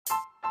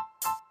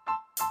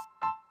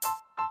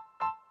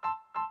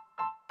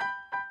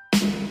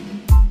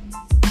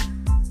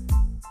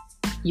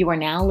You are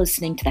now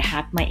listening to the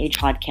Hack My Age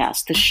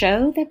podcast, the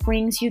show that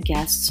brings you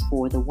guests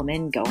for the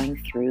woman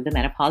going through the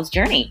menopause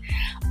journey.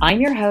 I'm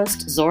your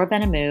host, Zora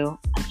Benamu,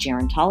 a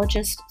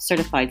gerontologist,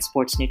 certified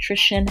sports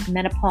nutrition,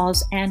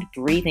 menopause, and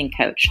breathing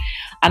coach.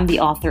 I'm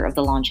the author of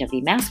the Longevity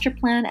Master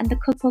Plan and the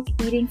cookbook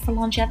Eating for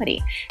Longevity.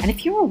 And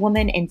if you're a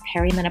woman in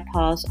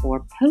perimenopause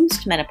or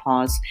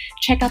postmenopause,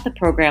 check out the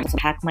program on the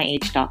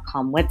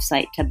hackmyage.com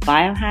website to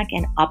biohack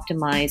and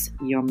optimize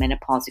your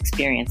menopause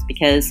experience,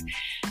 because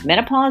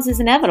menopause is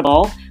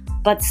inevitable,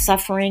 but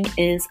suffering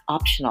is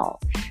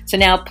optional. So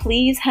now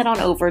please head on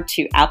over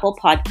to Apple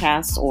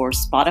Podcasts or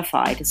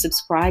Spotify to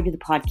subscribe to the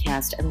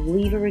podcast and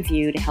leave a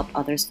review to help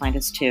others find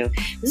us too.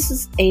 This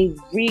is a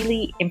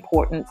really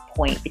important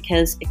point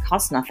because it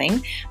costs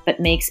nothing, but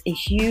makes a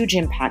huge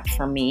impact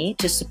for me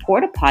to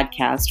support a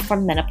podcast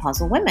from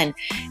menopausal women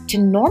to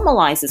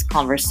normalize this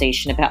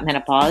conversation about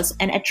menopause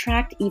and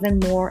attract even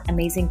more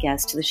amazing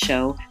guests to the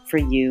show for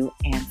you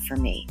and for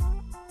me.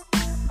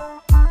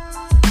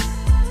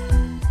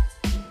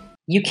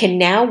 You can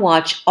now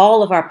watch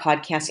all of our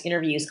podcast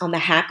interviews on the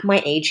Hack My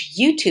Age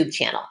YouTube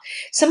channel.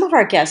 Some of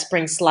our guests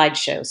bring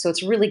slideshows, so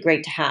it's really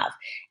great to have.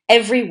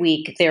 Every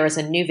week there is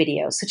a new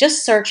video, so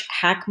just search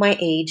Hack My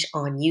Age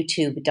on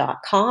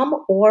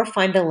youtube.com or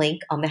find the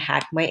link on the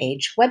Hack My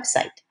Age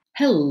website.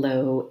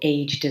 Hello,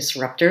 age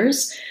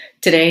disruptors.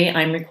 Today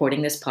I'm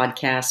recording this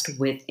podcast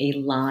with a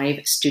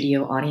live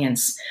studio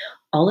audience.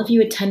 All of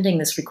you attending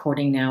this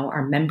recording now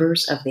are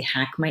members of the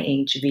Hack My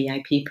Age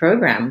VIP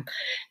program.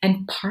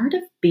 And part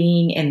of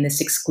being in this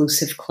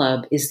exclusive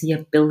club is the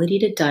ability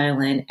to dial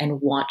in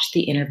and watch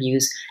the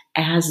interviews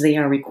as they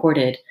are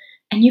recorded.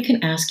 And you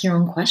can ask your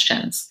own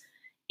questions.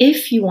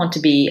 If you want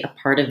to be a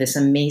part of this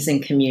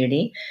amazing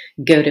community,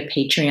 go to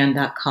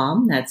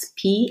patreon.com. That's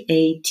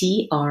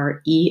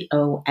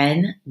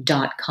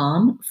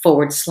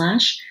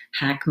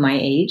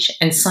patreon.com/hackmyage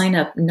and sign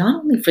up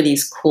not only for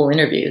these cool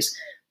interviews,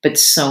 but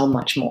so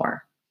much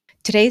more.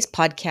 Today's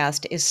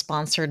podcast is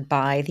sponsored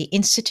by the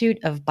Institute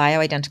of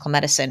Bioidentical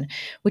Medicine,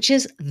 which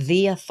is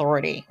the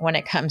authority when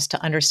it comes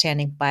to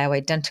understanding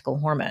bioidentical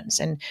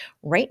hormones. And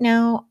right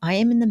now, I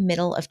am in the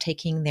middle of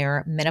taking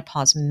their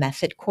Menopause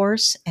Method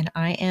course, and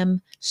I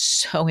am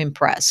so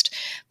impressed.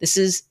 This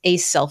is a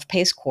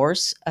self-paced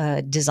course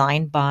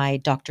designed by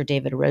Dr.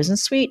 David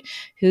Rosensweet,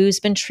 who's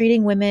been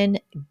treating women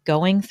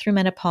going through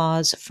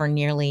menopause for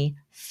nearly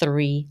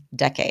 3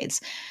 decades.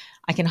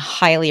 I can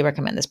highly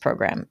recommend this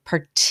program,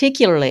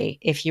 particularly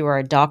if you are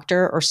a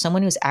doctor or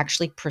someone who's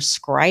actually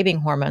prescribing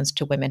hormones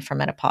to women for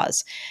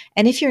menopause.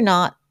 And if you're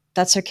not,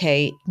 that's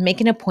okay.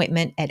 Make an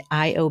appointment at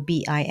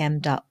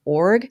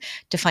iobim.org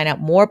to find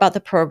out more about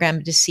the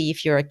program to see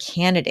if you're a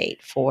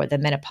candidate for the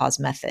Menopause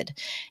Method.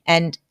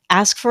 And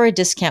ask for a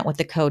discount with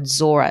the code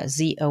ZORA,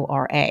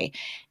 Z-O-R-A.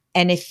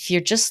 And if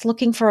you're just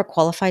looking for a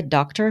qualified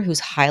doctor who's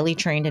highly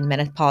trained in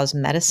menopause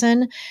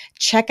medicine,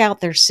 check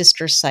out their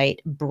sister site,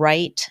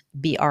 Brite,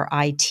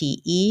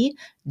 BRITE.live.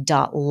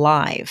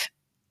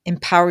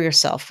 Empower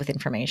yourself with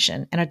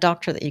information and a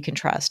doctor that you can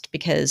trust,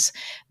 because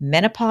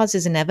menopause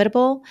is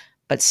inevitable,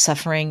 but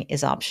suffering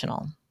is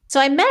optional. So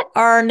I met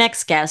our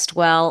next guest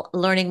while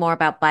learning more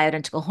about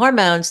bioidentical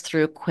hormones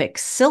through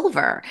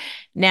Quicksilver.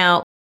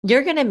 Now,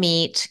 you're going to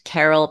meet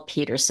Carol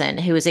Petersen,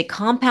 who is a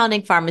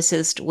compounding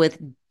pharmacist with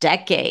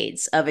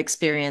decades of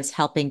experience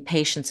helping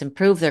patients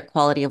improve their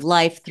quality of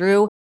life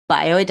through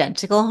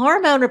bioidentical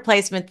hormone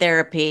replacement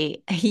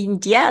therapy.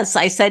 Yes,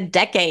 I said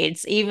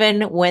decades,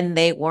 even when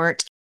they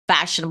weren't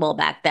fashionable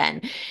back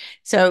then.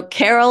 So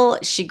Carol,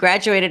 she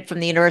graduated from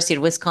the University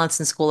of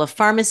Wisconsin School of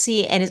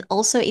Pharmacy and is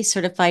also a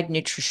certified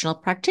nutritional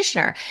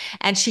practitioner.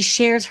 And she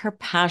shares her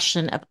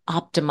passion of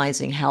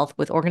optimizing health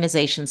with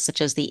organizations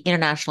such as the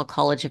International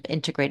College of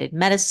Integrated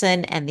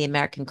Medicine and the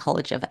American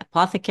College of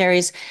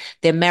Apothecaries,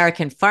 the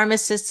American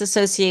Pharmacists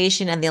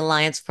Association, and the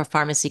Alliance for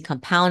Pharmacy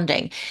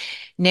Compounding.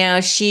 Now,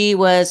 she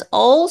was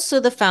also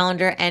the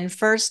founder and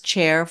first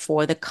chair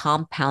for the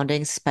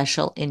Compounding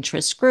Special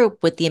Interest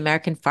Group with the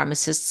American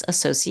Pharmacists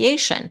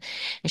Association.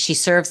 And she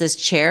serves as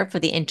chair for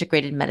the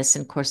Integrated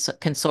Medicine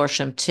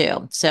Consortium,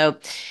 too. So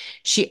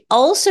she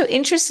also,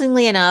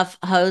 interestingly enough,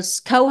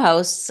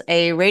 co-hosts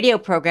a radio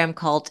program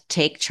called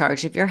Take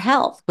Charge of Your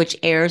Health, which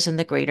airs in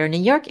the greater New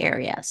York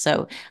area.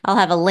 So I'll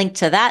have a link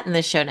to that in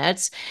the show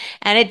notes.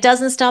 And it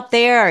doesn't stop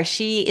there.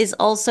 She is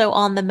also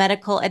on the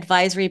medical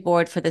advisory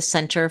board for the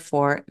Center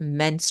for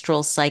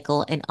Menstrual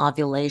Cycle and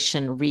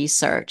Ovulation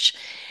Research.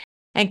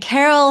 And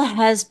Carol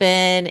has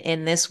been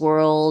in this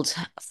world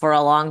for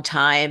a long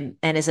time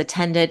and has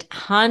attended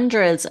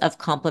hundreds of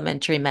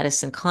complementary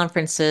medicine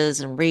conferences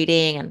and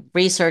reading and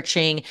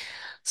researching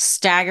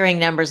staggering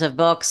numbers of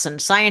books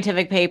and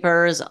scientific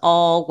papers,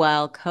 all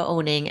while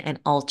co-owning an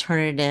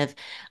alternative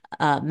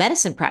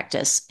medicine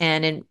practice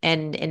and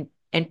in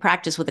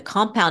practice with a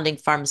compounding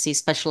pharmacy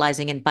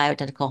specializing in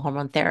bioidentical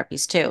hormone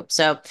therapies too.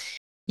 So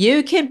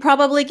you can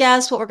probably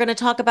guess what we're going to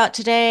talk about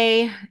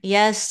today.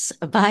 Yes,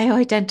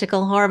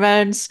 bioidentical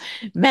hormones,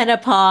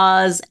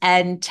 menopause,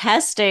 and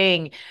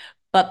testing.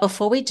 But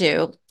before we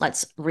do,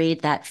 let's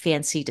read that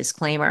fancy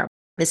disclaimer.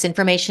 This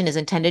information is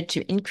intended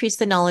to increase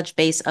the knowledge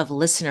base of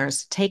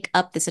listeners. Take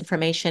up this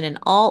information and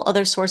all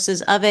other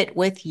sources of it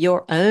with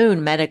your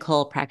own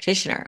medical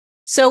practitioner.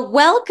 So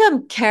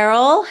welcome,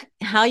 Carol.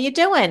 How you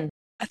doing?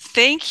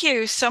 Thank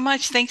you so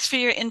much. Thanks for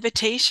your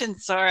invitation,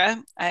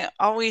 Zora. I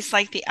always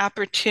like the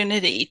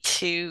opportunity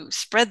to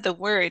spread the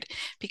word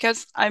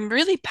because I'm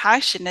really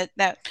passionate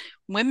that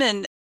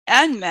women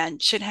and men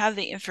should have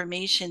the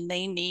information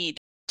they need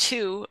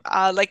to,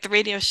 like the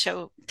radio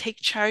show, take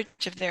charge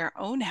of their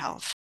own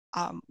health.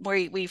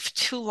 Where we've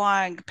too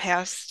long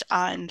passed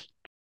on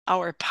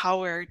our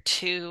power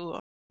to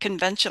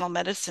conventional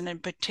medicine in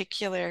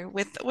particular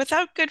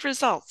without good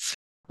results.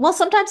 Well,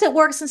 sometimes it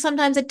works and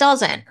sometimes it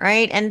doesn't,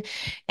 right? And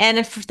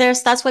if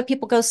that's why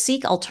people go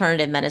seek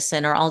alternative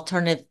medicine or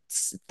alternative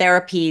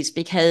therapies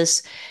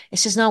because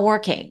it's just not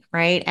working,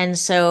 right? And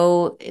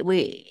so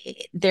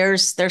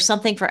there's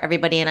something for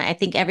everybody, and I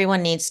think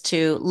everyone needs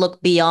to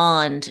look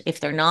beyond if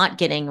they're not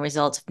getting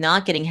results, if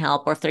not getting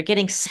help, or if they're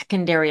getting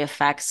secondary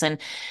effects and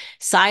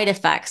side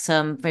effects,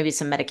 maybe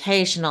some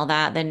medication, all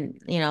that. Then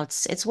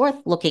it's worth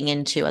looking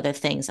into other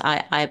things,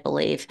 I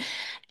believe,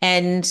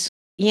 and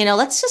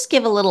let's just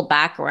give a little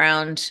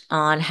background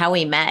on how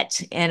we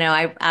met.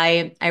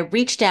 I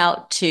reached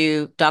out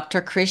to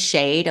Dr. Chris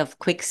Shade of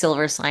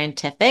Quicksilver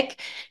Scientific.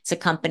 It's a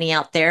company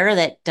out there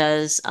that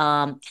does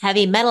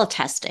heavy metal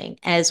testing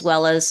as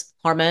well as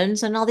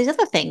hormones and all these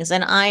other things.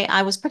 And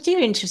I was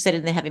particularly interested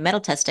in the heavy metal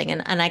testing,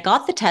 and I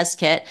got the test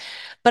kit.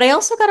 But I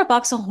also got a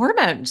box of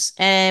hormones,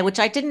 which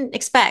I didn't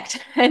expect.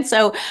 And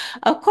so,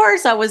 of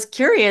course, I was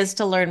curious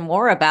to learn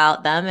more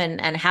about them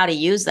and how to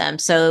use them.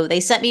 So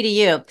they sent me to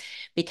you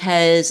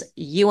because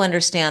you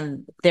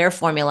understand their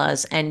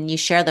formulas and you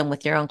share them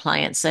with your own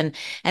clients. And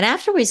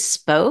after we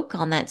spoke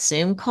on that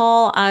Zoom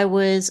call, I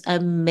was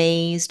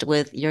amazed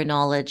with your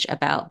knowledge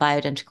about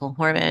bioidentical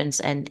hormones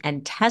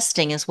and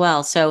testing as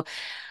well. So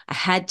I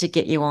had to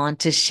get you on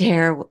to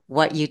share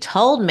what you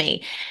told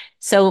me.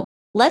 So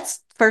let's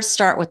first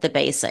start with the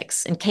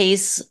basics in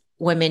case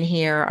women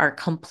here are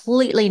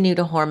completely new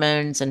to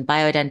hormones and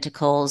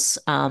bioidenticals.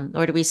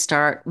 Or do we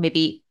start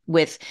maybe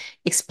with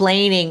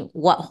explaining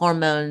what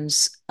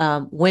hormones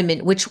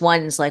which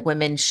ones like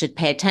women should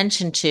pay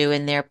attention to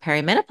in their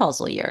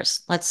perimenopausal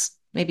years? Let's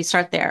maybe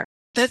start there.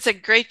 That's a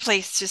great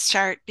place to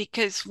start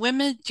because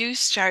women do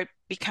start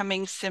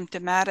becoming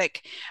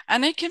symptomatic,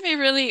 and it can be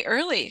really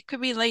early. It could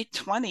be late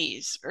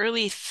 20s,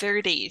 early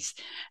 30s.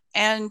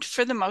 And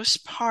for the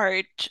most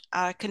part,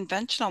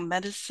 conventional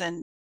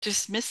medicine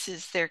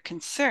dismisses their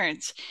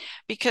concerns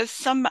because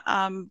some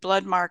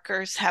blood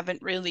markers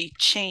haven't really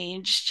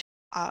changed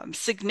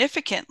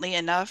significantly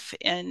enough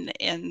in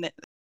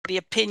the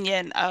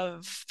opinion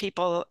of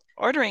people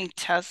ordering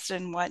tests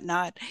and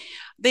whatnot.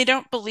 They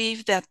don't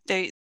believe that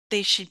they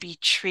should be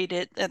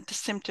treated, that the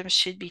symptoms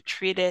should be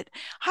treated.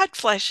 Hot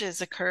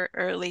flashes occur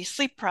early,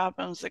 sleep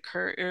problems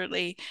occur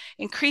early,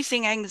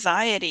 increasing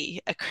anxiety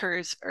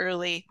occurs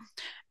early.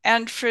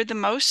 And for the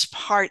most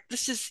part,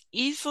 this is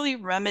easily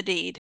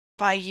remedied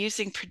by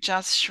using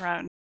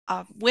progesterone.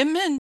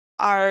 Women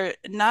are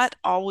not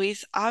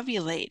always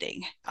ovulating.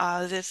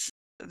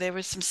 There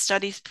were some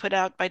studies put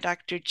out by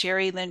Dr.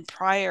 Jerry Lynn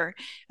Pryor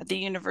at the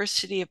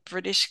University of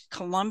British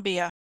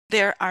Columbia.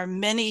 There are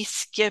many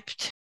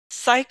skipped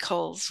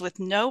cycles with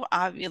no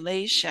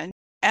ovulation,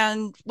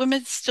 and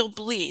women still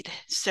bleed.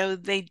 So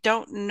they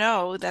don't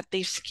know that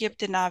they've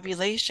skipped an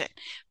ovulation.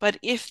 But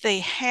if they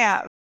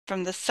have,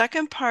 from the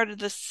second part of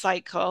the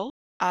cycle,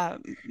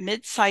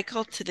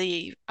 mid-cycle to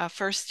the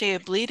first day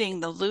of bleeding,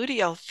 the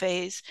luteal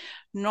phase,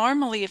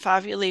 normally if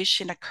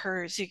ovulation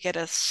occurs, you get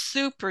a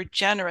super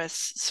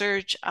generous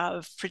surge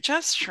of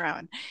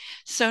progesterone.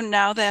 So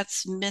now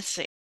that's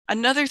missing.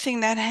 Another thing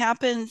that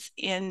happens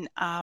in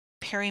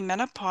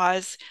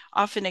perimenopause,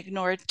 often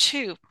ignored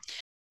too,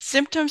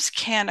 symptoms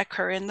can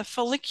occur in the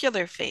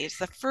follicular phase,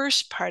 the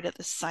first part of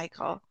the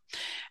cycle.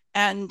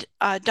 And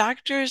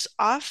doctors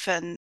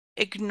often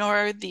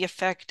ignore the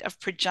effect of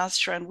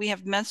progesterone. We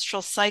have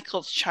menstrual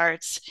cycle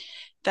charts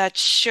that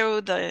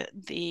show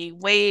the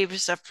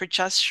waves of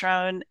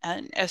progesterone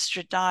and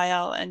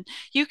estradiol, and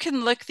you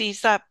can look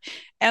these up,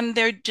 and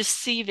they're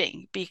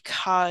deceiving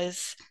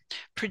because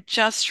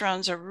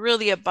progesterone's a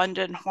really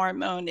abundant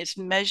hormone, is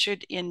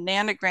measured in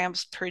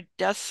nanograms per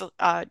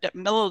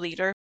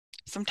milliliter,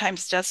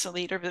 sometimes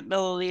deciliter, but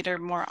milliliter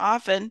more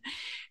often.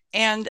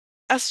 And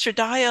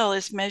estradiol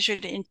is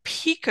measured in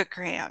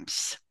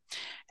picograms,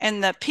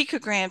 and the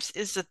picograms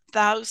is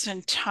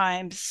 1,000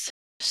 times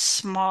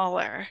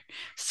smaller.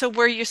 So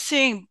where you're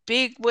seeing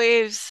big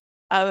waves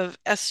of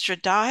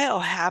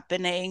estradiol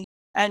happening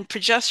and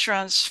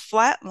progesterone's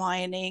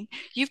flatlining,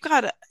 you've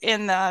got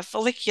in the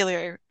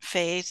follicular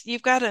phase,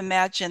 you've got to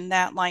imagine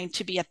that line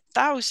to be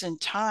 1,000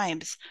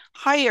 times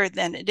higher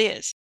than it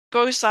is.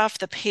 Goes off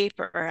the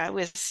paper. I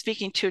was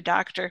speaking to a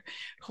doctor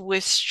who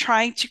was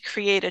trying to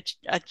create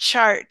a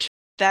chart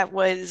that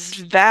was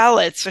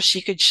valid so she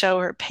could show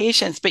her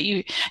patients, but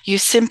you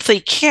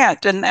simply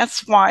can't, and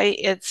that's why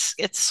it's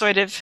sort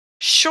of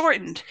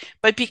shortened.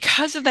 But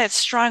because of that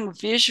strong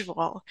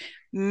visual,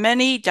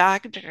 many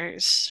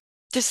doctors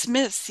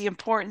dismiss the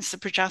importance of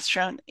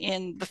progesterone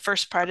in the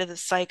first part of the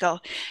cycle.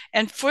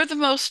 And for the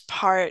most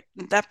part,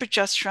 that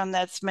progesterone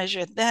that's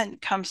measured then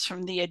comes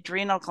from the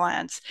adrenal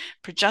glands.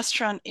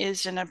 Progesterone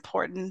is an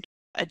important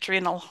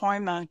adrenal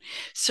hormone.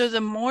 So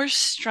the more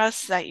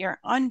stress that you're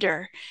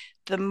under,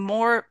 the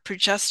more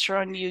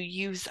progesterone you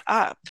use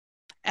up,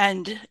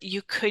 and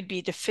you could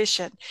be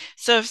deficient.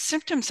 So if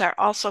symptoms are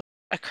also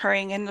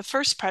occurring in the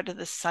first part of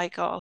the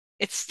cycle,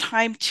 it's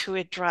time to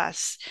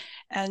address.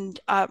 And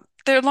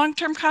there are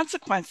long-term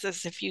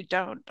consequences if you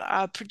don't.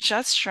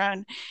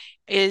 Progesterone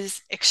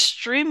is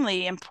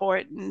extremely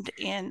important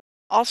in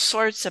all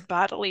sorts of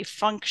bodily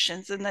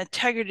functions and the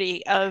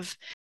integrity of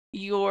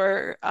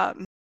your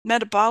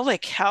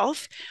metabolic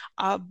health.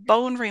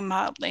 Bone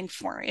remodeling,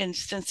 for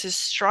instance, is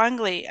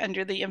strongly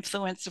under the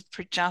influence of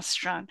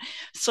progesterone.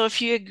 So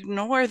if you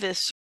ignore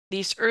these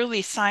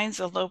early signs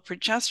of low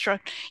progesterone,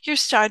 you're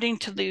starting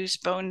to lose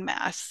bone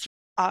mass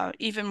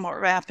even more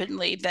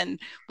rapidly than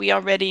we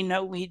already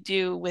know we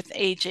do with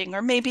aging,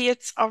 or maybe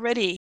it's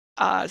already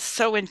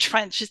so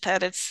entrenched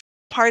that it's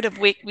part of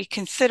what we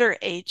consider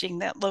aging,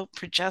 that low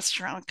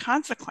progesterone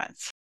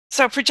consequence.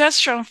 So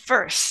progesterone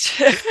first.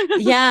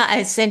 Yeah,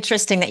 it's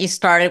interesting that you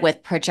started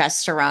with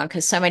progesterone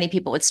because so many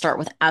people would start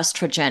with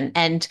estrogen.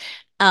 And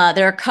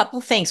there are a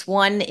couple things.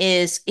 One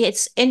is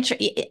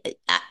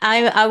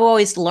I've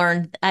always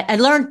learned, I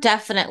learned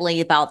definitely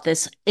about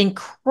this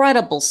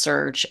incredible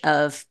surge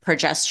of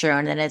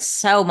progesterone, and it's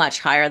so much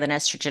higher than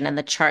estrogen in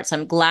the charts.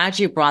 I'm glad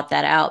you brought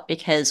that out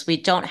because we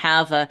don't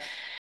have a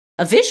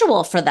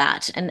visual for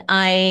that.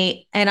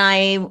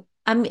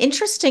 I'm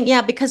interesting,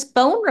 yeah, because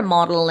bone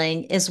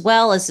remodeling as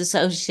well is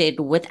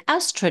associated with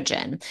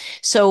estrogen.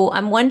 So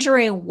I'm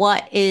wondering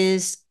what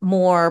is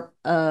more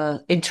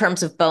in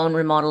terms of bone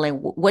remodeling,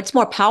 what's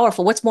more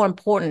powerful, what's more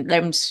important?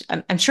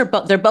 I'm sure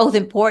they're both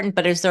important,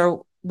 but is there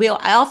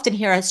I often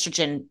hear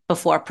estrogen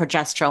before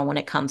progesterone when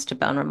it comes to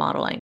bone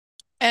remodeling.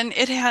 And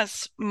it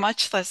has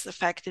much less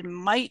effect and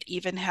might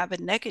even have a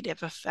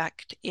negative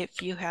effect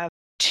if you have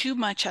too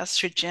much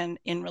estrogen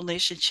in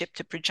relationship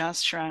to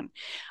progesterone.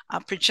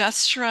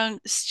 Progesterone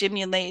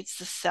stimulates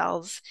the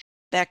cells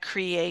that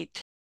create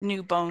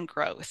new bone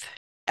growth.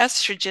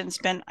 Estrogen's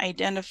been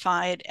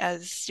identified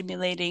as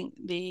stimulating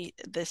the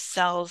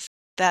cells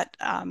that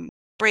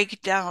break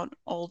down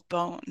old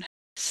bone.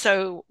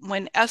 So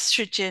when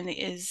estrogen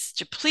is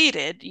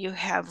depleted, you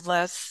have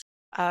less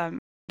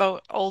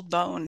old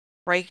bone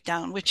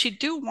breakdown, which you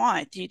do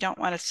want. You don't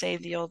want to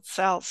save the old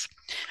cells.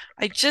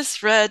 I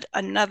just read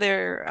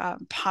another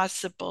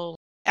possible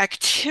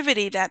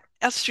activity that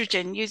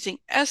using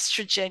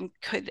estrogen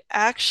could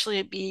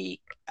actually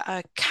be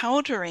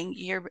countering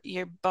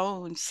your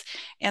bones.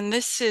 And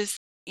this is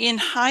in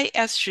high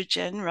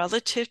estrogen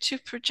relative to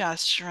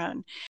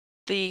progesterone,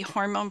 the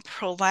hormone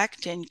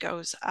prolactin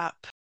goes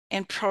up.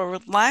 And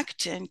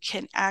prolactin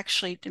can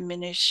actually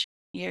diminish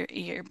your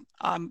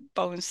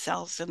bone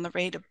cells and the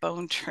rate of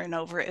bone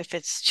turnover if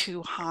it's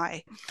too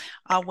high.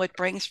 What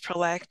brings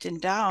prolactin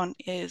down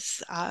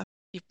is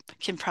you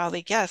can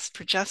probably guess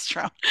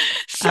progesterone.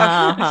 So,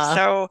 Uh-huh.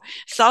 so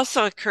this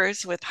also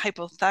occurs with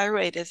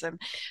hypothyroidism.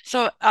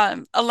 So,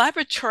 a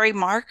laboratory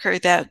marker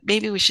that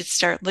maybe we should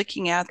start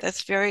looking at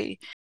that's very,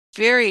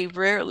 very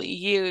rarely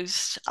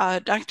used.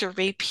 Dr.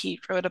 Ray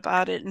Pete wrote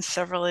about it in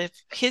several of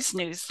his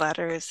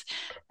newsletters,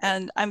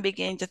 and I'm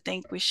beginning to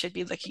think we should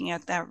be looking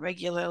at that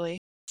regularly.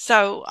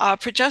 So,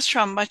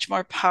 progesterone much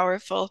more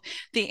powerful.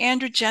 The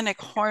androgenic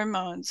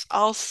hormones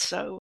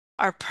also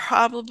are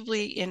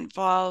probably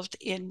involved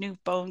in new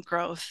bone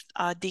growth,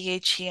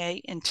 DHEA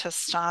and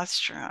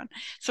testosterone.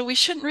 So we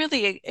shouldn't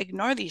really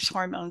ignore these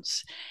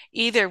hormones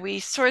either.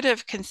 We sort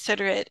of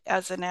consider it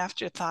as an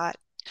afterthought.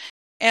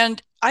 And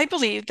I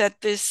believe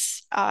that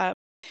this,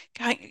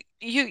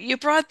 you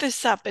brought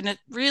this up, and it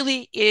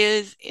really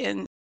is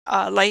in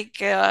like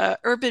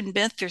urban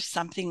myth or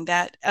something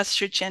that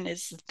estrogen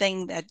is the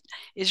thing that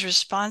is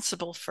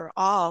responsible for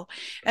all.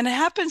 And it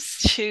happens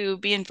to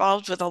be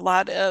involved with a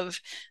lot of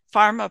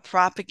pharma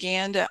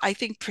propaganda, I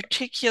think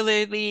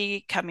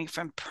particularly coming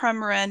from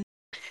Premarin,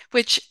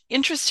 which,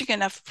 interesting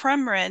enough,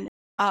 Premarin,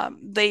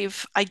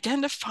 they've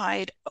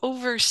identified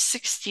over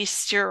 60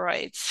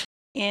 steroids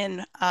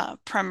in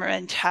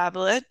Premarin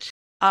tablet.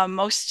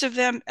 Most of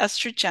them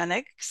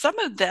estrogenic, some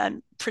of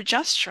them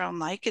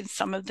progesterone-like, and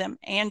some of them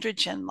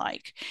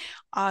androgen-like.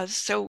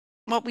 So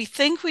what we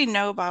think we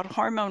know about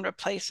hormone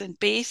replacement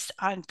based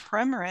on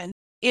Premarin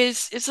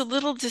is a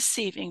little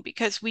deceiving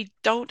because we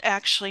don't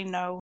actually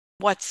know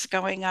what's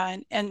going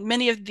on. And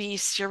many of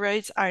these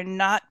steroids are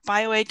not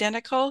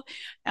bioidentical,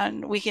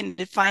 and we can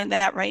define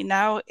that right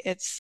now.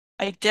 It's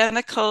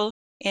identical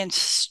in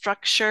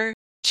structure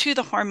to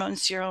the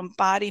hormones your own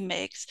body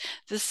makes.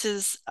 This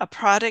is a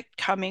product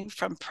coming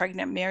from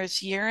pregnant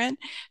mare's urine,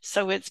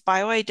 so it's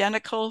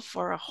bioidentical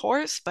for a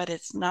horse, but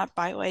it's not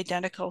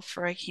bioidentical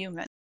for a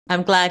human.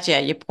 I'm glad, yeah,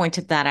 you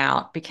pointed that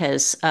out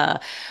because a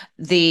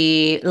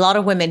lot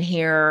of women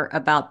hear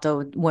about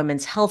the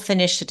Women's Health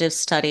Initiative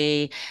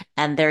study,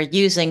 and they're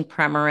using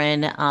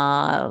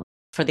Premarin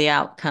for the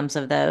outcomes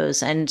of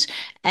those, and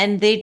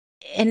they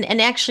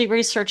and actually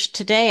research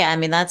today. I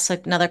mean, that's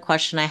another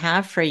question I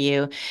have for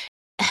you.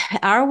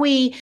 Are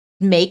we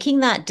making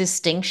that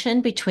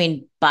distinction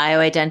between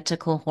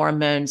bioidentical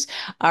hormones?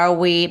 Are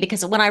we,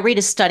 because when I read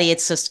a study,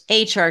 it's just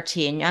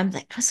HRT, and I'm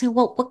like, I say,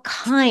 well, what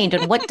kind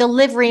and what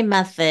delivery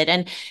method?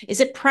 And is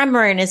it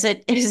Premarin? Is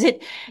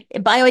it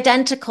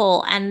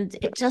bioidentical? And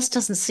it just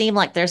doesn't seem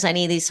like there's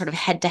any of these sort of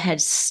head-to-head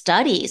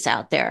studies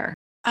out there.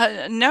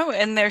 No,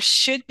 and there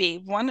should be.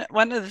 One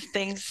of the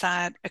things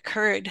that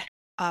occurred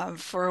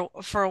for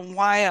a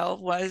while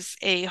was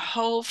a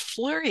whole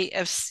flurry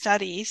of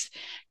studies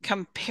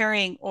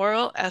comparing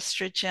oral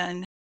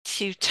estrogen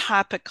to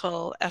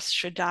topical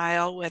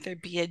estradiol, whether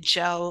it be a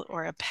gel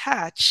or a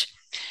patch.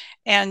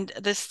 And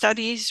the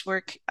studies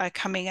were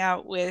coming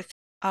out with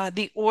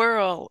the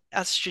oral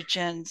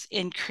estrogens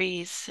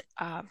increase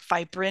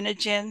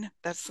fibrinogen,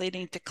 that's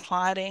leading to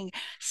clotting,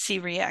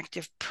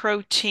 C-reactive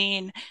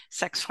protein,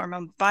 sex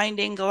hormone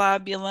binding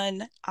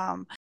globulin,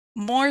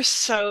 more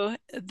so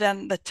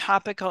than the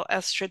topical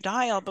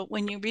estradiol. But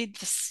when you read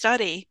the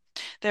study,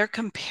 they're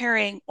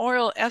comparing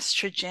oral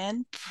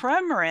estrogen,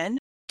 Premarin,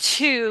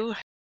 to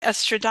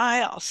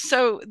estradiol.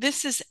 So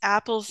this is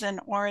apples and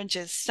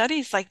oranges.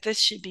 Studies like this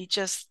should be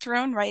just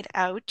thrown right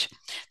out.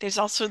 There's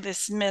also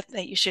this myth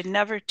that you should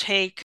never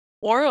take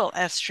oral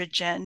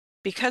estrogen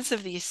because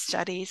of these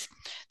studies.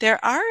 There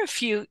are a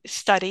few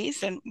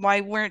studies, and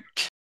why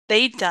weren't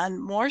they done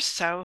more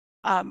so?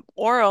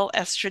 Oral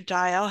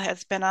estradiol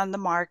has been on the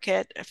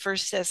market,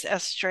 first as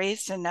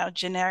Estrace and now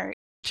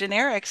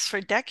generics for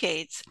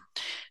decades.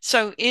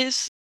 So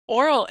is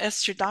oral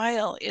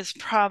estradiol is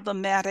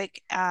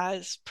problematic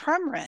as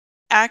Premarin?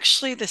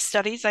 Actually, the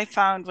studies I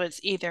found was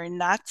either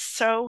not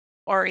so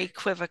or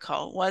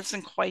equivocal.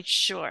 Wasn't quite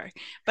sure.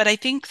 But I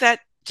think that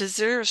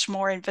deserves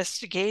more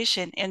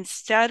investigation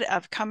instead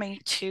of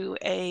coming to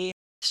a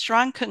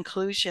strong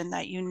conclusion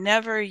that you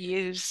never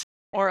use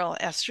oral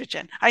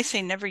estrogen. I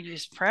say never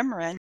use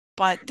Premarin,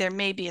 but there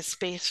may be a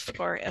space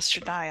for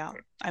estradiol.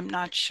 I'm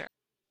not sure.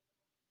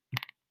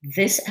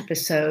 This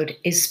episode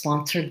is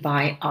sponsored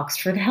by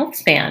Oxford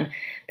HealthSpan,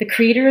 the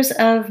creators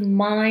of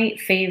my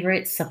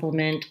favorite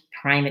supplement,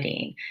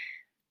 Primadine.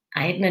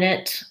 I admit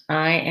it,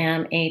 I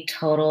am a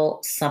total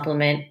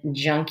supplement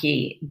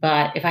junkie,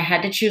 but if I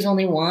had to choose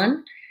only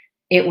one,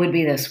 it would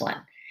be this one.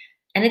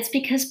 And it's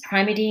because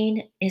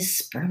Primadine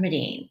is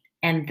spermidine,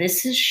 and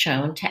this is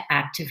shown to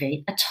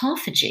activate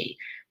autophagy,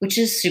 which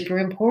is super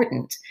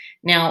important.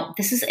 Now,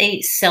 this is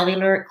a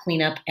cellular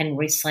cleanup and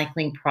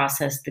recycling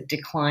process that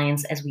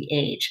declines as we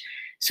age.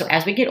 So,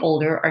 as we get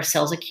older, our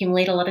cells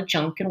accumulate a lot of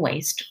junk and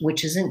waste,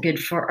 which isn't good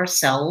for our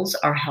cells,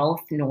 our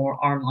health,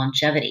 nor our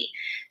longevity.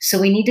 So,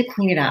 we need to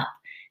clean it up.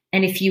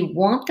 And if you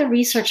want the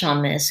research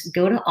on this,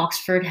 go to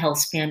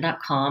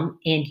oxfordhealthspan.com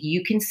and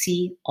you can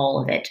see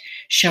all of it,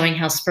 showing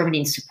how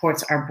spermidine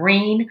supports our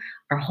brain,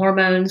 our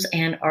hormones,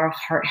 and our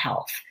heart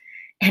health.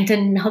 And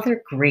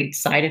another great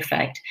side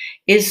effect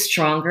is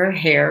stronger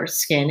hair,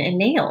 skin, and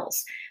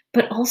nails,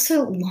 but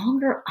also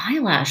longer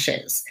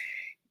eyelashes.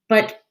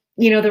 But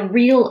the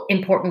real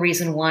important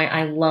reason why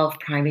I love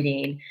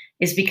Primadine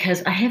is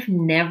because I have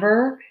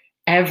never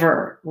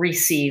ever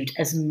received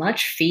as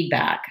much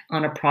feedback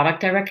on a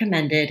product I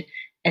recommended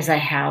as I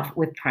have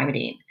with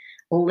Primadine.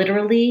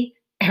 Literally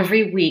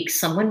every week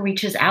someone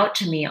reaches out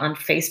to me on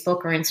Facebook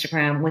or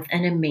Instagram with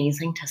an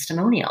amazing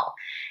testimonial.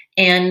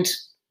 And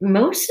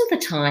most of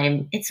the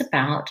time it's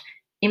about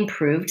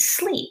improved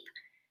sleep.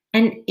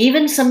 And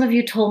even some of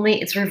you told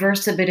me it's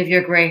reversed a bit of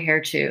your gray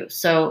hair too.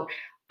 So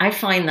I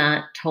find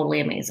that totally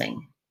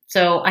amazing.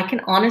 So I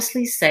can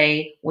honestly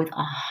say with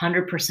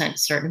 100%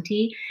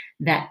 certainty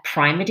that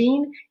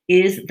Primadine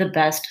is the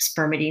best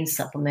spermidine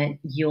supplement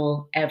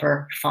you'll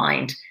ever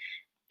find.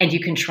 And you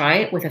can try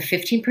it with a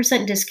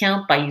 15%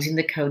 discount by using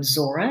the code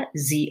ZORA,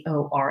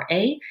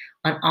 ZORA,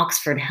 on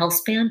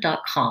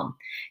oxfordhealthspan.com.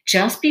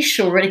 Just be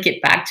sure to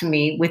get back to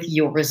me with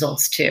your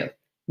results too.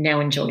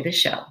 Now enjoy the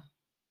show.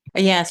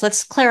 Yes,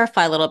 let's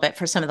clarify a little bit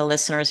for some of the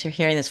listeners who are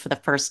hearing this for the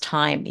first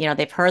time.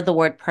 They've heard the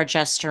word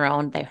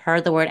progesterone, they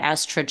heard the word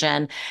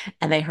estrogen,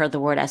 and they heard the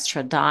word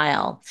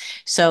estradiol.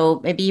 So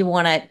maybe you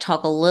want to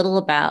talk a little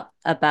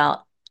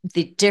about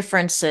the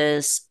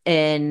differences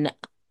in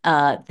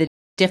the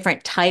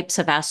different types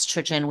of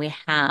estrogen we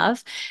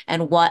have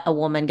and what a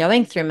woman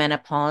going through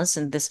menopause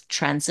and this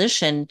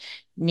transition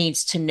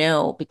needs to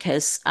know,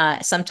 because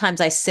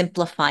sometimes I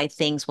simplify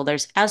things. Well,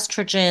 there's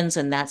estrogens,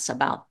 and that's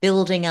about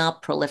building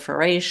up,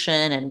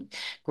 proliferation, and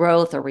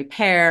growth or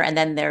repair. And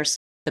then there's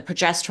the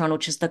progesterone,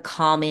 which is the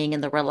calming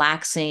and the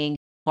relaxing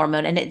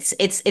hormone. And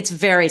it's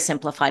very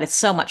simplified. It's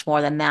so much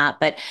more than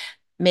that. But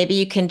maybe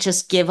you can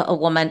just give a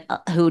woman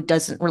who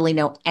doesn't really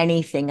know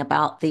anything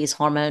about these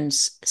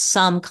hormones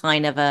some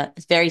kind of a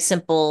very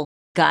simple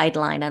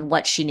guideline on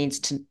what she needs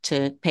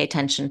to pay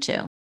attention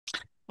to.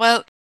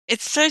 Well, it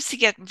starts to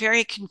get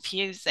very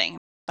confusing,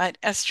 but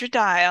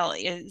estradiol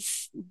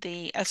is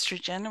the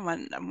estrogen,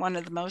 one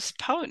of the most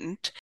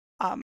potent,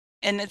 and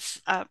it's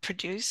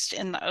produced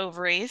in the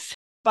ovaries.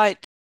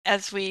 But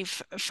as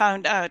we've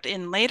found out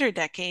in later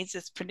decades,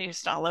 it's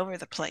produced all over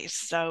the place.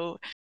 So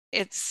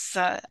it's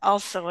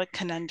also a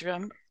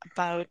conundrum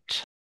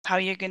about how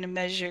you're going to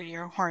measure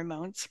your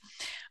hormones.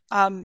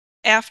 Um,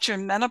 After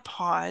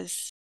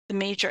menopause, the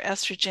major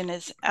estrogen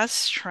is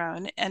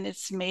estrone, and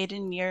it's made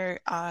in your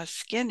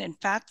skin and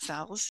fat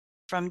cells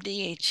from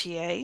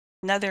DHEA,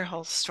 another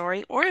whole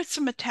story, or it's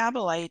a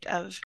metabolite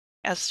of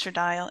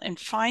estradiol. And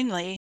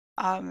finally,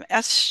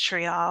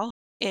 estriol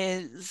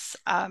is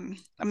a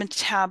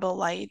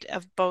metabolite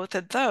of both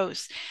of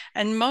those.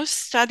 And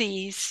most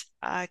studies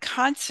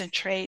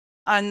concentrate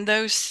on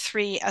those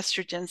three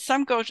estrogens.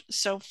 Some go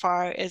so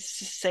far as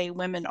to say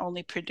women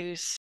only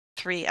produce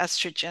three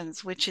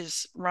estrogens, which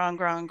is wrong,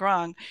 wrong,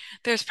 wrong.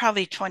 There's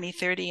probably 20,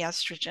 30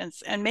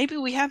 estrogens, and maybe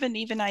we haven't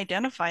even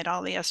identified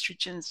all the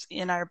estrogens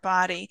in our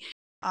body.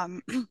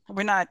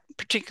 We're not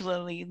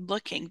particularly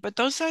looking, but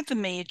those are the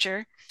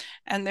major,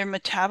 and they're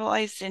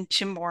metabolized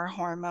into more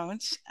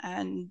hormones.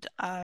 And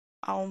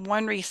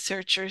one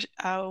researcher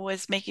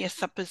was making a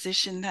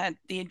supposition that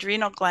the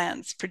adrenal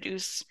glands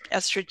produce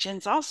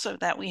estrogens also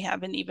that we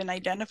haven't even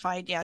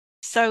identified yet.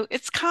 So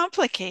it's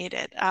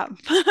complicated. On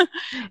the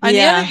other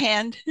Yeah.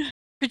 hand,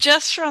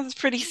 progesterone is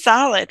pretty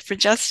solid.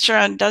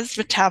 Progesterone does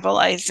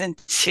metabolize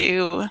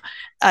into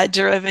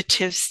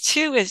derivatives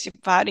too as your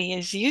body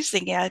is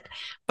using it,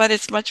 but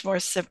it's much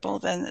more simple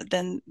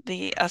than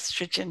the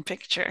estrogen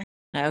picture.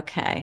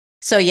 Okay.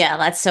 So yeah,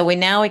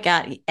 we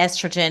got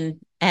estrogen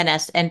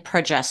and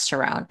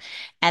progesterone.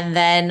 And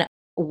then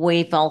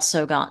we've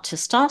also got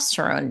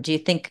testosterone. Do you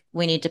think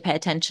we need to pay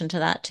attention to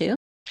that too?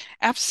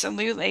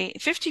 Absolutely.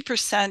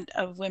 50%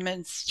 of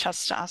women's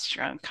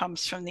testosterone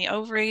comes from the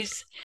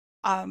ovaries.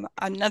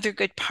 Another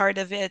good part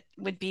of it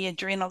would be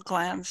adrenal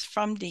glands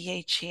from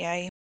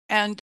DHEA.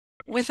 And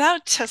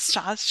without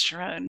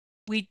testosterone,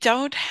 we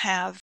don't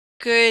have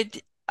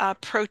good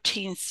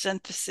protein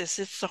synthesis.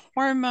 It's the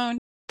hormone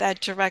that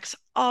directs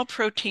all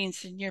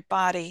proteins in your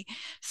body.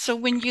 So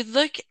when you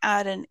look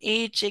at an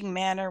aging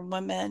man or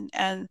woman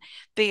and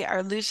they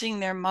are losing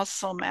their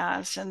muscle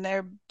mass and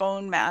their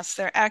bone mass,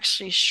 they're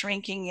actually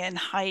shrinking in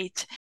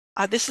height.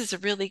 This is a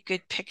really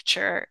good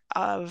picture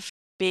of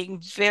being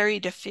very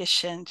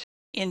deficient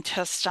in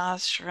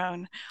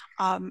testosterone.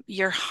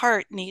 Your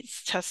heart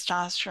needs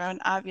testosterone,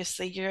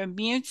 obviously, your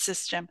immune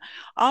system,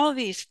 all of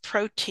these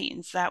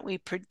proteins that we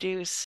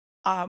produce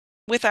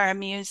with our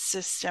immune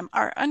system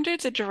are under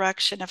the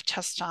direction of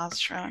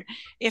testosterone.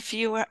 If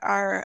you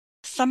are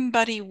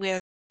somebody with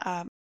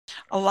a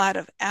lot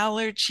of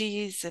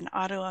allergies and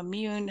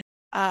autoimmune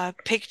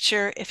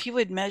picture, if you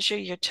would measure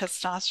your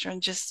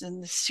testosterone just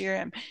in the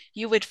serum,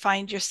 you would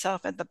find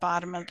yourself at the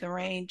bottom of the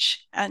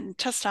range, and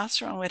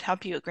testosterone would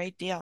help you a great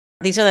deal.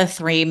 These are the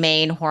three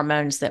main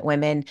hormones that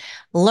women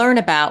learn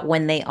about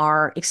when they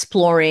are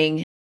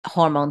exploring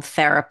hormone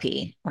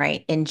therapy,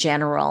 right? In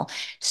general.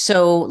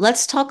 So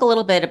let's talk a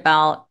little bit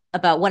about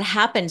what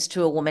happens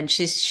to a woman.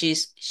 She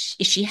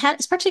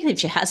has, particularly if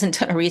she hasn't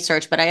done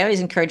research, but I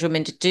always encourage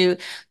women to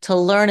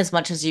learn as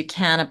much as you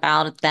can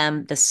about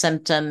them, the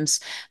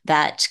symptoms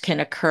that can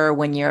occur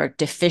when you're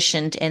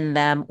deficient in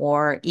them,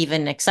 or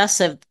even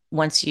excessive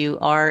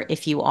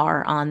if you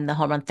are on the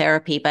hormone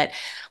therapy. But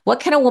what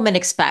can a woman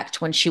expect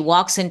when she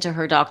walks into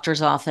her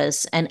doctor's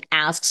office and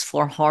asks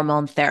for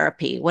hormone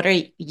therapy? What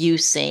are you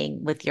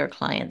seeing with your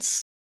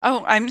clients?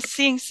 Oh, I'm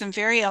seeing some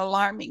very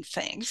alarming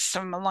things,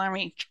 some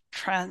alarming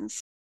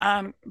trends.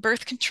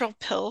 Birth control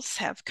pills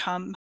have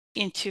come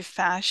into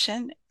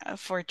fashion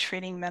for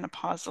treating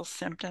menopausal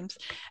symptoms,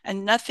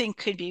 and nothing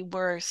could be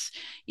worse.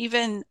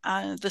 Even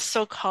the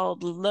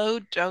so-called low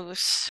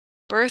dose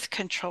birth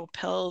control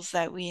pills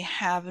that we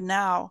have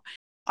now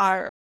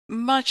are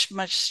much,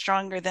 much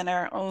stronger than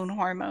our own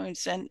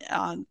hormones, and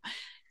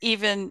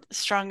even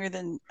stronger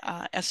than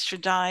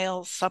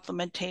estradiol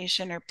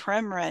supplementation or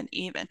Premarin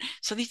even.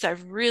 So these are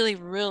really,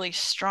 really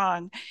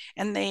strong.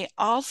 And they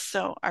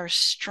also are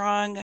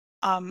strong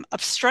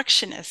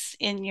obstructionists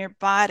in your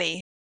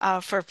body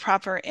for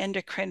proper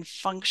endocrine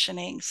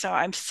functioning. So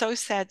I'm so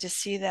sad to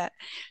see that.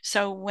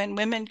 So when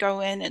women go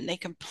in and they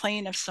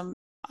complain of some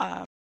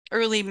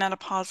early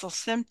menopausal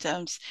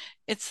symptoms,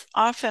 it's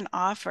often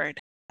offered.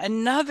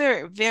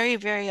 Another very,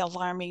 very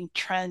alarming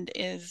trend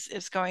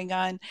is going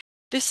on.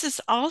 This is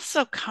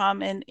also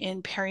common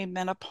in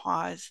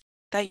perimenopause,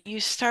 that you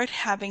start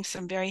having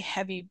some very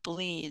heavy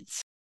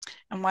bleeds.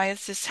 And why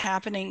is this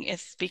happening?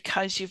 It's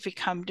because you've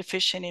become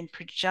deficient in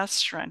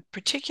progesterone,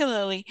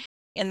 particularly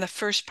in the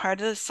first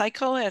part of the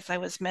cycle, as I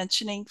was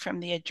mentioning, from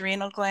the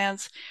adrenal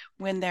glands.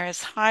 When there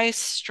is high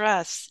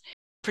stress,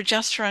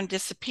 progesterone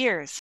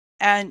disappears.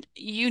 And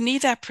you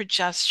need that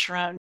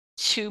progesterone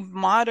to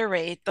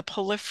moderate the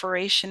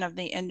proliferation of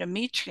the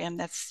endometrium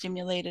that's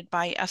stimulated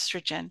by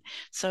estrogen.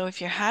 So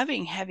if you're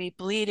having heavy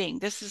bleeding,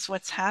 this is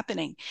what's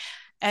happening.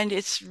 And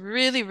it's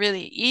really,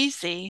 really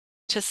easy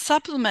to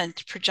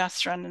supplement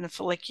progesterone in the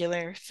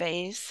follicular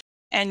phase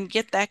and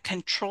get that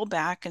control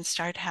back and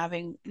start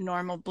having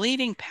normal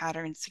bleeding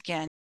patterns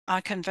again.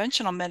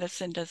 Conventional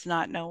medicine does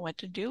not know what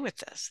to do with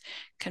this.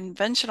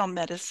 Conventional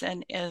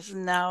medicine is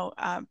now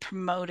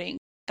promoting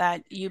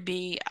that you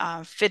be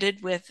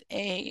fitted with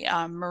a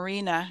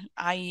Mirena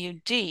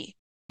IUD,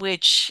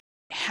 which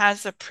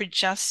has a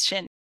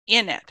progestin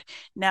in it.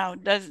 Now,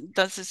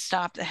 does it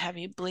stop the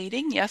heavy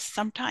bleeding? Yes,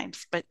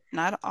 sometimes, but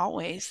not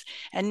always.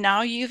 And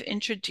now you've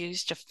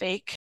introduced a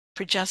fake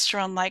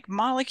progesterone-like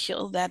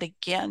molecule that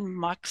again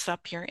mucks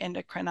up your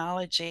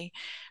endocrinology.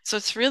 So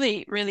it's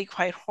really, really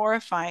quite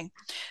horrifying.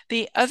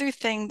 The other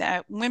thing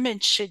that women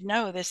should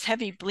know, this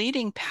heavy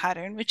bleeding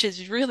pattern, which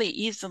is really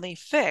easily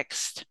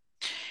fixed,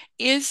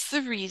 is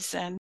the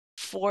reason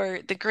for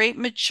the great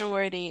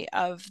majority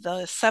of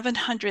the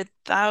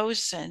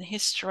 700,000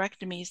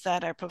 hysterectomies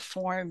that are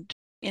performed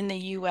in the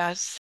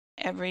US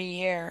every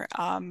year.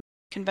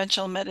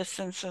 Conventional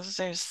medicine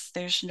says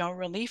there's no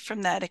relief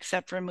from that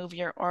except remove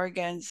your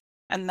organs.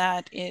 And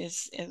that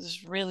is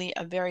really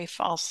a very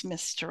false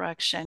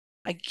misdirection.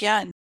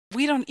 Again,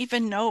 we don't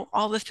even know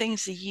all the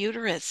things the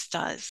uterus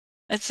does.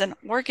 It's an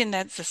organ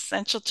that's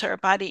essential to our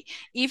body,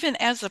 even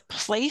as a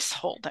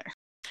placeholder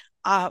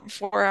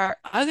for our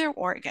other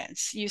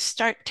organs. You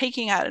start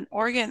taking out an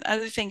organ,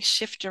 other things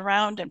shift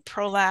around and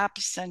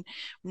prolapse and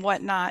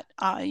whatnot.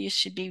 You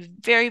should be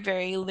very,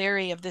 very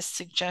leery of this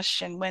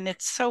suggestion when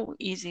it's so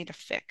easy to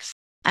fix.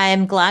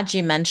 I'm glad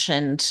you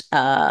mentioned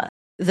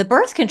the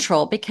birth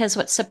control because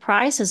what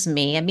surprises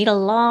me, I meet a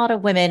lot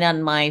of women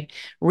on my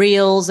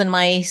reels and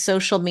my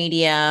social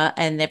media,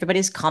 and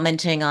everybody's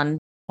commenting on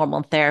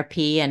hormone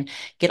therapy and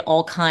get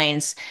all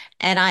kinds.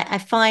 And I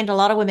find a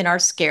lot of women are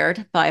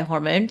scared by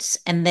hormones.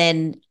 And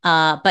then,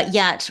 but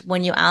yet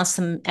when you ask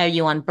them, are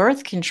you on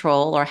birth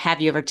control or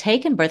have you ever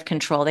taken birth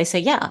control? They say,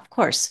 yeah, of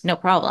course, no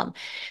problem.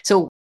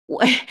 So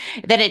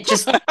then it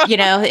just,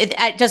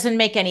 it doesn't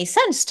make any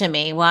sense to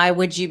me. Why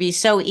would you be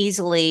so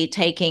easily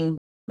taking,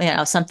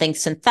 something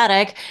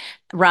synthetic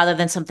rather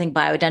than something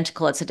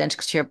bioidentical? It's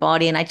identical to your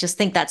body. And I just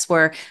think that's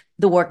where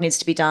the work needs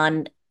to be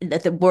done,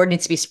 that the word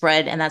needs to be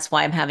spread. And that's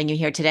why I'm having you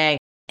here today.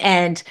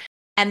 And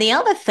the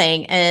other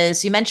thing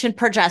is you mentioned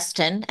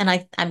progestin,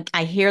 and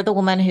I hear the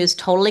woman who's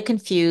totally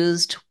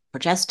confused.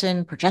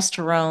 Progestin,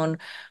 progesterone.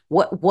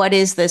 What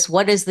is this?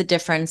 What is the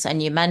difference?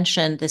 And you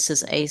mentioned this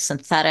is a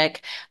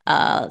synthetic.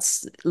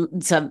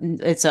 It's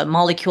a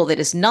molecule that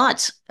is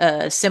not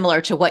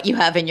similar to what you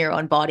have in your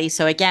own body.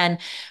 So again,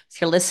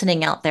 if you're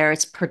listening out there,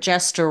 it's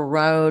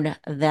progesterone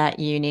that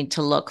you need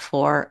to look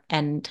for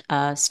and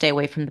stay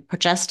away from the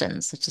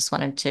progestins. I just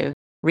wanted to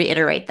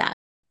reiterate that.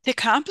 To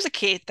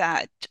complicate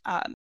that,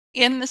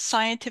 in the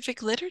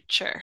scientific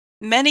literature,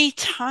 many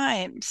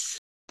times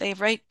they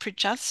write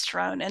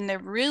progesterone and they're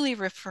really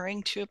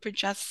referring to a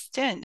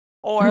progestin,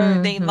 or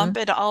they Mm-hmm. lump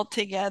it all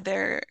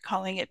together,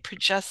 calling it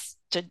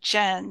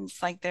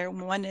progestogens, like they're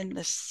one and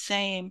the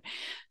same.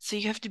 So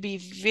you have to be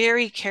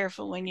very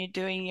careful when you're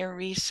doing your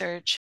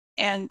research.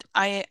 And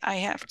I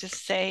have to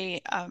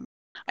say,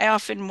 I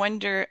often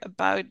wonder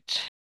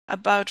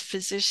about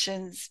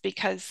physicians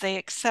because they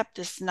accept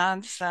this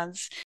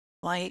nonsense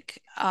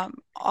like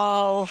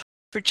all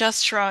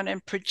progesterone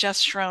and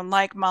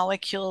progesterone-like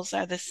molecules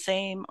are the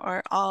same,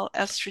 or all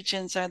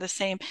estrogens are the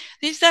same.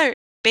 These are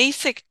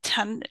basic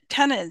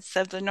tenets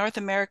of the North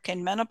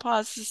American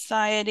Menopause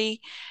Society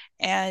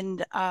and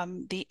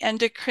the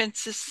Endocrine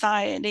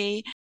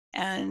Society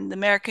and the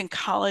American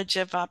College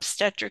of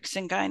Obstetrics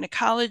and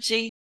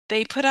Gynecology.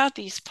 They put out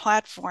these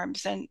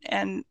platforms,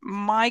 and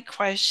my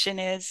question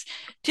is,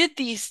 did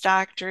these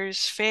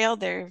doctors fail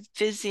their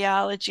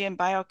physiology and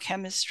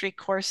biochemistry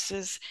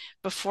courses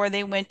before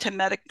they went to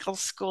medical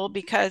school?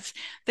 Because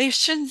they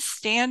shouldn't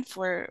stand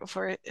for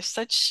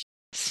such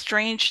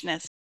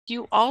strangeness.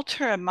 You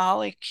alter a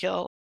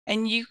molecule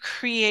and you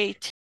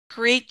create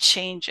great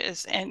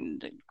changes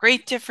and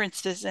great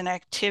differences in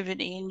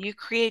activity, and you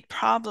create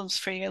problems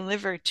for your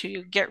liver.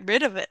 To get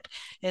rid of it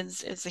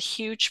is a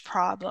huge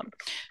problem.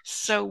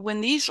 So when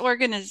these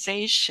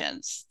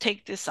organizations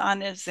take this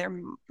on as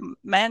their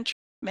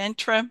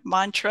mantra,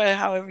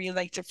 however you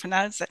like to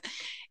pronounce it,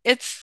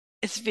 it's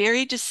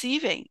very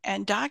deceiving.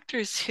 And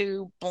doctors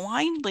who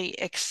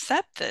blindly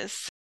accept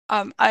this,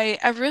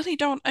 I really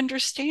don't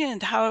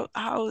understand how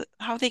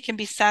they can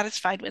be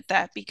satisfied with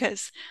that,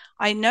 because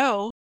I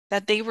know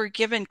that they were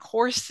given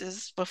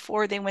courses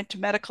before they went to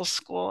medical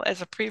school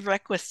as a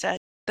prerequisite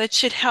that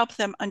should help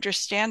them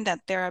understand that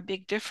there are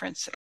big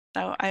differences.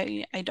 So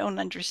I don't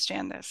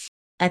understand this.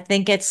 I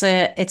think it's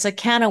a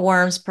can of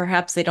worms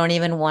perhaps they don't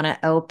even want to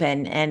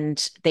open,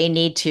 and they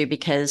need to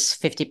because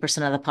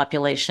 50% of the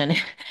population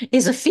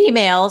is a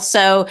female.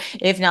 So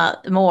if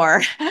not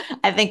more,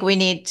 I think we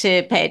need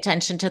to pay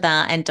attention to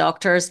that. And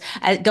doctors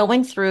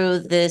going through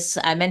this,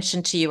 I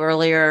mentioned to you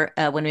earlier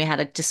when we had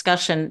a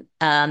discussion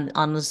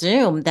on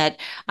Zoom that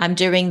I'm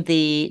doing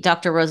the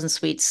Dr.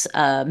 Rosensweet's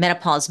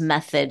menopause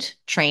method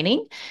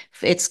training.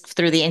 It's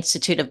through the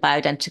Institute of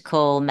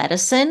Bioidentical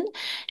Medicine.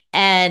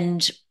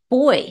 And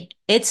boy,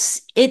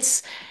 it's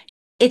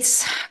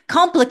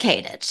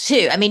complicated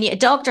too. I mean, a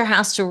doctor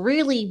has to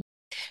really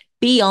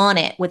be on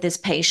it with this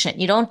patient.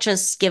 You don't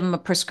just give them a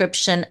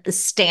prescription, a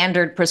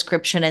standard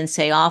prescription, and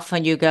say off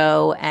and you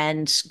go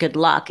and good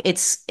luck.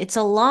 It's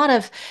a lot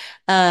of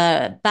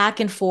back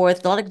and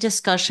forth, a lot of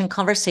discussion,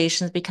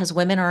 conversations because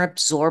women are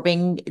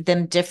absorbing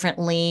them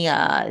differently.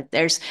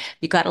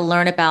 You got to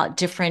learn about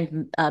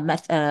different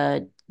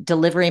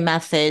delivery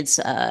methods,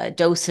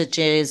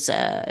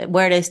 dosages,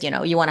 where it is,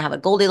 you want to have a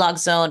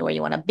Goldilocks zone, where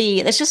you want to be.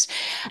 And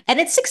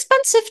it's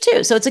expensive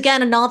too. So it's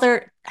again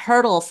another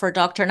hurdle for a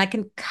doctor. And I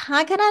can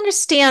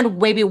understand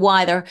maybe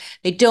why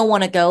they don't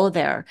want to go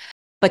there,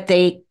 but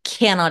they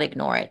cannot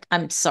ignore it.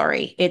 I'm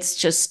sorry. It's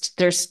just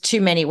there's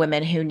too many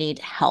women who need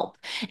help,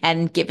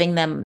 and giving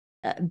them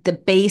the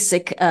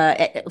basic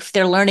if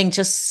they're learning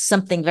just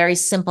something very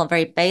simple and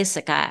very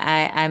basic,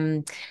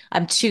 I'm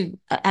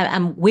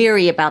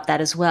weary about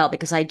that as well,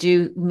 because I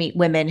do meet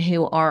women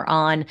who are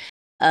on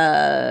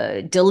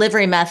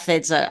delivery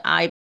methods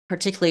I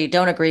particularly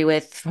don't agree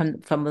with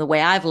from the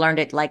way I've learned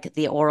it, like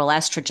the oral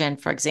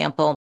estrogen, for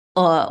example,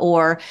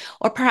 or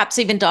perhaps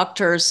even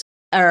doctors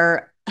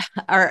are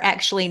are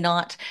actually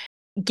not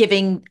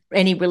giving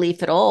any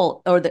relief at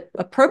all, or the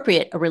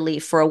appropriate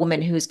relief for a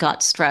woman who's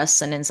got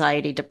stress and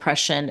anxiety,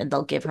 depression, and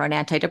they'll give her an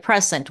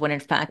antidepressant when in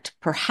fact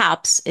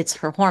perhaps it's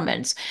her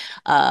hormones.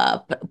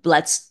 But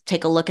let's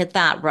take a look at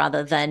that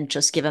rather than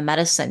just give a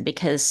medicine,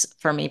 because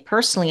for me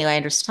personally, I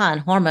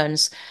understand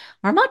hormones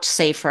are much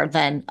safer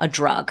than a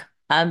drug.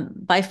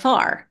 By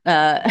far.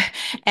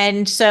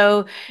 And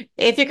so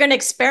if you're going to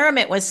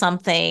experiment with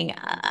something,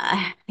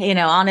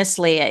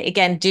 honestly,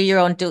 again, do your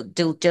own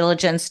due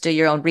diligence, do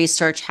your own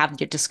research,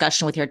 have your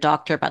discussion with your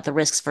doctor about the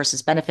risks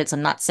versus benefits.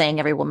 I'm not saying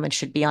every woman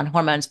should be on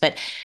hormones, but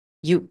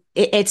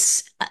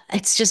it's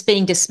just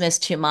being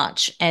dismissed too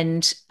much.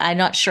 And I'm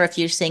not sure if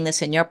you're seeing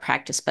this in your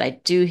practice, but I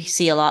do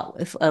see a lot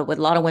with a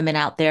lot of women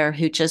out there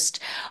who just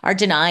are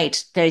denied.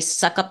 They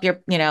suck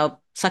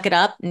it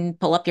up and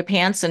pull up your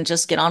pants and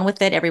just get on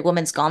with it. Every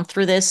woman's gone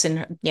through this,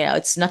 and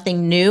it's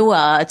nothing new.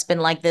 It's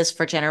been like this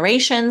for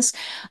generations.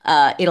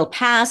 It'll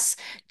pass.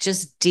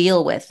 Just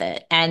deal with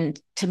it. And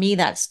to me,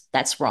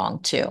 that's wrong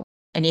too.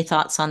 Any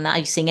thoughts on that? Are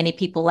you seeing any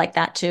people like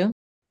that too?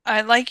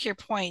 I like your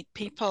point.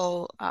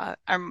 People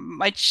are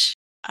much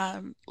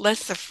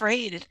less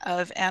afraid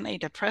of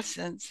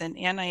antidepressants and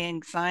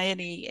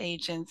anti-anxiety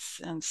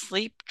agents and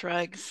sleep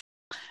drugs.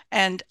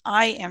 And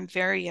I am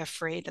very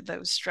afraid of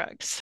those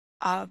drugs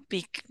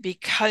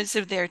because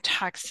of their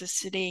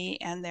toxicity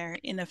and their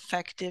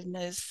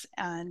ineffectiveness,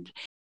 and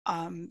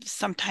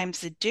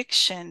sometimes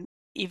addiction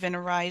even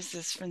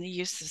arises from the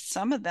use of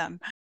some of them.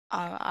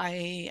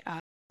 I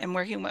am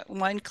working with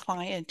one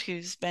client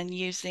who's been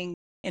using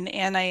an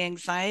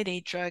anti-anxiety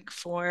drug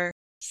for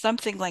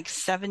something like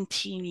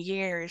 17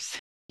 years.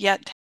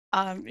 Yet,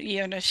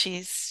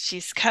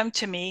 she's come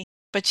to me,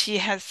 but she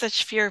has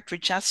such fear of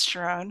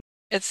progesterone.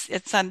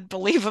 It's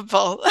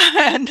unbelievable,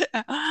 and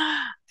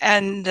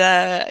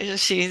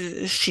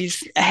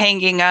she's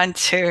hanging on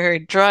to her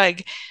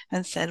drug,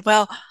 and said,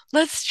 "Well,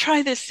 let's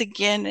try this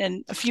again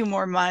in a few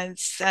more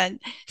months."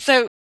 And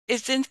so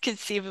it's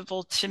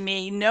inconceivable to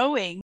me,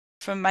 knowing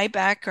from my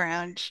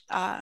background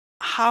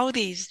how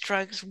these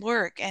drugs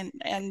work,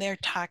 and their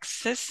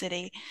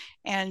toxicity,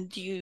 and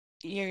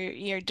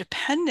your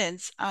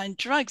dependence on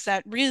drugs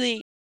that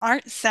really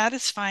aren't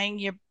satisfying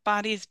your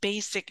body's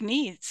basic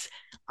needs.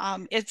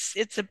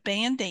 It's a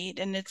band-aid,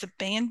 and it's a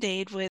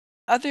band-aid with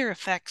other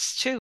effects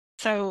too.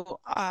 So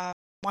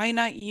why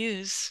not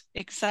use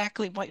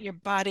exactly what your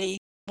body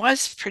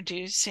was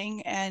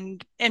producing,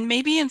 and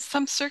maybe in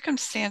some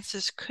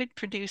circumstances could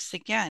produce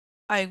again.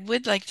 I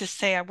would like to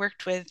say I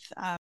worked with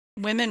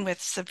women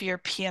with severe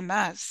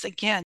PMS,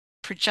 again,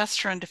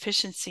 progesterone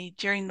deficiency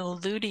during the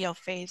luteal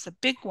phase, a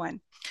big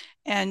one,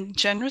 and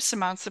generous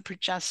amounts of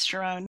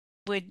progesterone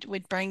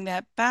would bring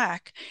that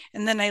back.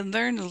 And then I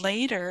learned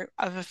later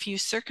of a few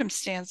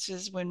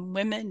circumstances when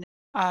women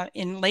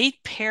in late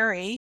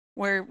peri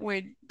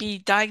would be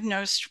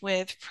diagnosed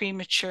with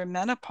premature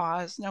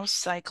menopause, no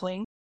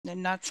cycling,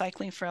 and not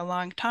cycling for a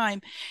long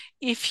time.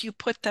 If you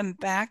put them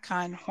back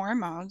on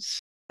hormones,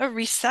 it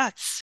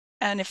resets.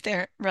 And if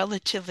they're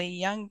relatively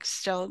young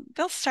still,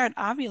 they'll start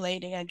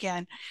ovulating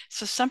again.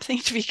 So something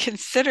to be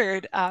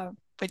considered,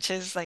 which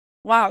is like,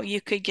 wow, you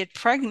could get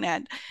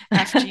pregnant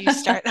after you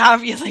start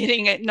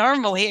ovulating it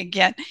normally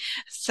again.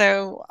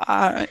 So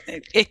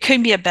it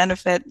could be a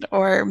benefit,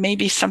 or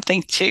maybe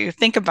something to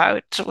think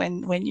about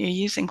when you're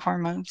using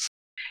hormones.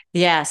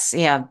 Yes,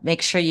 yeah.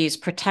 Make sure you use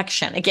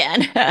protection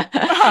again.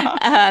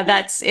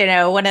 That's,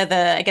 one of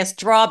the, I guess,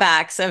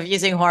 drawbacks of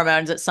using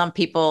hormones that some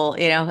people,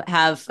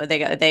 have.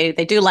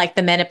 They do like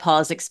the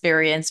menopause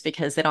experience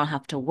because they don't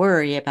have to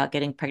worry about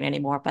getting pregnant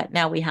anymore. But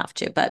now we have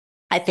to. But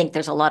I think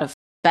there's a lot of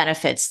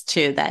benefits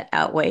too that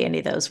outweigh any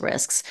of those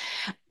risks.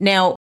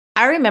 Now,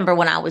 I remember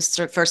when I was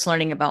first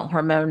learning about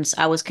hormones,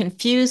 I was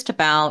confused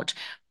about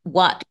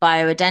what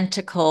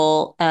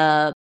bioidentical,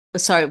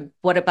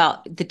 what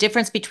about the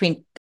difference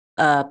between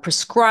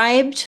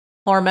prescribed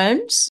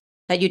hormones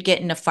that you'd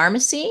get in a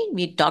pharmacy.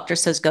 Your doctor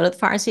says, go to the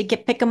pharmacy,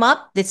 pick them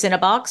up. It's in a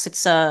box.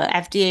 It's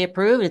FDA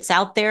approved. It's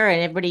out there,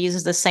 and everybody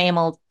uses the same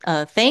old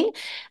thing.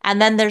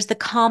 And then there's the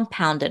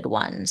compounded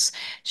ones.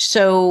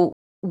 So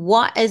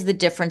what is the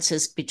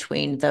differences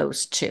between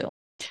those two?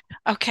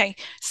 Okay,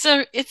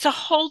 so it's a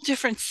whole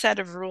different set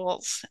of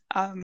rules.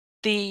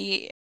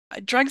 The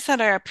drugs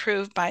that are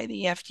approved by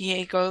the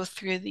FDA go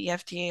through the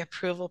FDA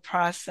approval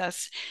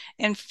process,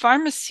 and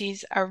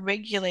pharmacies are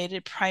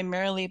regulated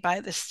primarily by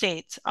the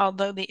states,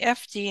 although the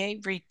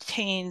FDA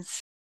retains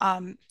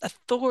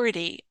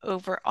authority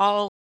over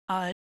all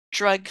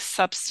drug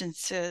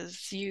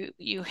substances.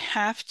 You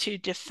have to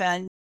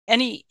defend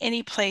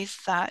any place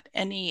that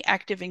any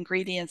active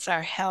ingredients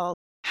are held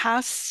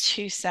has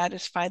to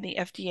satisfy the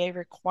FDA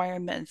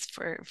requirements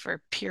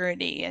for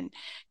purity and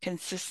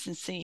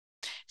consistency.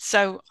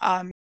 So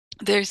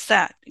there's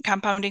that.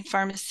 Compounding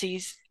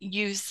pharmacies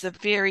use the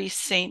very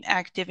same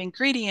active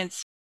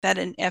ingredients that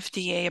an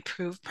FDA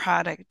approved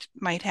product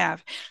might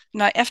have.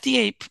 Now,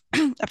 FDA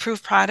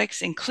approved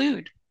products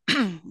include,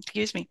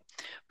 excuse me,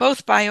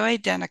 both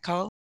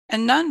bioidentical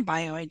and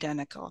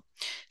non-bioidentical.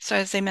 So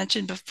as I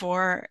mentioned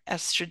before,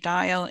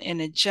 estradiol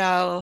in a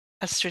gel,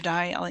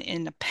 estradiol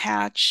in a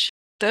patch,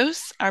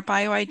 those are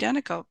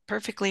bioidentical,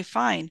 perfectly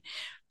fine.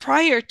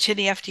 Prior to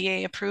the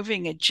FDA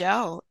approving a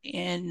gel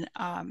in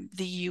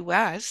the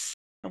US,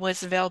 it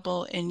was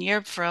available in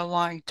Europe for a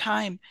long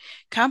time.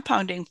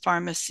 Compounding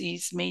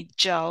pharmacies made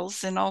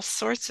gels in all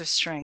sorts of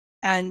strengths.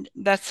 And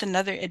that's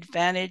another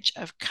advantage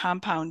of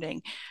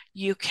compounding.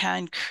 You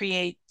can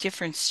create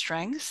different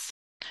strengths.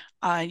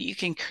 You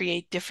can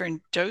create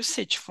different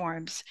dosage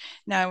forms.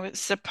 Now,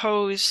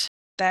 suppose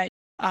that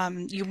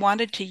you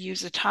wanted to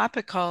use a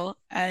topical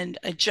and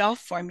a gel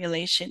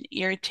formulation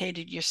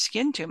irritated your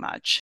skin too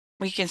much.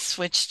 We can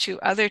switch to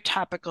other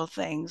topical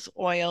things,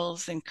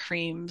 oils and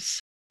creams,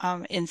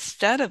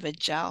 instead of a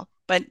gel.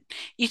 But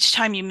each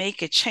time you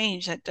make a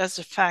change, that does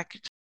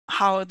affect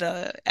how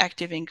the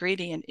active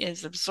ingredient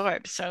is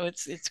absorbed. So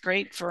it's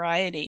great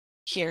variety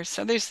here.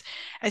 So there's,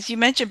 as you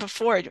mentioned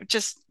before,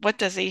 just what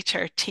does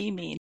HRT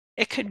mean?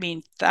 It could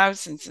mean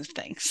thousands of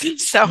things.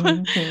 So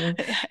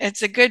Mhm.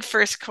 it's a good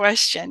first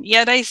question.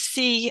 Yet I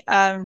see,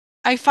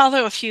 I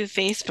follow a few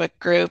Facebook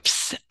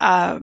groups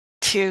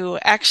to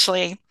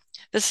actually,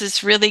 this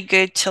is really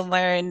good to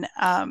learn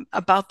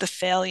about the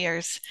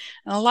failures.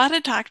 And a lot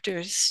of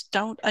doctors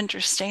don't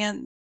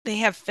understand they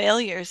have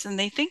failures and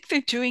they think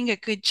they're doing a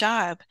good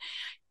job.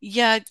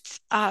 Yet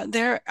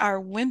there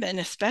are women,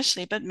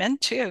 especially, but men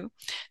too.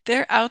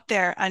 They're out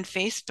there on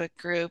Facebook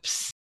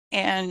groups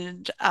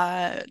and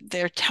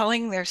they're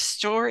telling their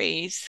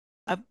stories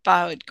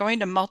about going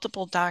to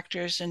multiple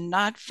doctors and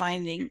not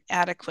finding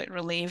adequate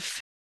relief.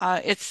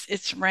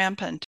 It's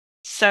rampant.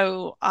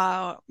 So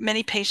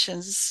many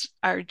patients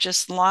are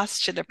just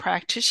lost to the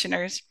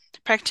practitioners.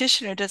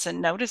 Practitioner doesn't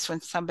notice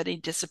when somebody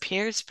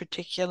disappears,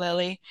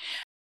 particularly.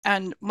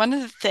 And one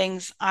of the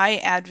things I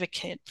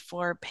advocate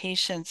for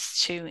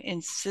patients to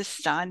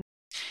insist on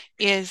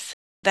is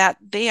that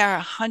they are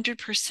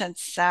 100%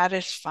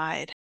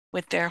 satisfied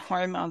with their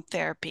hormone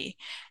therapy.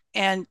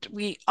 And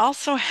we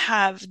also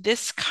have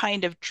this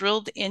kind of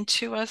drilled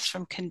into us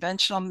from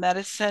conventional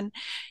medicine.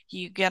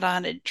 You get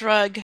on a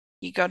drug,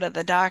 you go to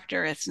the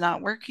doctor, it's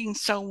not working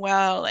so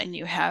well, and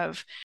you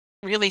have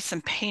really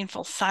some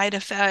painful side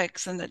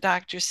effects. And the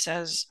doctor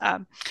says,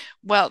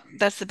 well,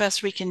 that's the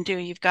best we can do.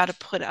 You've got to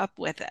put up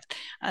with it.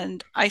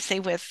 And I say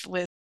with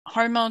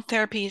hormone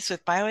therapies,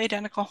 with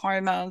bioidentical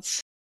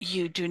hormones,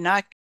 you do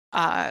not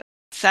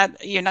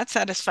you're not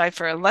satisfied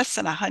for less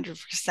than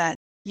 100%.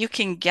 You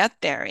can get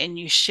there and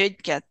you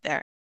should get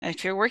there. And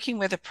if you're working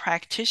with a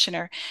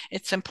practitioner,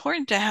 it's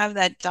important to have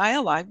that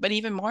dialogue. But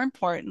even more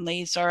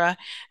importantly, Zora,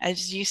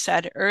 as you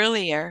said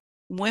earlier,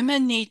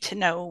 women need to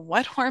know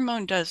what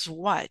hormone does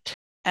what.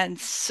 And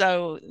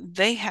so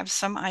they have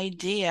some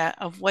idea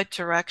of what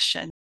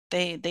direction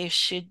they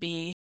should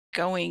be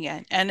going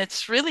in. And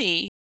it's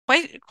really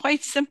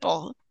quite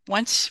simple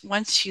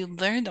once you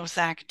learn those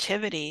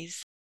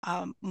activities,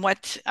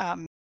 what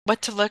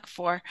to look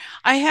for.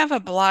 I have a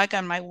blog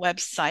on my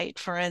website,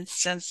 for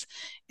instance,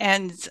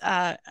 and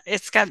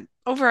it's got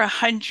over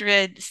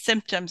 100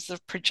 symptoms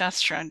of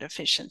progesterone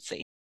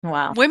deficiency.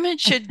 Wow. Women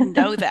should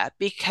know that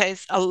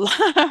because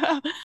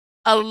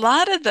a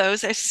lot of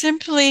those are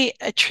simply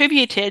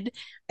attributed,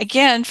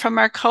 again, from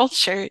our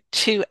culture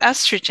to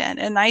estrogen.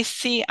 And I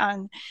see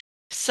on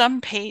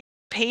some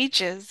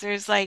pages,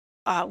 there's like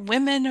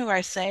women who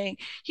are saying,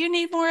 you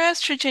need more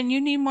estrogen,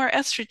 you need more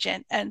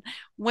estrogen. And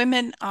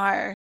women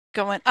are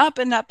going up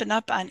and up and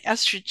up on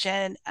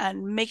estrogen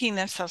and making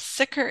themselves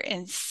sicker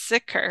and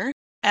sicker.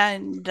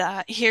 And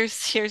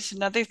here's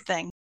another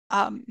thing.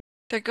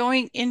 They're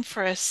going in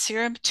for a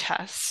serum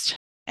test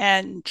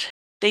and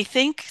they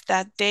think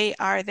that they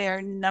are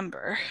their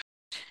number.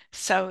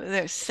 So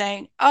they're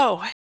saying,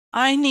 oh,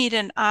 I need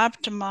an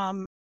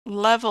optimum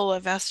level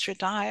of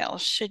estradiol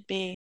should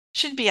be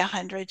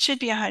 100, should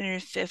be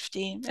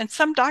 150. And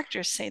some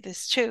doctors say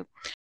this too.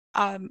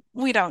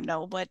 We don't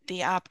know what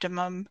the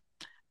optimum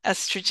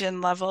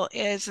estrogen level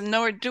is,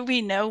 nor do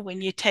we know when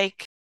you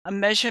take a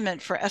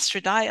measurement for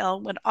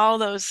estradiol what all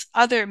those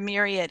other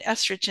myriad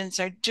estrogens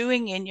are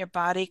doing in your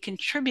body,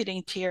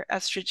 contributing to your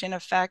estrogen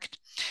effect.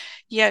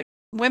 Yet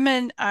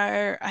women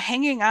are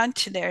hanging on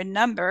to their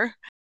number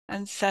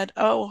and said,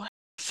 oh,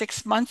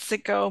 6 months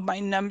ago, my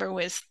number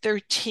was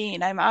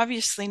 13. I'm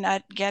obviously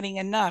not getting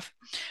enough.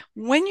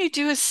 When you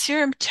do a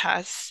serum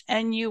test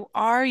and you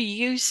are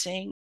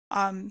using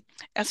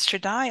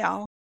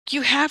estradiol,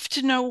 you have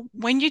to know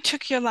when you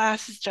took your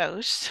last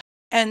dose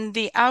and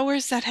the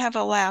hours that have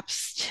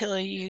elapsed till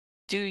you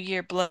do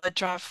your blood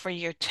draw for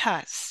your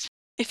test.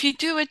 If you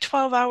do it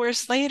 12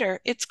 hours later,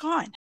 it's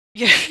gone.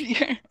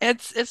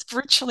 It's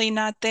virtually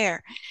not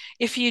there.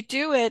 If you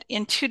do it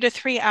in 2 to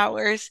 3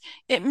 hours,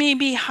 it may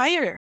be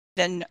higher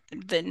than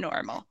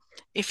normal.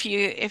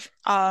 If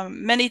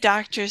many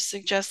doctors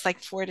suggest like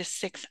 4 to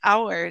 6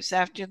 hours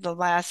after the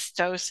last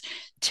dose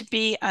to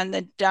be on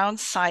the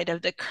downside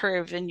of the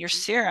curve in your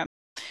serum.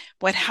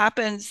 What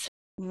happens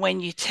when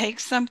you take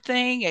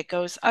something, it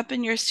goes up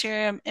in your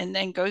serum and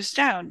then goes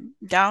down.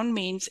 Down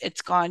means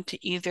it's gone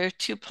to either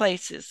two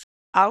places.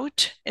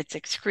 Out, it's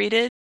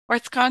excreted, or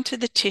it's gone to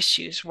the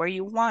tissues where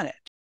you want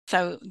it.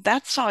 So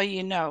that's all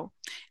you know.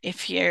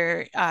 If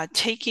you're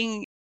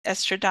taking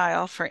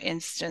estradiol, for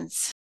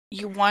instance,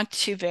 you want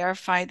to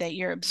verify that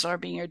you're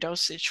absorbing your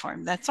dosage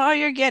form. That's all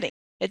you're getting.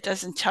 It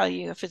doesn't tell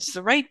you if it's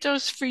the right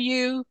dose for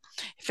you,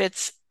 if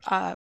it's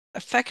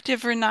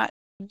effective or not.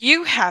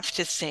 You have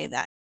to say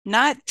that,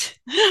 not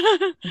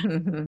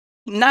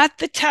not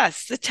the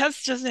test. The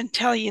test doesn't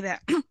tell you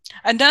that.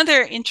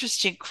 Another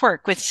interesting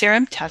quirk with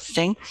serum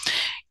testing,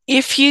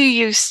 if you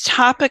use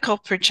topical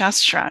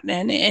progesterone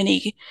and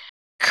any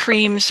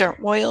creams or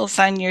oils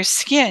on your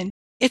skin,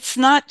 it's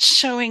not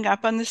showing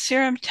up on the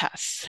serum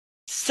test.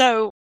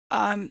 So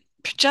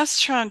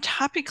progesterone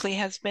topically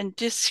has been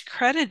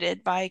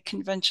discredited by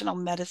conventional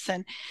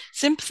medicine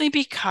simply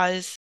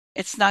because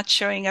it's not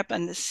showing up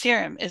on the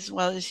serum as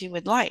well as you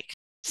would like.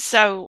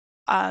 So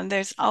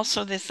there's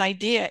also this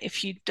idea,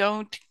 if you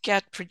don't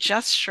get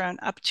progesterone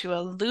up to a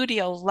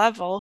luteal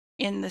level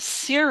in the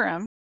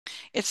serum,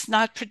 it's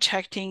not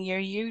protecting your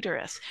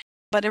uterus.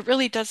 But it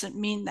really doesn't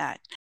mean that.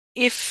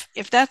 If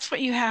that's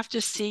what you have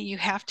to see, you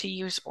have to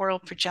use oral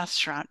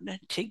progesterone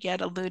to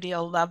get a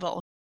luteal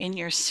level in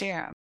your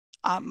serum.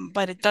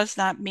 But it does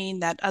not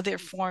mean that other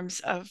forms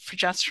of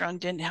progesterone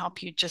didn't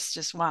help you just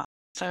as well.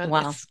 So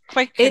Wow. it's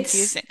quite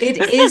confusing.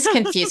 It is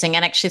confusing.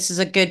 And actually, this is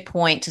a good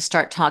point to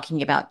start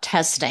talking about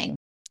testing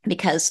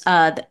because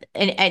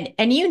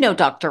and you know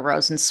Dr.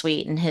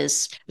 Rosensweet and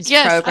his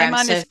Yes, I'm program.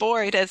 on So his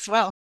board as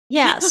well.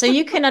 yeah, so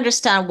you can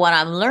understand what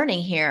I'm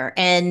learning here.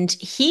 And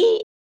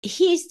he's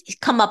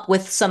come up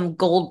with some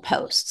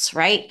goalposts,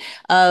 right,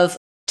 of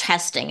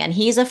testing. And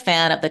he's a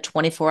fan of the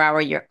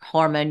 24-hour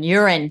hormone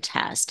urine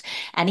test.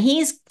 And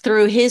he's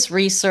through his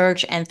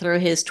research and through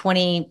his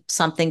 20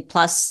 something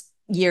plus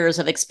years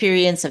of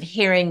experience of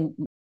hearing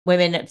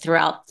women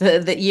throughout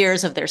the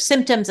years of their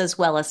symptoms, as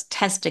well as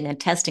testing and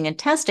testing and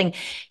testing,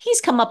 he's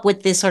come up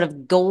with this sort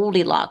of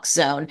Goldilocks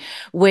zone,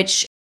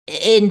 which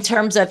in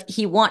terms of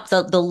he wants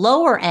the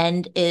lower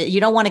end,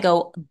 you don't want to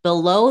go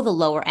below the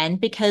lower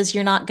end because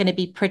you're not going to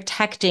be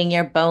protecting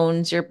your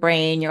bones, your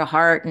brain, your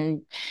heart,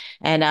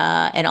 and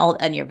all,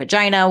 and your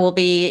vagina will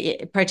be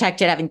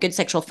protected, having good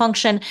sexual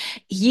function.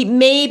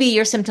 Maybe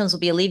your symptoms will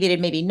be alleviated,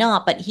 maybe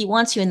not, but he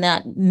wants you in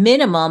that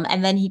minimum,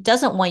 and then he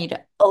doesn't want you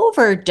to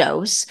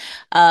overdose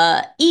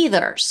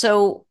either.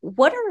 So,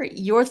 what are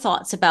your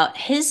thoughts about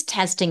his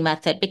testing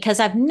method? Because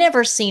I've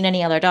never seen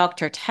any other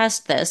doctor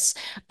test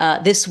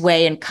this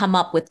way and come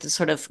up with the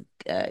sort of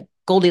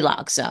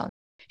Goldilocks zone.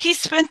 He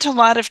spent a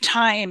lot of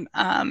time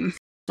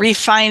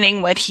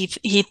refining what he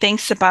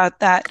thinks about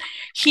that.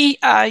 He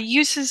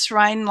uses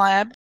Rhine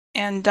Lab,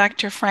 and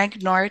Dr.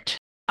 Frank Nort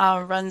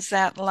runs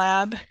that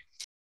lab.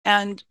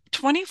 And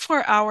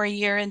 24-hour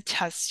urine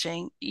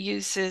testing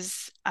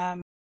uses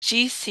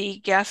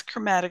GC, gas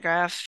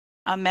chromatograph,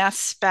 a mass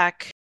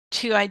spec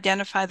to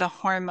identify the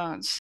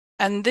hormones.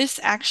 And this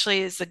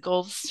actually is the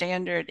gold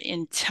standard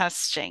in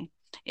testing.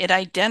 It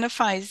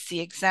identifies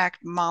the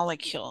exact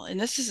molecule, and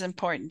this is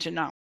important to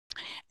know.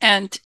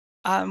 And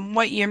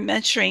what you're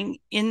measuring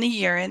in the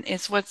urine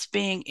is what's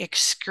being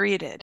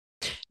excreted.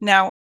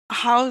 Now,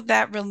 how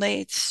that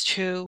relates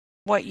to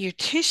what your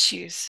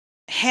tissues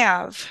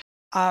have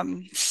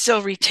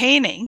still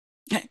retaining,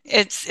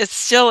 it's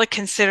still a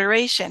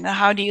consideration.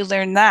 How do you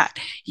learn that?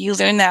 You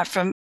learn that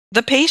from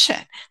the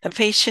patient. The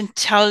patient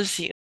tells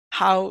you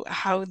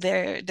how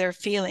they're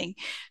feeling.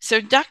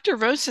 So Dr.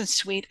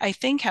 Rosensweet, I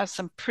think, has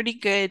some pretty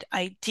good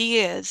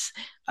ideas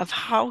of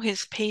how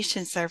his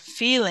patients are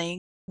feeling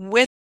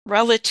with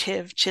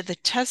relative to the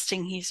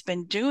testing he's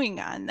been doing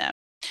on them.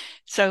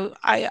 So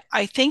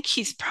I think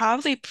he's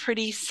probably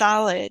pretty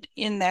solid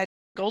in that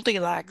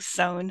Goldilocks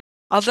zone.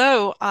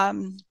 Although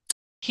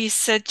he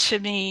said to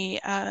me,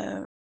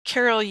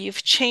 Carol,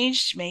 you've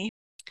changed me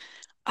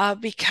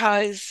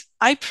because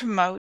I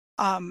promote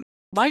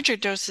larger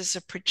doses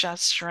of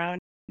progesterone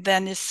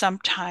than is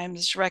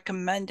sometimes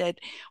recommended.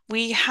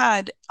 We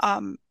had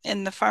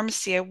in the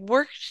pharmacy I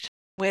worked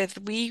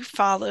with, we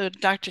followed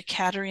Dr.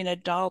 Katerina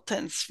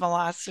Dalton's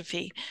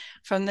philosophy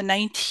from the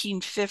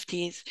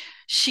 1950s.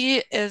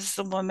 She is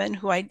the woman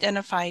who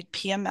identified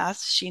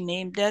PMS. She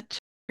named it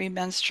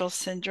premenstrual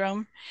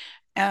syndrome.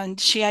 And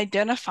she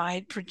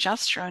identified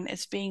progesterone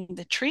as being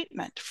the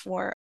treatment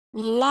for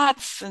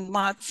lots and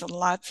lots and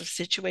lots of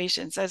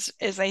situations.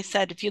 As I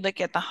said, if you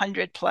look at the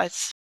 100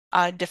 plus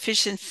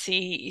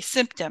deficiency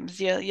symptoms,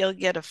 you'll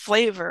get a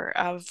flavor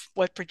of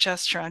what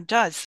progesterone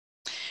does.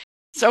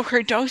 So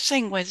her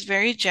dosing was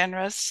very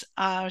generous.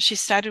 She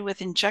started with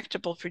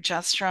injectable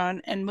progesterone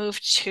and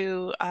moved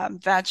to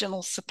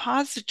vaginal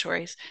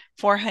suppositories,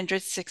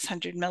 400,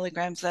 600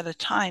 milligrams at a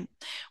time.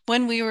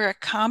 When we were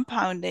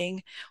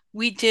compounding,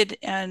 we did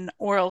an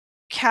oral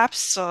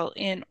capsule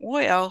in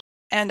oil,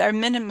 and our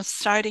minimum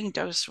starting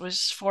dose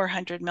was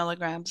 400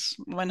 milligrams,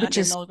 which 100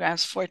 is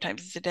milligrams, 4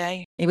 times a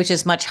day.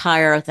 much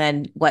higher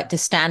than what the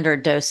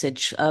standard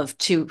dosage of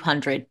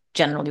 200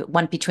 generally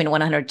one between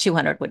 100 and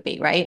 200 would be,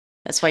 right?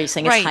 That's why you're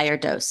saying it's Right, higher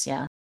dose.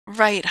 Yeah.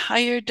 right,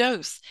 higher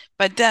dose.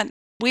 But then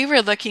we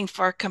were looking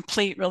for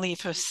complete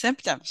relief of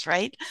symptoms,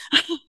 right?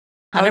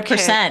 Okay,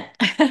 100%.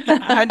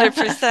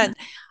 100%.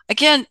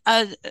 Again,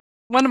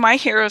 one of my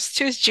heroes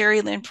too is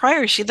Jerry Lynn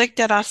Pryor. She looked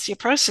at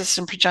osteoporosis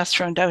and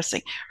progesterone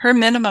dosing. Her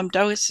minimum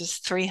dose is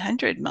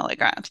 300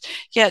 milligrams.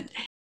 Yet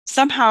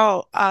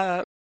somehow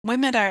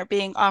women are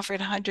being offered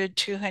 100,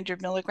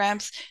 200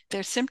 milligrams.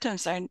 Their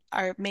symptoms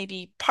are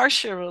maybe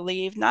partially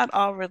relieved, not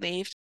all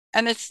relieved.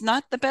 And it's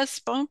not the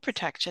best bone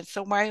protection.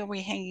 So why are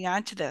we hanging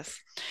on to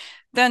this?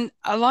 Then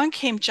along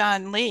came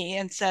John Lee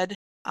and said,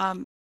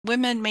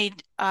 women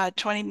made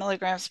 20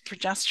 milligrams of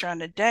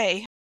progesterone a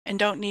day and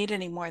don't need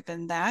any more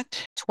than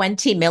that.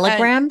 20 And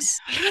milligrams?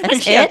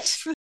 That's it?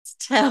 yes,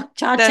 10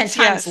 that's times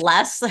yes.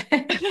 less?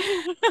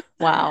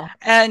 Wow.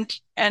 And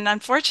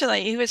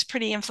unfortunately, he was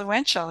pretty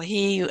influential.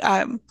 He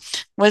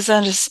was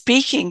on a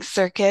speaking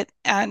circuit,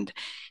 and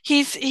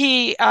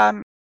he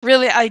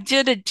really, I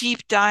did a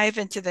deep dive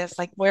into this,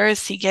 like where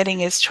is he getting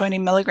his 20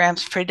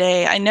 milligrams per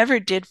day? I never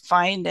did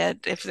find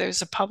it. If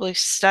there's a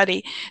published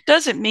study,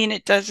 doesn't mean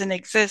it doesn't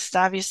exist.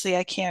 Obviously,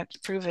 I can't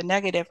prove a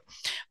negative,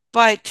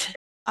 but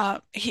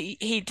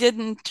he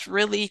didn't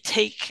really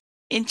take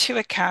into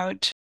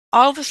account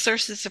all the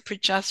sources of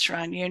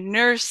progesterone. Your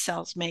nerve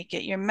cells make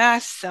it, your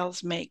mast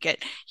cells make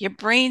it, your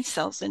brain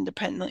cells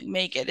independently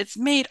make it. It's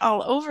made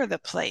all over the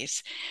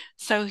place.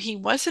 So he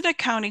wasn't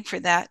accounting for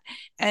that.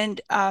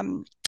 And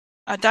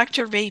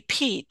Dr. Ray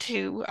Peat,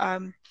 who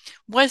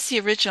was the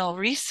original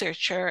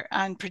researcher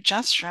on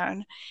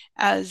progesterone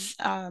as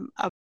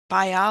a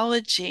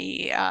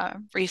biology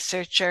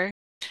researcher,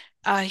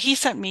 he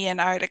sent me an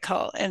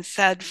article and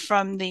said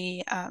from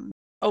the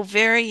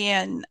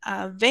ovarian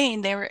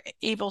vein, they were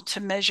able to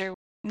measure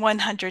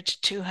 100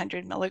 to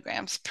 200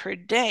 milligrams per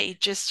day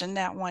just in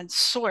that one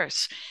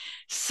source.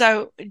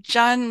 So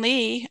John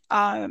Lee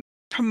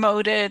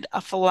promoted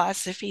a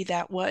philosophy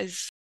that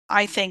was,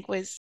 I think,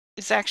 was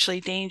is actually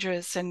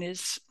dangerous and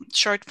is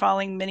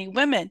shortfalling many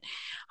women.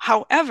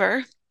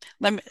 However,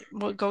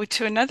 we'll go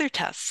to another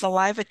test,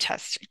 saliva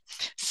testing.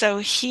 So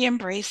he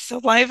embraced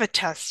saliva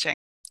testing.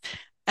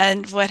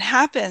 And what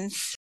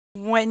happens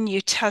when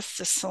you test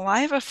the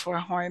saliva for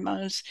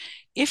hormones,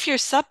 if you're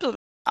supplement,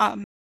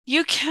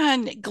 you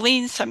can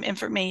glean some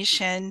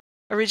information,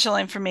 original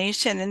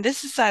information, and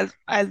this is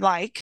I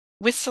like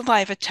with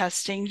saliva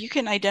testing, you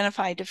can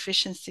identify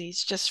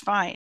deficiencies just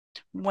fine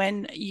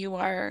when you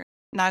are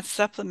not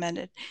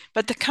supplemented.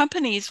 But the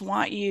companies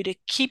want you to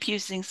keep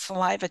using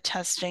saliva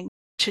testing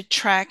to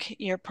track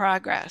your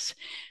progress.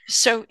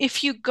 So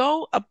if you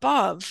go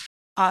above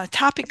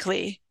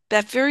topically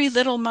that very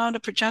little amount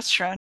of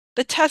progesterone,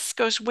 the test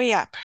goes way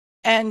up.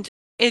 And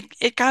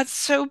it got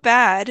so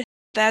bad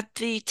that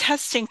the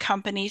testing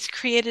companies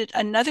created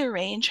another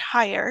range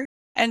higher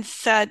and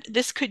said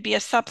this could be a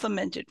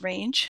supplemented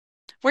range.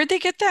 Where'd they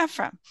get that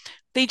from?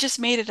 They just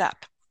made it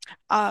up.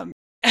 Um,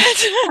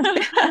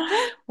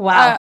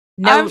 Wow.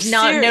 I'm No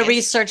serious.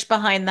 research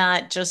behind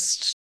that,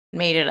 just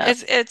made it up.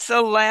 It's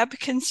a lab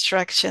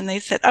construction. They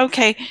said,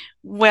 okay,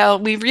 well,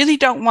 we really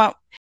don't want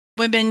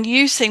women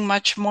using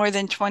much more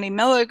than 20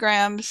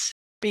 milligrams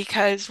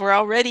because we're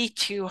already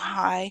too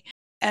high,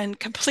 and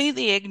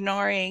completely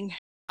ignoring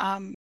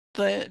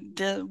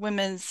the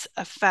women's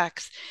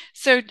effects.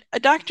 So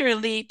Dr.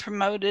 Lee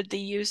promoted the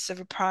use of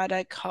a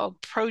product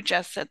called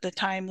Progest at the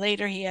time.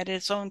 Later, he had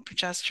his own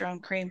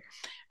progesterone cream.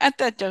 At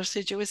that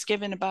dosage, it was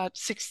given about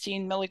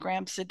 16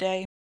 milligrams a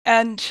day.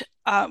 And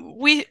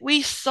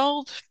we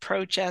sold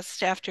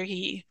Progest after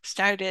he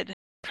started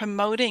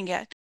promoting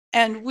it.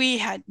 And we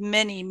had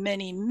many,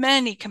 many,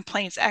 many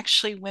complaints.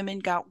 Actually, women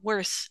got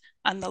worse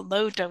on the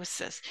low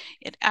doses.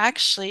 It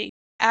actually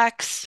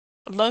acts,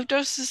 low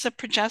doses of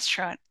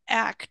progesterone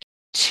act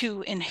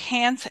to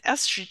enhance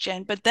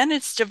estrogen, but then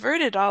it's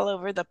diverted all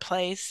over the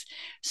place.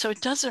 So it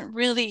doesn't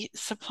really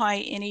supply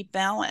any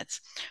balance.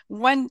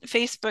 One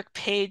Facebook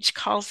page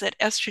calls it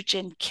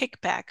estrogen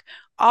kickback.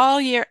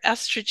 All your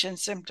estrogen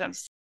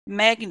symptoms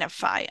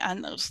magnify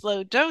on those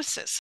low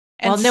doses.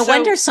 And Well, no so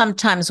wonder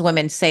sometimes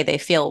women say they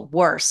feel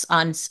worse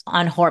on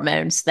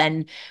hormones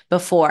than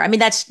before. I mean,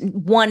 that's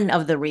one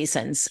of the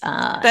reasons.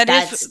 that is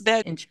That's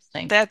that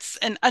interesting. that's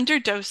an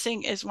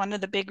underdosing is one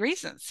of the big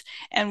reasons.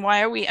 And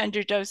why are we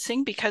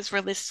underdosing? Because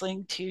we're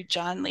listening to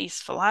John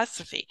Lee's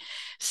philosophy.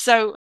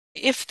 So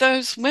if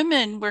those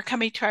women were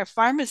coming to our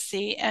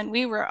pharmacy and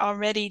we were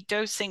already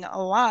dosing a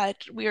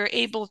lot, we were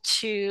able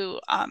to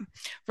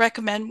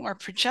recommend more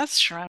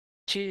progesterone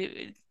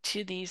to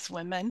these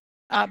women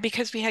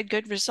because we had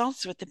good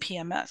results with the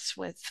PMS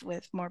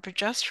with more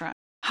progesterone.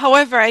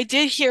 However, I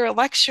did hear a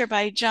lecture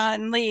by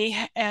John Lee,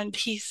 and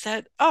he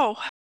said,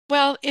 "Oh,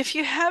 well, if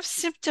you have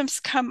symptoms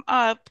come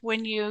up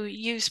when you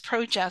use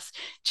Progest,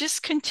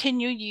 just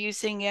continue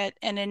using it,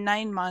 and in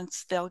 9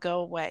 months they'll go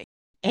away."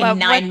 Well, In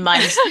what? 9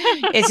 months,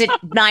 is it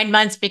 9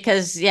 months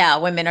because, yeah,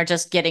 women are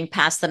just getting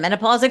past the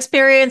menopause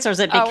experience, or is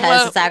it because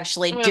Well, it's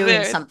actually well,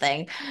 doing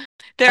something?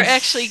 they're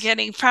actually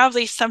getting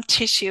probably some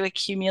tissue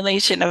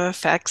accumulation of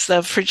effects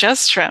of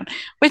progesterone,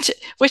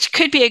 which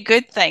could be a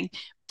good thing.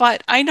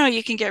 But I know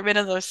you can get rid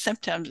of those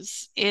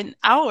symptoms in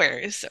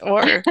hours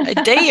or a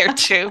day or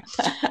two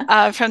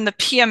from the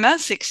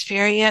PMS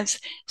experience.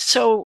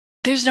 So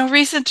there's no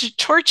reason to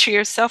torture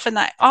yourself. And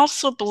I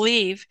also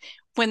believe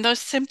when those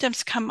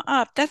symptoms come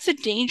up, that's a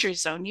danger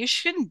zone. You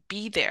shouldn't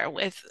be there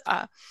with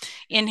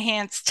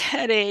enhanced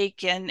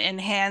headache and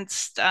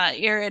enhanced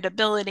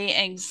irritability,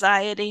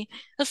 anxiety.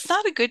 That's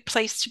not a good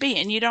place to be.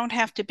 And you don't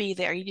have to be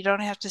there. You don't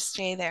have to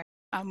stay there.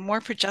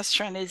 More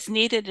progesterone is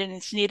needed, and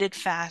it's needed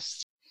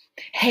fast.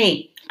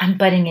 Hey, I'm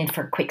butting in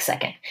for a quick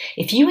second.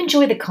 If you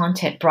enjoy the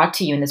content brought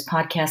to you in this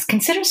podcast,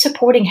 consider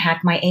supporting Hack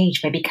My Age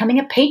by becoming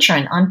a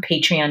patron on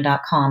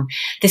patreon.com.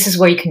 This is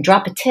where you can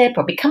drop a tip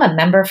or become a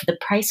member for the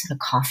price of a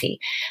coffee.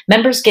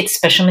 Members get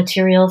special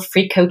material,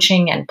 free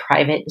coaching, and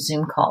private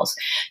Zoom calls.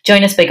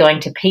 Join us by going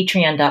to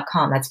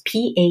patreon.com. That's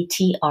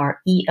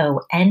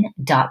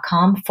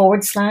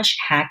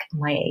patreon.com/hack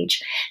my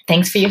age.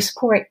 Thanks for your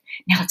support.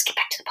 Now let's get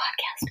back to the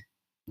podcast.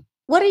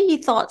 What are your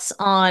thoughts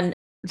on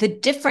the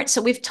difference?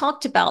 So we've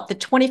talked about the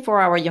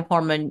 24-hour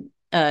hormone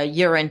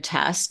urine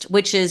test,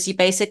 which is you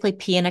basically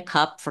pee in a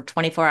cup for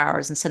 24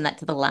 hours and send that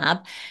to the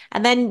lab.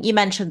 And then you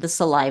mentioned the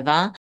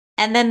saliva.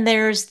 And then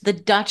there's the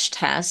Dutch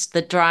test,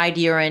 the dried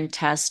urine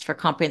test for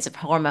comprehensive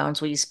hormones,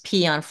 where you just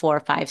pee on 4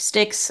 or 5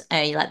 sticks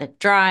and you let it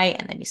dry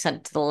and then you send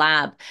it to the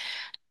lab.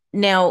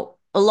 Now,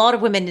 a lot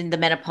of women in the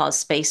menopause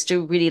space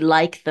do really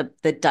like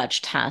the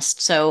Dutch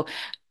test. So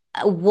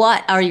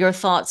what are your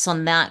thoughts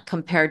on that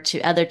compared to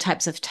other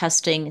types of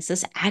testing? Is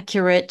this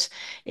accurate?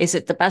 Is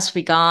it the best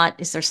we got?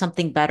 Is there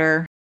something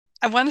better?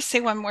 I want to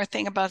say one more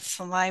thing about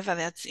saliva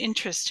that's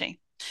interesting.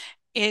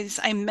 Is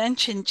I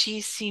mentioned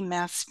GC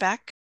mass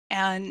spec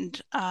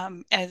and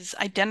as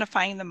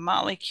identifying the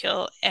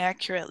molecule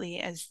accurately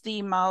as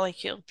the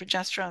molecule.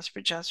 Progesterone is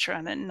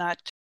progesterone and not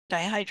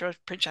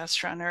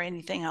dihydroprogesterone or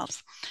anything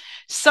else.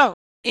 So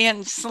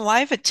in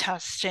saliva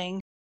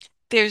testing,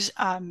 there's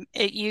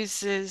it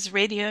uses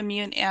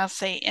radioimmune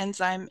assay,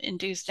 enzyme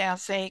induced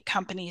assay.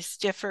 Companies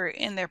differ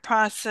in their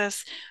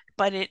process,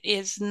 but it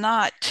is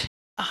not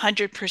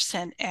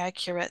 100%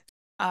 accurate.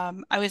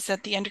 I was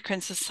at the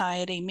Endocrine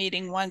Society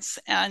meeting once,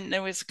 and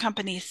there was a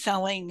company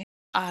selling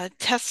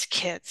test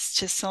kits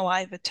to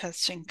saliva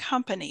testing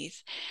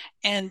companies,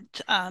 and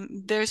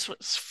theirs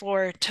was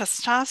for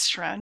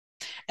testosterone.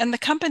 And the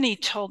company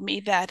told me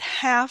that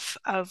half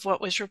of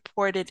what was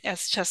reported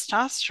as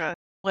testosterone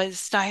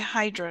was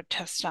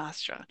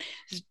dihydrotestosterone,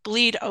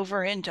 bleed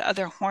over into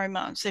other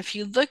hormones. If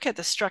you look at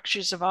the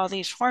structures of all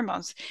these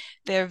hormones,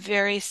 they're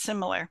very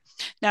similar.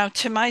 Now,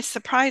 to my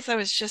surprise, I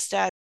was just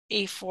at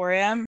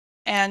A4M,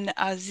 and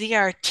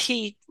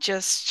ZRT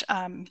just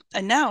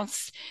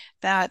announced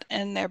that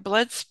in their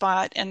blood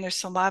spot and their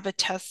saliva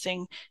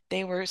testing,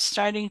 they were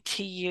starting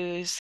to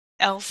use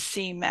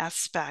LC mass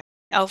spec.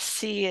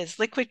 LC is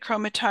liquid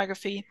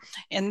chromatography,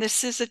 and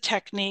this is a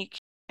technique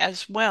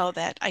as well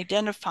that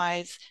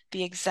identifies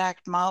the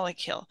exact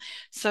molecule.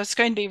 So it's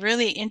going to be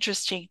really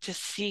interesting to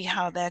see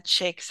how that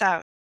shakes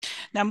out.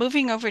 Now,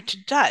 moving over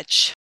to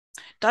Dutch.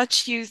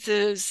 Dutch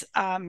uses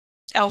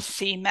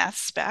LC mass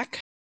spec,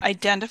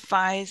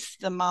 identifies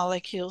the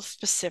molecule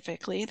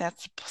specifically.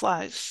 That's a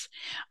plus.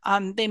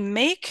 They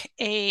make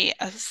a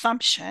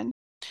assumption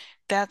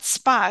that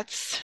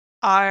spots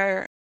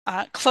are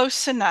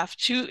close enough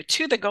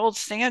to the gold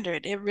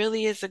standard. It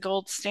really is a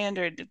gold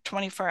standard,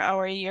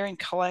 24-hour urine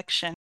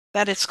collection,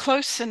 that it's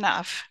close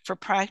enough for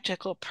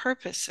practical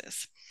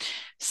purposes.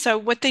 So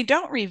what they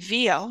don't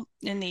reveal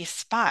in these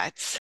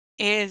spots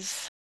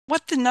is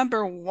what the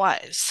number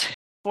was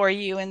for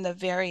you in the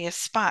various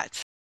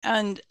spots.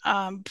 And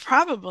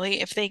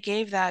probably if they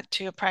gave that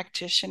to a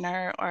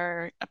practitioner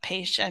or a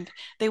patient,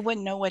 they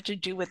wouldn't know what to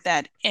do with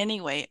that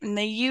anyway. And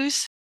they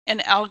use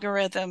an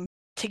algorithm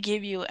to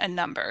give you a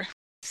number.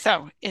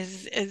 So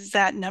is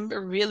that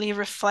number really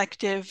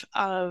reflective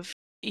of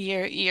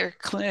your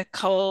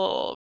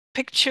clinical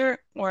picture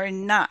or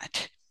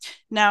not?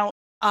 Now,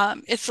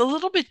 it's a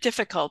little bit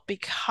difficult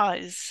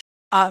because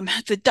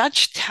the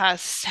Dutch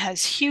test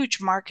has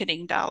huge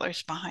marketing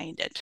dollars behind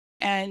it.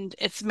 and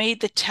it's made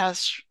the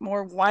test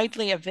more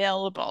widely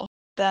available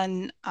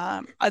than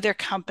other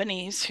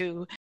companies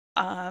who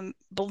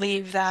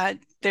believe that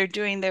they're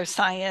doing their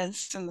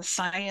science and the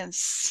science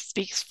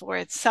speaks for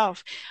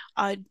itself.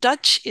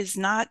 Dutch is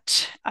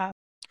not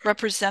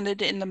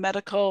represented in the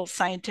medical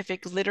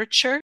scientific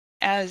literature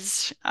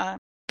as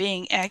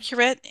being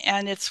accurate,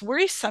 and it's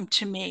worrisome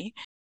to me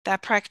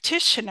that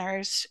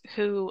practitioners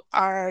who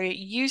are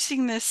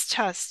using this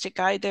test to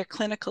guide their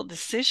clinical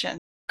decision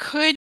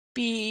could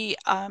be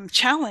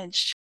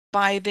challenged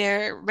by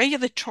their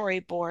regulatory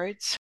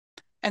boards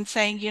and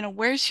saying,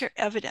 where's your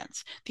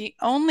evidence? The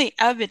only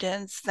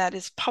evidence that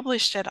is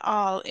published at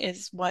all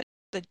is what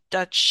the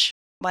Dutch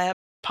lab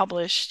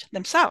published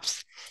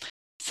themselves.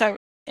 So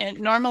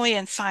normally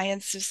in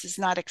science, this is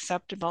not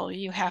acceptable.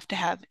 You have to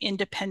have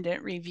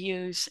independent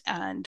reviews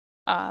and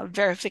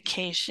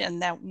verification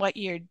that what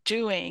you're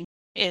doing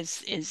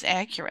is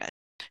accurate.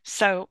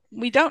 So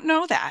we don't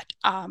know that.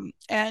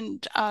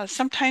 And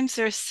sometimes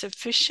there's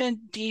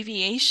sufficient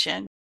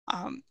deviation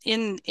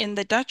in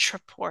the Dutch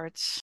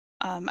reports.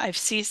 I've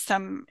seen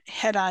some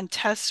head-on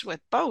tests with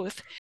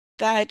both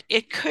that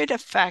it could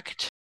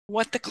affect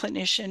what the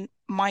clinician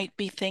might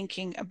be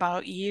thinking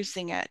about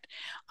using it.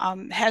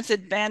 Has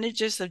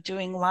advantages of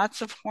doing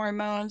lots of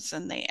hormones,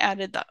 and they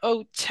added the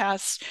oat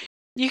test.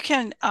 You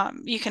can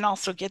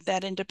also get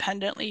that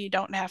independently. You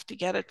don't have to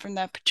get it from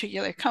that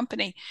particular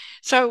company.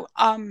 So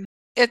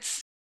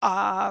it's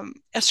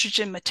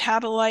estrogen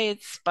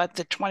metabolites, but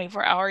the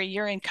 24-hour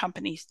urine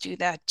companies do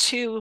that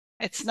too.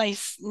 It's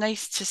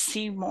nice to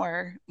see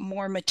more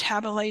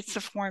metabolites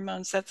of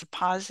hormones. That's a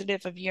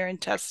positive of urine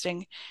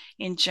testing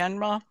in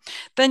general.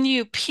 Then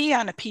you pee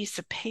on a piece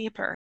of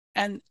paper,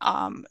 and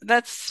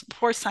that's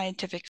poor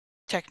scientific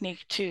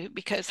technique too,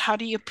 because how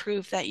do you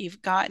prove that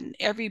you've gotten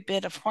every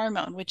bit of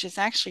hormone, which is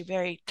actually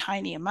very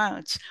tiny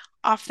amounts,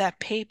 off that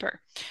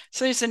paper?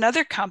 So there's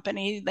another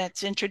company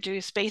that's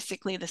introduced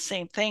basically the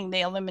same thing.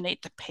 They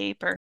eliminate the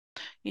paper.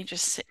 You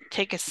just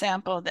take a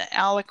sample of the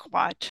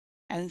aliquot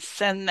and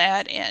send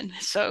that in.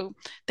 So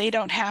they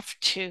don't have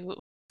to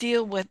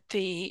deal with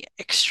the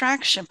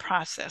extraction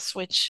process,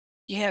 which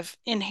you have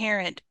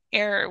inherent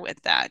error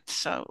with that.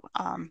 So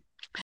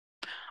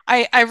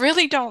I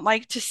really don't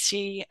like to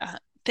see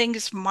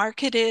things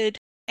marketed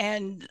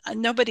and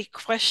nobody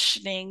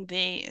questioning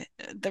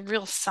the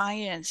real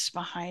science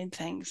behind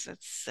things.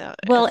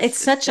 It's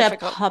such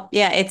difficult.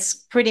 it's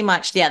pretty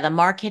much, the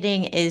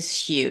marketing is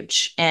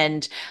huge.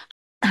 And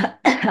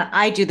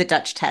I do the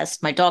Dutch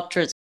test. My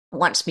doctor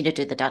wants me to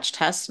do the Dutch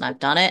test, and I've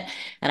done it,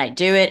 and I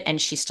do it,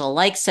 and she still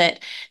likes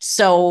it.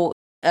 So,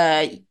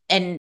 and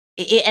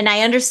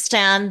I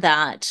understand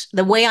that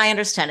the way I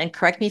understand, and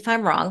correct me if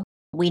I'm wrong,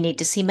 we need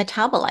to see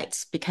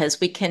metabolites, because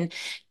we can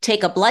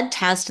take a blood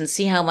test and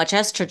see how much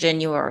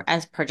estrogen or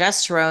as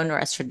progesterone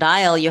or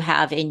estradiol you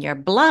have in your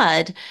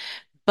blood,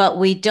 but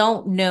we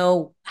don't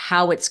know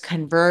how it's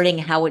converting,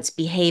 how it's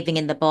behaving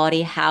in the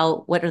body,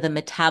 what are the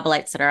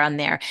metabolites that are on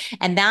there.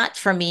 And that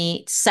for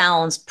me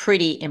sounds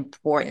pretty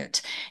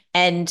important.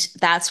 And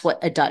that's what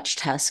a Dutch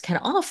test can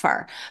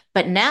offer.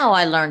 But now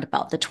I learned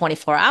about the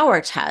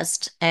 24-hour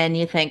test, and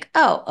you think,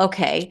 oh,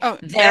 okay,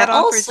 that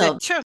offers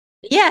it too.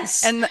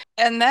 Yes.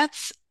 And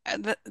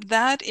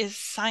that is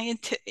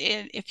scientific.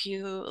 If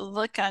you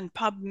look on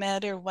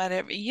PubMed or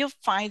whatever, you'll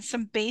find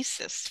some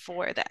basis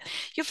for that.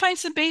 You'll find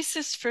some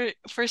basis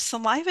for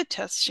saliva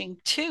testing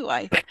too.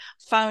 I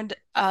found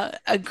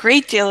a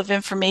great deal of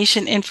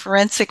information in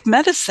forensic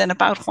medicine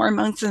about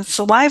hormones in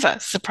saliva,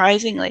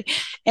 surprisingly.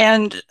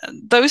 And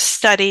those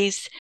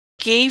studies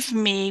gave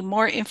me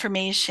more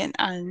information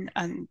on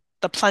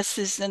the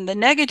pluses and the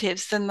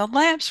negatives than the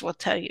labs will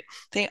tell you.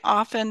 They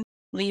often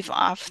leave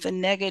off the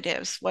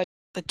negatives, what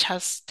the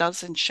test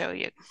doesn't show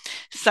you.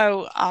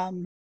 So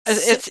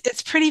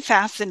it's pretty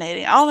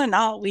fascinating. All in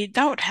all, we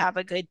don't have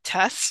a good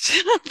test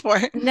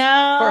for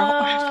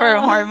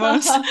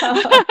hormones.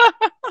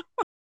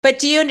 But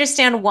do you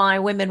understand why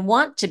women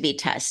want to be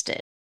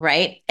tested,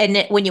 right?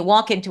 And when you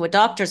walk into a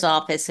doctor's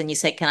office and you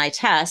say, can I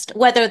test,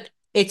 whether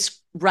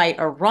it's right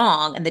or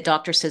wrong, and the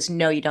doctor says,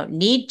 no, you don't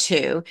need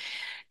to,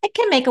 it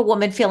can make a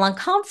woman feel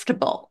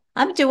uncomfortable.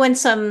 I'm doing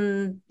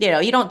some,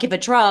 you don't give a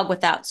drug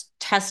without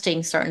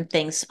testing certain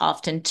things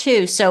often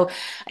too. So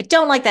I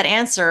don't like that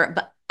answer,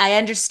 but I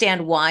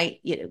understand why,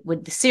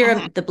 with the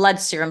serum, the blood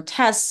serum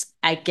tests,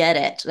 I get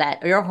it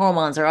that your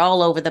hormones are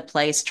all over the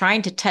place.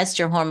 Trying to test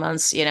your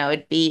hormones,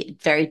 it'd be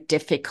very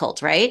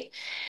difficult, right?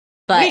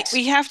 But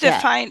we have to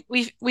find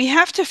we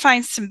have to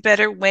find some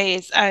better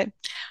ways. Do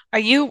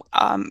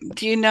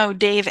you know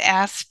Dave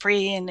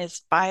Asprey and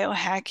his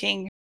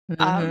biohacking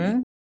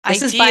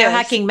This ideas? is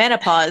biohacking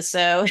menopause,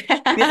 so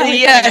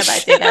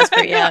yes, Dave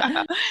Asprey,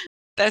 yeah.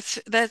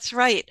 That's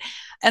right.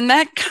 And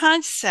that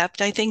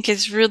concept, I think,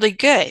 is really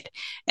good.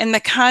 And the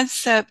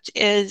concept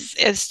is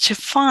to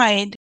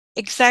find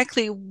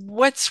exactly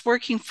what's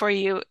working for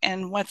you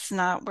and what's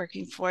not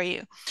working for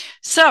you.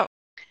 So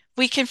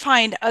we can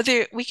find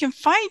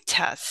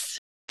tests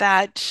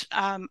that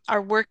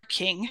are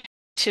working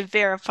to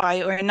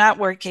verify or not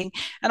working.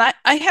 And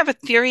I have a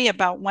theory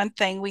about one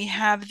thing. We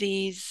have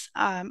these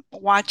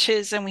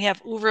watches and we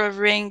have Oura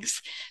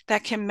rings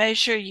that can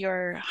measure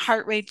your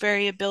heart rate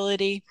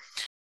variability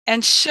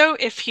and show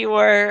if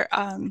you're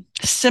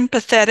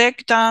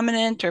sympathetic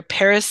dominant or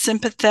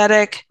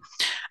parasympathetic.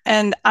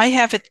 And I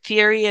have a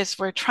theory as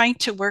we're trying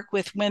to work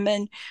with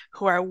women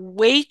who are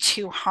way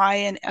too high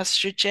in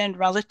estrogen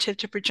relative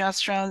to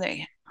progesterone,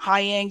 they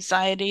high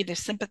anxiety, they're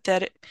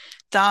sympathetic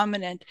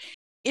dominant.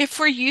 If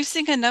we're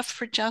using enough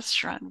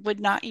progesterone, would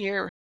not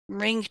your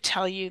ring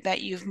tell you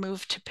that you've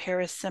moved to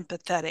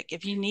parasympathetic?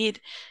 If you need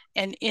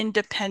an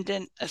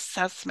independent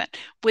assessment,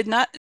 would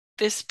not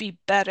this be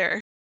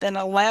better than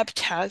a lab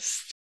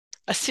test,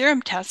 a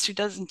serum test who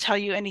doesn't tell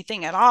you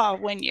anything at all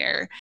when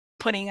you're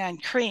putting on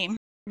cream?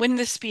 Wouldn't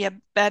this be a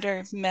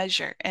better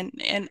measure?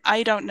 And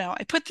I don't know.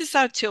 I put this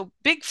out to a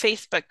big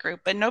Facebook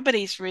group, but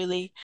nobody's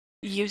really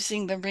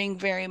using the ring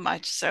very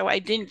much, so I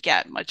didn't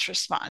get much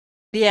response.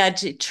 Yeah,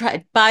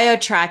 bio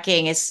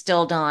tracking is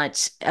still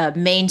not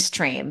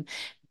mainstream,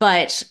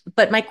 but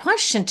my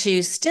question to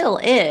you still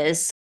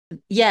is,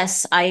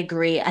 yes, I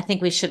agree. I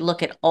think we should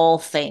look at all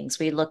things.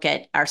 We look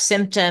at our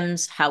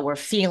symptoms, how we're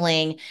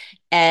feeling,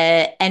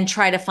 and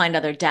try to find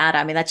other data.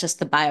 I mean, that's just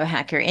the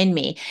biohacker in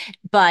me.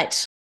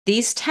 But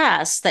these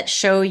tests that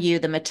show you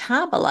the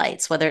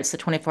metabolites, whether it's the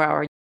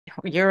 24-hour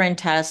urine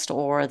test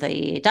or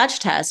the Dutch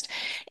test,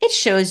 it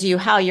shows you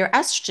how your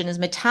estrogen is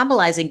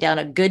metabolizing down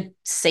a good,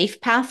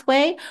 safe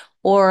pathway,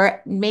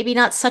 or maybe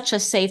not such a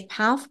safe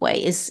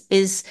pathway.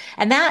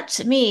 And that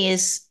to me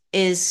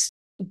is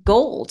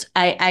gold.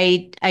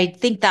 I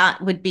think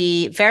that would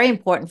be very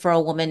important for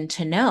a woman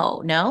to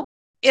know. No?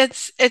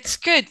 It's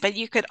good, but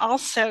you could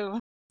also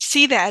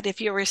see that if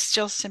you were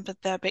still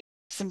sympathetic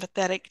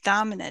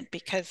dominant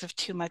because of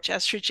too much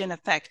estrogen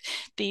effect.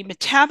 The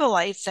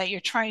metabolites that you're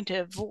trying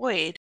to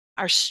avoid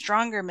are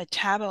stronger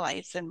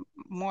metabolites and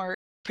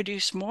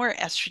produce more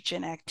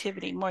estrogen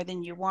activity, more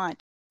than you want.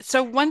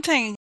 So one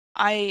thing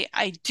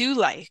I do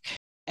like,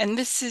 and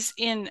this is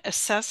in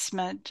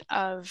assessment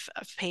of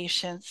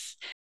patients,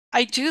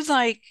 I do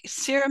like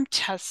serum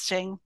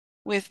testing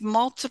with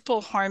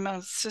multiple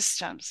hormone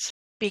systems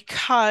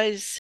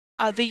because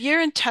the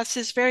urine test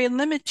is very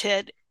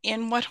limited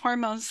in what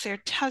hormones they're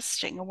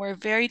testing. And we're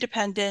very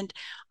dependent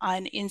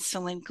on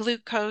insulin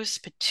glucose,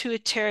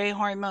 pituitary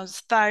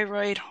hormones,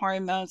 thyroid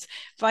hormones,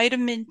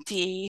 vitamin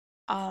D,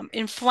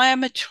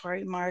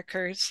 inflammatory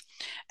markers.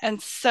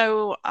 And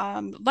so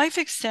Life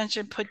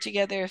Extension put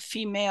together a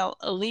female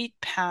elite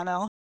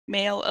panel,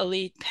 male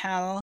elite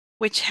panel,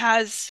 which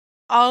has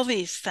all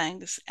these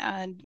things.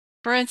 And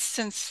for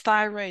instance,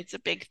 thyroid's a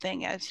big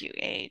thing as you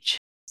age.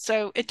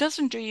 So it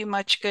doesn't do you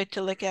much good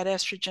to look at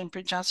estrogen,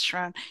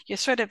 progesterone. You're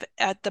sort of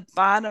at the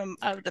bottom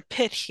of the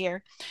pit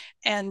here.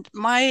 And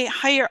my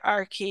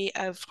hierarchy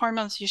of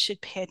hormones you should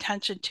pay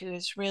attention to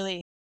is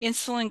really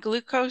insulin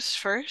glucose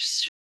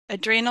first,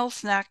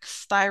 adrenals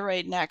next,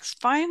 thyroid next,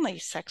 finally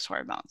sex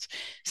hormones.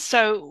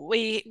 So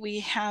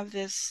we have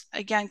this,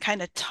 again,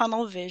 kind of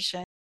tunnel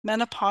vision.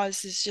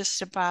 Menopause is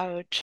just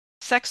about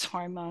sex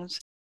hormones.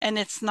 And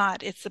it's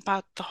not, it's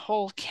about the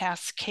whole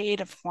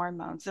cascade of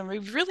hormones. And we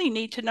really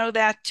need to know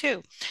that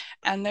too.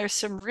 And there's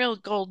some real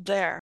gold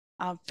there.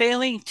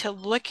 Failing to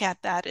look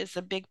at that is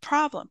a big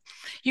problem.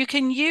 You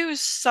can use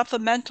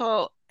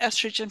supplemental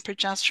estrogen,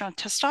 progesterone,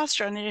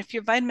 testosterone, and if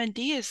your vitamin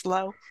D is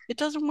low, it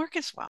doesn't work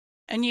as well.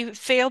 And you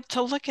failed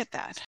to look at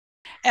that.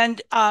 And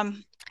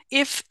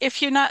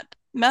if you're not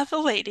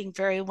methylating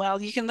very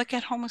well, you can look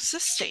at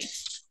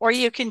homocysteine, or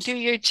you can do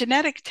your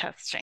genetic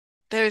testing.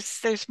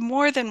 There's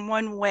more than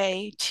one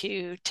way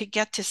to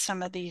get to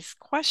some of these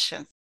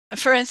questions.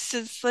 For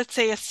instance, let's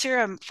say a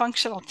serum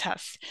functional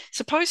test.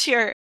 Suppose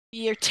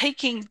you're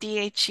taking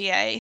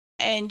DHEA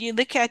and you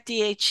look at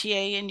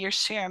DHEA in your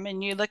serum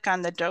and you look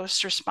on the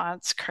dose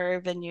response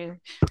curve and you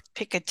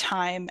pick a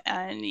time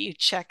and you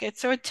check it.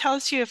 So it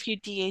tells you if your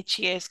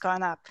DHEA has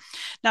gone up.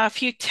 Now,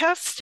 if you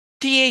test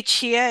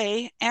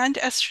DHEA and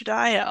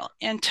estradiol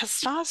and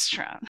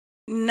testosterone,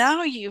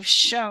 now you've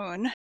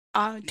shown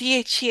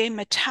DHEA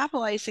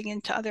metabolizing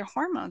into other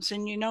hormones,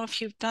 and you know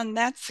if you've done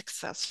that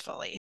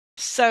successfully.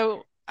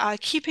 So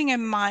keeping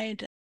in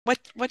mind what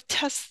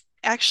tests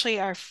actually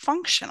are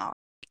functional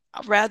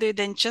rather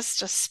than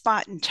just a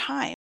spot in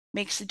time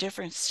makes a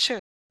difference too.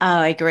 Oh,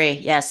 I agree.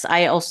 Yes,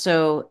 I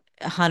also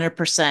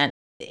 100%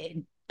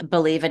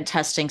 believe in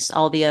testing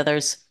all the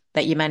others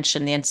that you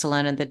mentioned, the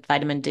insulin and the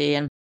vitamin D,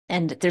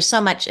 and there's so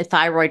much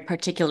thyroid,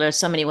 particular.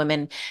 So many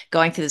women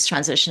going through this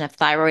transition have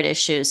thyroid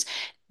issues.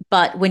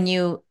 But when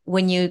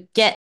you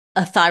get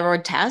a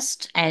thyroid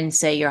test and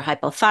say you're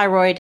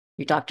hypothyroid,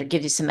 your doctor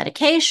gives you some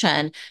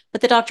medication,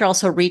 but the doctor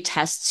also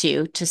retests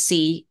you to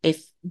see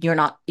if you're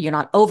not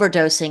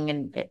overdosing,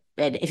 and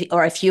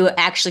if you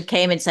actually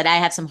came and said I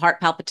have some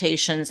heart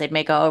palpitations, they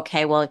may go,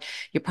 okay, well,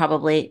 you're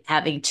probably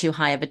having too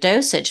high of a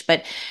dosage.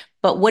 But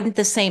wouldn't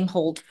the same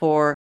hold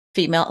for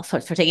female for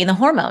taking the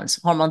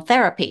hormone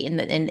therapy in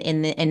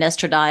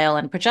estradiol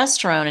and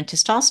progesterone and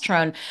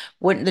testosterone?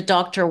 Wouldn't the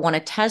doctor want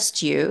to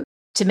test you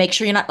to make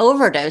sure you're not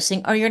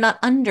overdosing or you're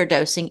not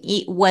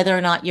underdosing, whether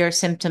or not your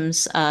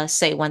symptoms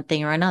say one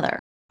thing or another.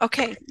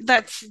 Okay,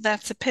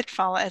 that's a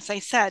pitfall, as I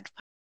said.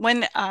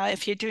 When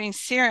if you're doing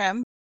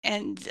serum,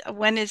 and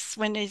when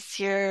is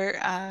your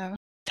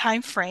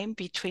time frame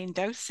between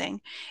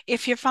dosing?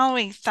 If you're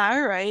following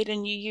thyroid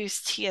and you use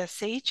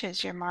TSH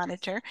as your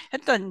monitor,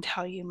 it doesn't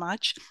tell you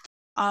much.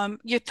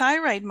 Your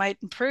thyroid might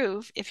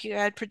improve if you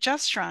add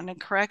progesterone and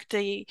correct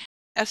the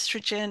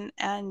estrogen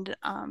and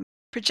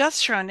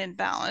progesterone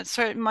imbalance,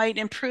 or it might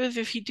improve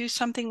if you do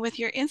something with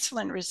your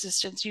insulin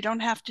resistance. You don't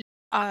have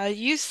to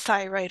use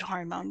thyroid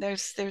hormone.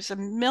 There's a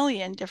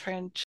million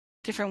different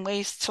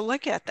ways to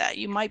look at that.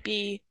 You might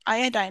be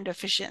iodine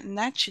deficient, and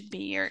that should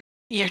be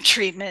your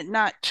treatment,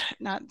 not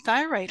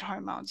thyroid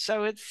hormone.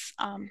 So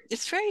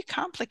it's very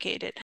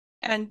complicated.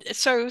 And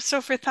so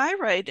for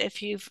thyroid,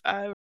 if you've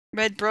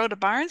read Broda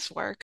Barnes'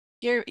 work,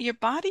 your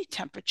body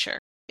temperature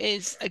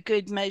is a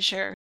good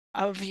measure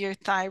of your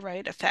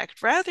thyroid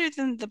effect, rather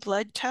than the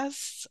blood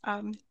tests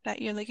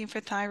that you're looking for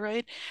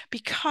thyroid,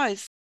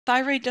 because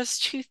thyroid does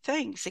two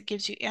things. It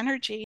gives you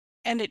energy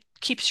and it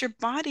keeps your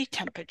body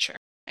temperature.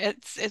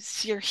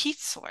 It's your heat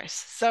source.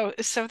 So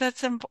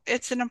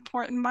it's an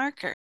important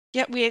marker.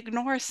 Yet we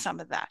ignore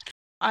some of that.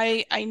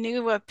 I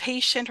knew a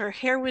patient, her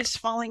hair was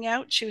falling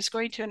out. She was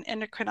going to an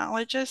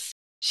endocrinologist.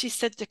 She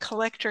said to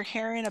collect her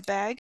hair in a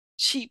bag.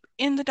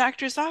 In the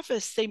doctor's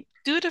office, they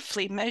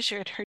dutifully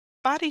measured her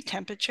body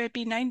temperature. It'd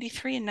be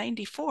 93 and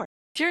 94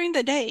 during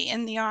the day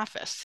in the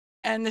office.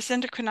 And this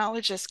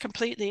endocrinologist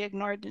completely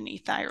ignored any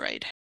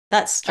thyroid.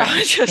 That's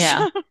strange.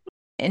 Yeah.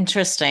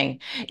 Interesting.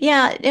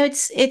 Yeah,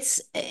 it's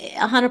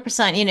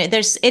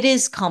 100%. It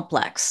is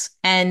complex,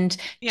 and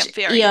yeah,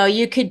 very.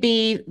 You could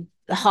be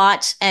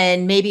hot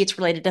and maybe it's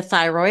related to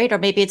thyroid, or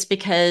maybe it's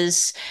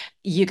because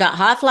you got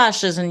hot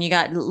flashes and you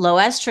got low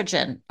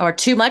estrogen or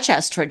too much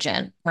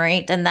estrogen,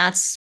 right? And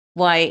that's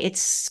why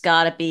it's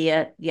got to be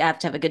you have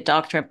to have a good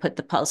doctor and put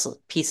the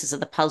pieces of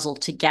the puzzle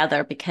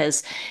together,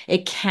 because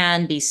it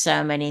can be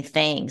so many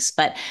things.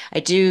 But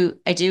I do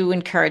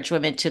encourage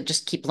women to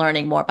just keep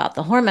learning more about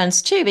the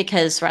hormones too,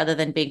 because rather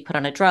than being put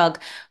on a drug,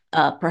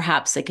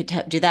 perhaps they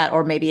could do that,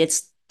 or maybe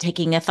it's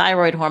taking a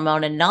thyroid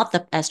hormone and not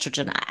the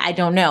estrogen. I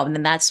don't know. And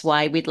then that's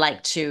why we'd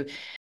like to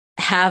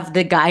have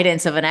the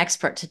guidance of an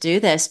expert to do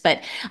this.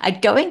 But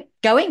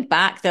going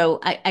back though,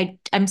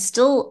 I'm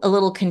still a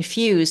little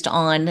confused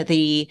on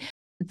the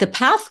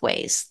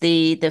pathways,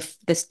 the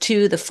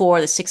 2, the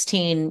 4, the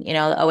 16,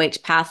 the OH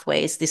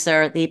pathways. These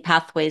are the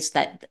pathways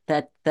that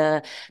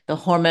the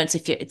hormones,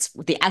 it's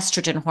the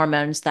estrogen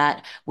hormones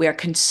that we're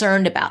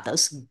concerned about.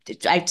 Those,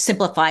 I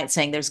simplify it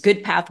saying there's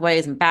good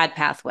pathways and bad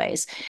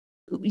pathways.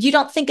 You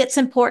don't think it's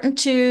important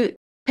to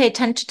pay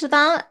attention to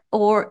that,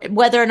 or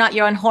whether or not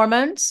you're on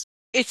hormones?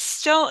 It's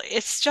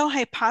still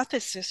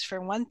hypothesis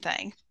for one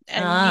thing,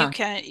 and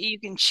you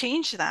can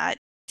change that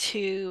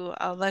to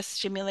less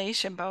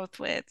stimulation, both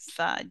with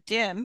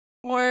DIM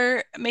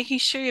or making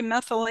sure your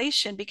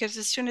methylation, because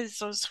as soon as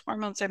those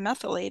hormones are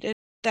methylated,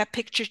 that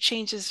picture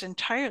changes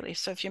entirely.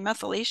 So if your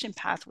methylation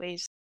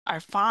pathways are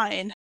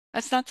fine,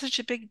 that's not such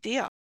a big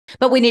deal.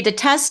 But we need to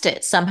test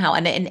it somehow,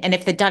 and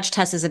if the Dutch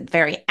test isn't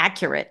very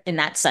accurate in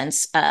that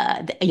sense,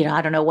 I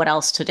don't know what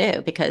else to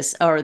do, because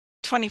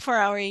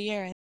 24-hour a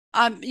year.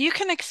 You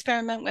can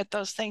experiment with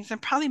those things,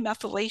 and probably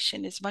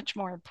methylation is much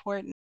more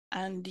important,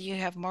 and you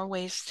have more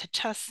ways to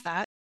test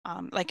that.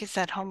 Like I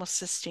said,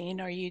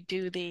 homocysteine, or you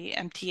do the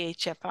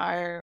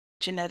MTHFR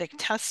genetic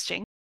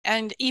testing.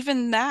 And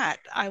even that,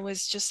 I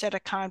was just at a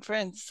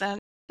conference, and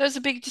there was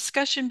a big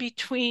discussion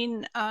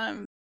between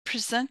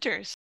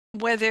presenters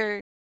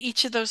whether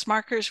each of those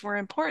markers were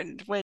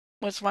important.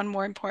 Was one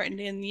more important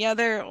than the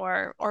other,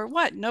 or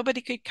what?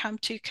 Nobody could come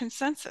to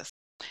consensus.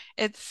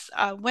 It's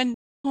when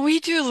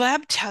we do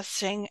lab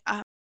testing,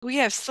 we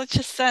have such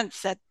a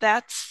sense that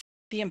that's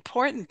the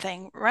important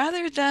thing,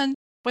 rather than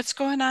what's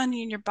going on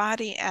in your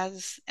body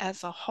as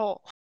a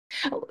whole.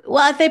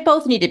 Well, they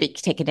both need to be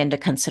taken into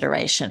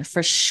consideration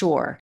for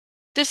sure.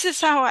 This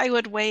is how I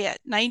would weigh it: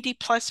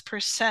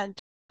 90+%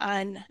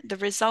 on the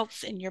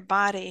results in your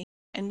body,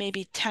 and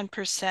maybe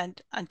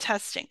 10% on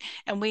testing.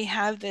 And we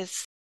have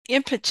this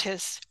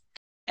impetus,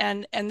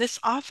 and this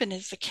often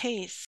is the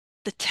case.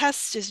 The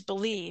test is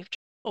believed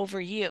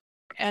over you.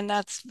 And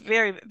that's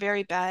very,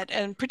 very bad.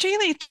 And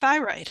particularly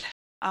thyroid.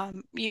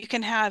 You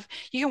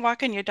can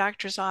walk in your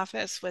doctor's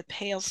office with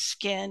pale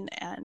skin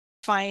and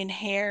fine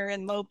hair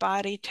and low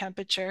body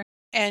temperature.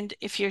 And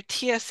if your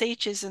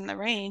TSH is in the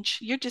range,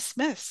 you're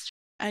dismissed,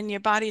 and your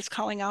body's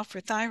calling out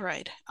for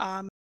thyroid.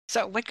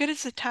 So what good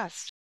is the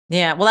test?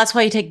 Yeah, well, that's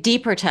why you take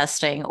deeper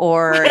testing,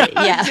 or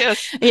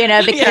Yes.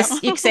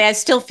 Because you can say, I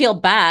still feel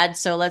bad,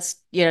 so let's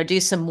do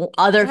some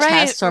other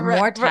tests or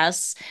more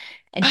tests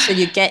until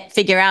you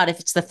figure out if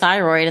it's the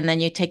thyroid, and then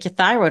you take your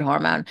thyroid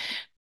hormone.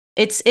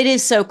 It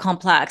is so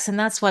complex, and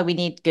that's why we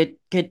need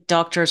good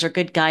doctors or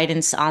good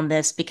guidance on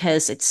this,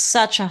 because it's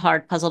such a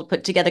hard puzzle to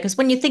put together. Because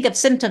when you think of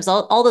symptoms,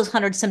 all those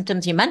 100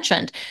 symptoms you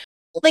mentioned,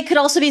 well, they could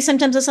also be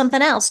symptoms of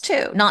something else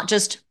too, not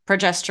just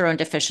progesterone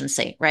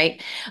deficiency,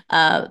 right?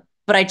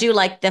 But I do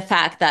like the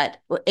fact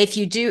that if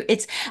you do,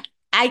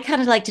 I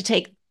kind of like to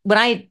take, when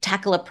I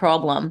tackle a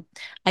problem,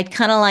 I'd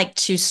kind of like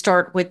to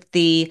start with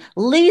the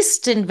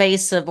least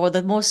invasive or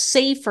the most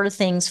safer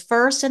things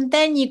first, and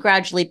then you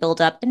gradually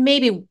build up. And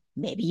maybe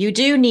you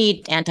do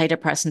need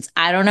antidepressants.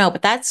 I don't know,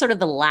 but that's sort of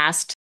the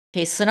last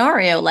case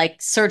scenario,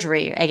 like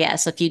surgery, I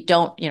guess. If you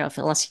don't,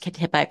 unless you get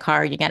hit by a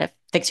car, you got to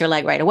fix your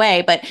leg right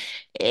away. But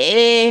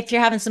if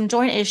you're having some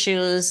joint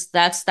issues,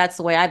 that's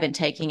the way I've been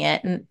taking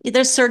it. And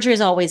there's surgery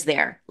is always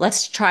there.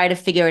 Let's try to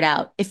figure it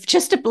out. If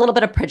just a little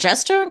bit of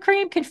progesterone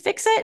cream can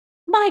fix it,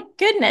 my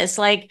goodness,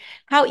 like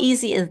how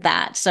easy is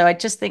that? So I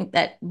just think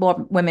that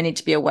more women need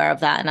to be aware of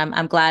that. And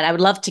I'm glad. I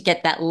would love to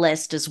get that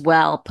list as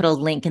well. Put a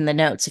link in the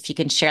notes if you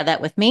can share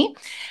that with me.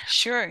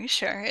 Sure,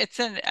 sure. It's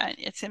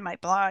in my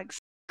blogs,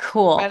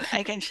 Cool. but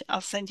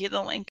I'll send you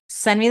the link.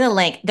 Send me the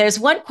link. There's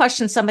one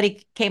question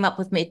somebody came up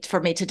with me for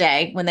me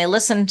today when they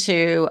listened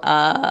to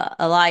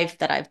a live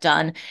that I've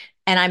done,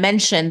 and I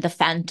mentioned the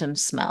phantom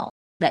smell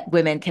that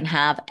women can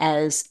have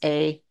as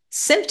a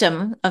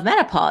symptom of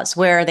menopause,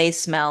 where they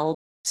smell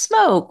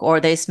smoke or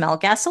they smell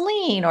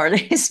gasoline or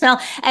they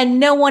smell, and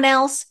no one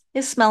else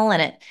is smelling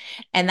it.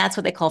 And that's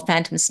what they call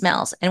phantom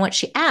smells. And what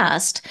she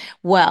asked,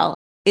 well,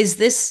 is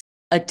this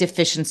a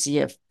deficiency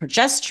of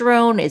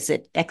progesterone? Is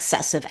it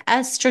excessive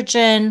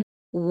estrogen?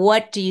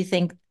 What do you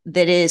think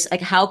that is,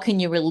 like, how can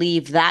you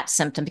relieve that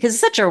symptom? Because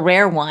it's such a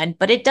rare one,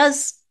 but it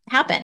does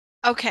happen.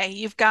 Okay,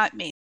 you've got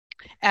me.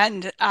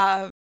 And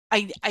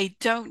I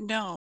don't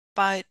know,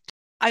 but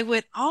I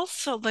would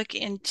also look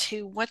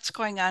into what's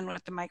going on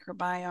with the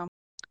microbiome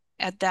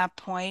at that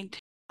point,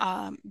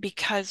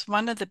 because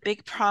one of the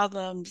big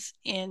problems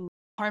in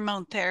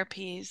hormone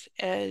therapies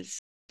is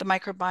the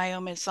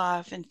microbiome is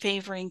off and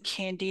favoring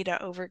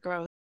candida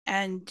overgrowth.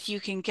 And you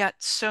can get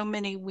so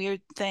many weird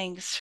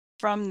things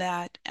from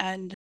that.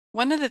 And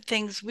one of the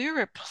things we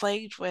were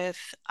plagued with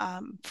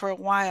for a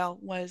while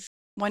was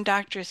one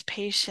doctor's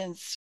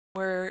patients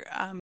were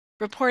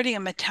reporting a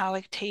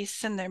metallic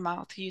taste in their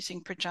mouth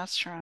using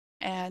progesterone.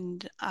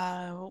 And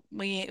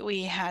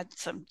we had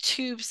some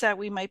tubes that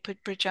we might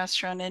put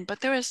progesterone in, but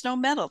there was no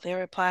metal. They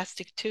were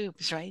plastic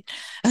tubes, right?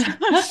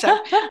 So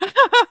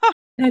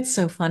That's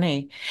so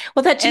funny.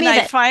 Well, that to and me,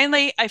 that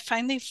I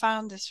finally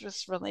found this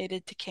was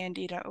related to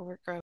candida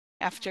overgrowth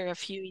after a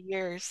few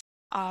years.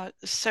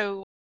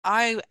 So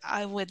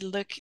I would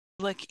look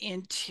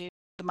into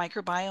the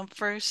microbiome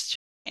first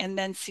and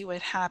then see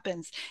what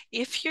happens.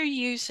 If you're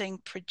using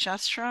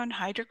progesterone,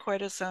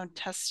 hydrocortisone,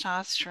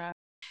 testosterone,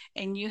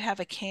 and you have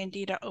a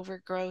candida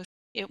overgrowth,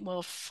 it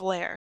will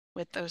flare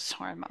with those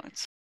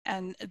hormones.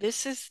 And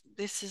this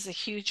is a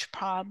huge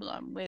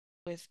problem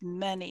with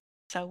many.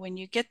 So when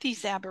you get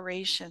these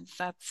aberrations,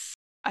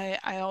 I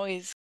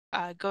always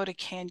go to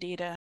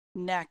candida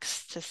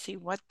next to see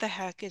what the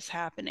heck is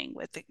happening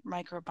with the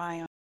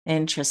microbiome.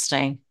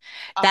 interesting.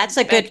 That's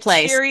a good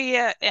place.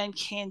 Bacteria and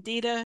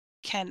candida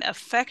can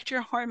affect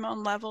your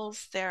hormone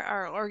levels. There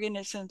are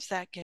organisms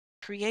that can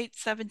create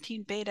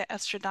 17 beta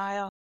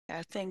estradiol. There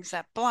are things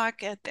that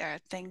block it. There are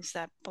things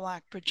that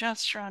block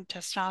progesterone,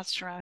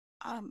 testosterone.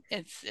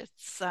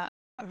 It's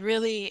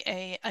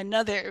really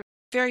another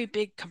very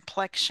big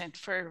complexion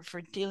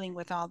for dealing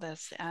with all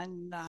this,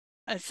 and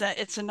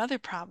it's another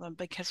problem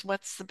because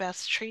what's the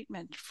best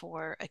treatment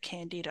for a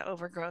candida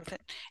overgrowth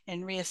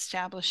and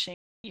reestablishing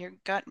your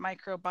gut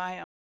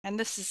microbiome? And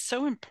this is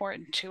so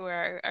important to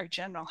our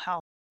general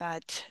health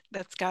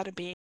that's got to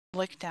be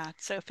looked at.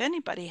 So if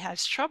anybody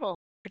has trouble,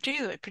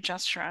 particularly with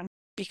progesterone,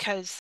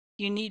 because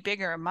you need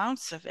bigger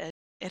amounts of it,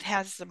 it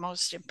has the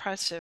most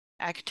impressive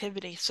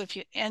activity. So if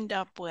you end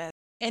up with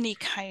any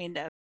kind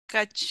of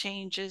gut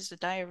changes, the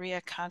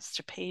diarrhea,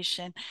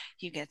 constipation,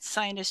 you get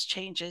sinus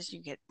changes,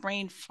 you get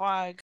brain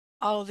fog,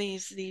 all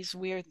these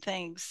weird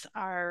things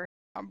are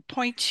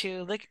point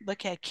to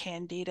look at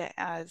candida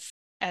as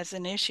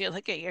an issue.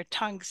 Look at your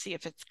tongue, see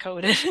if it's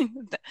coated,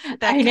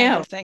 that I kind know.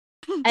 of thing.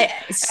 I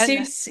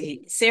And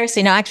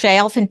seriously, no, actually, I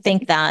often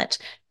think that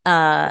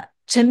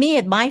to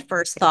me, my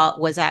first thought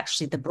was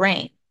actually the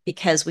brain,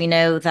 because we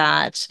know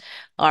that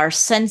our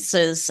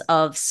senses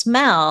of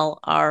smell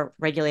are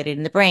regulated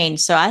in the brain.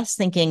 So I was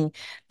thinking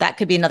that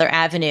could be another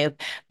avenue.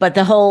 But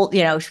the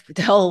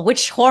whole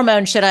which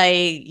hormone should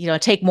I,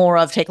 take more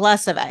of, take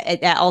less of,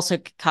 it also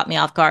caught me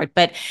off guard.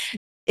 But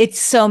there's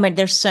so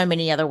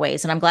many other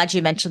ways, and I'm glad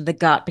you mentioned the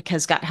gut,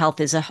 because gut health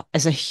is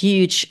a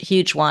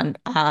huge one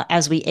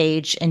as we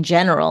age in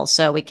general.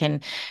 So we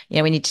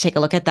need to take a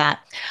look at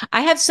that.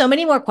 I have so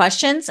many more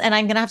questions, and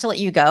I'm gonna have to let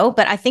you go,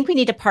 but I think we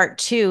need a part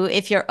two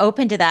if you're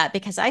open to that,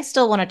 because I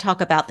still want to talk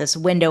about this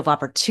window of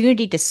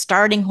opportunity to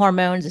starting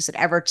hormones. Is it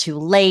ever too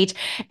late?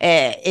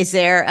 Is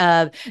there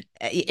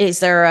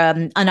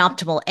an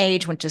optimal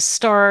age when to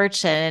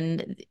start,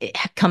 and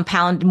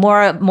compound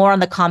more on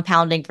the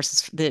compounding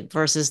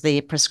versus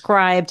the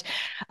prescribed?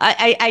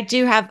 I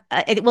do have,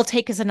 it will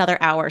take us another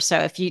hour, so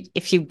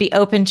if you be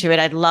open to it,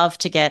 I'd love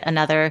to get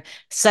another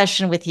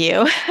session with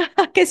you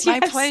because you my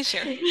have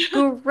pleasure.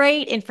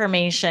 great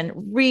information.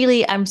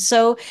 Really,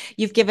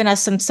 you've given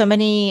us so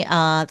many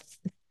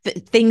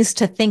things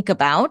to think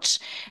about.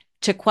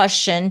 to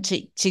question,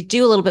 to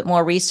do a little bit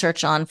more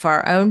research on for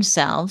our own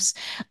selves.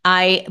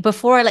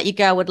 Before I let you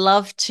go, I would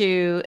love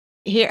to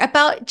hear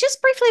about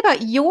just briefly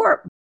about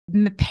your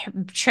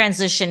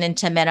transition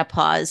into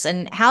menopause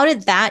and how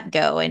did that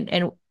go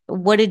and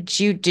what did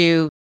you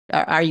do?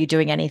 Are you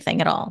doing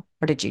anything at all,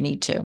 or did you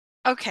need to?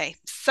 Okay,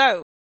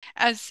 so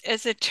as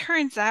it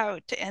turns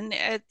out, and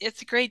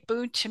it's a great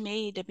boon to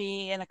me to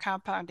be in a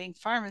compounding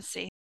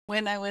pharmacy.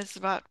 When I was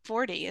about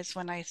 40 is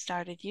when I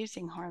started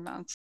using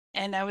hormones.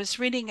 And I was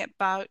reading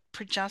about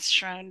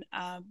progesterone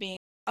being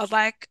a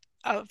lack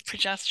of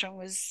progesterone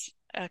was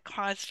a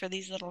cause for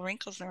these little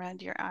wrinkles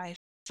around your eyes.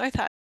 So I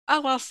thought,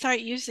 oh, I'll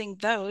start using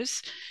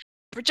those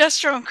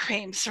progesterone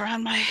creams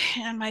around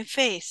on my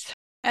face.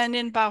 And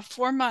in about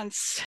 4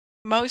 months,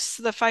 most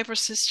of the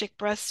fibrocystic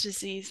breast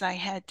disease I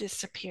had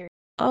disappeared.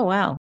 Oh,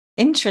 wow.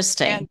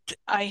 Interesting. And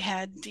I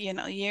had,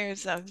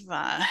 years of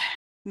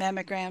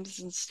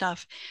mammograms and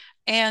stuff.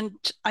 And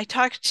I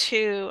talked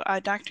to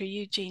Dr.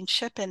 Eugene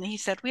Shippen. He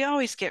said, we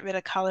always get rid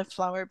of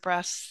cauliflower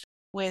breasts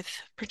with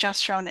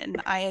progesterone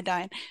and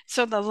iodine.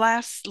 So the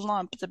last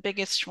lump, the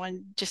biggest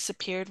one,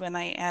 disappeared when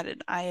I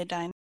added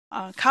iodine.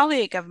 A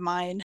colleague of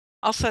mine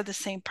also had the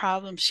same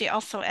problem. She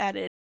also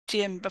added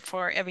Jim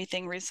before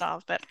everything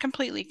resolved, but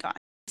completely gone.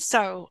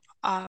 So,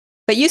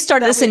 but you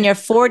started this in your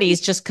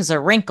 40s just because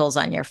of wrinkles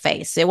on your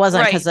face. It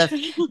wasn't because of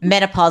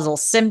menopausal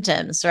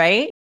symptoms,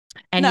 right?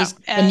 And no,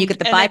 you get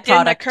the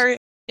byproduct.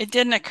 It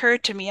didn't occur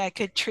to me I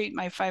could treat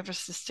my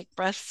fibrocystic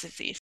breast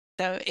disease.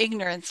 So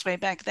ignorance way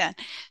back then.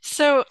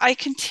 So I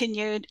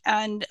continued,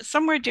 and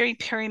somewhere during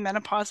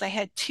perimenopause, I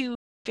had 2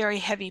 very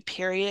heavy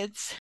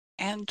periods.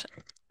 And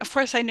of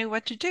course, I knew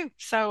what to do.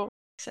 So I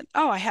said,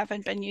 oh, I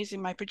haven't been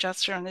using my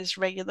progesterone as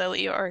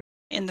regularly or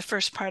in the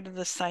first part of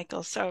the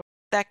cycle. So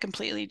that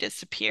completely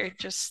disappeared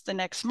just the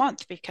next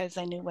month because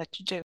I knew what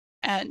to do.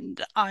 And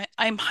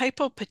I'm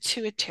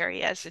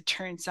hypopituitary, as it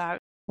turns out.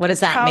 What does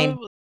that mean?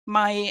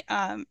 My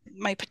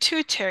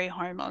pituitary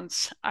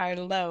hormones are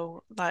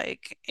low.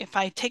 Like if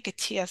I take a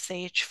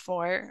TSH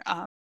for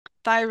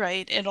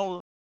thyroid, it'll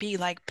be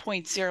like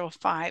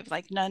 0.05,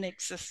 like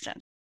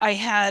non-existent. I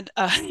had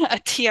a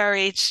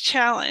TRH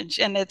challenge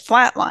and it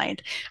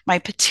flatlined. My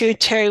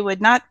pituitary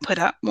would not put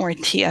up more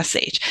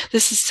TSH.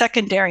 This is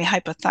secondary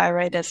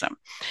hypothyroidism.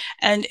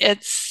 And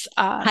it's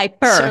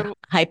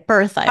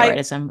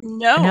hyperthyroidism.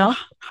 No,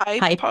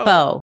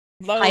 hypo.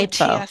 Low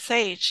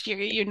TSH.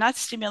 You're not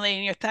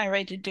stimulating your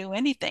thyroid to do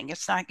anything.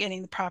 It's not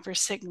getting the proper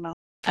signal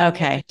from your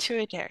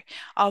pituitary.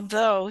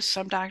 Although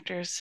some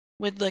doctors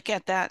would look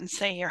at that and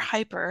say you're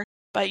hyper,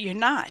 but you're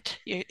not.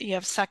 You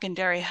have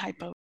secondary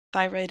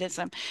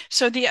hypothyroidism.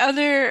 So the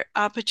other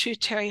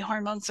pituitary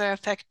hormones are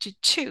affected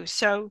too.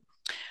 So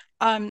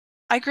I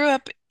grew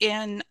up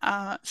in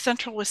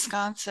central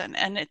Wisconsin,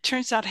 and it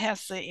turns out it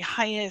has the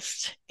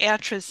highest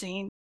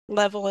atrazine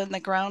level in the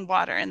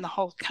groundwater in the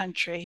whole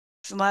country.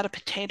 There's a lot of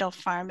potato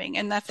farming,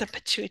 and that's a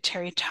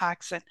pituitary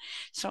toxin.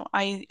 So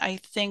I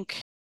think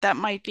that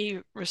might be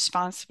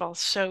responsible.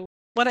 So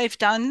what I've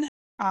done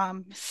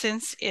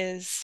since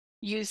is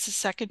use the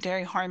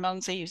secondary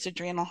hormones. I use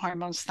adrenal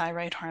hormones,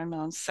 thyroid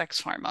hormones, sex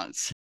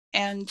hormones.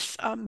 And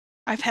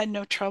I've had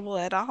no trouble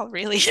at all,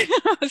 really.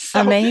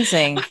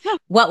 Amazing.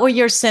 What were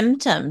your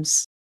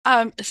symptoms?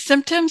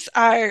 Symptoms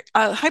are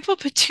a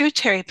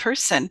hypopituitary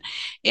person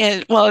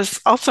is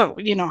also,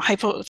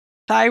 hypothyroid,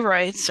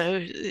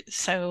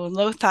 so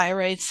low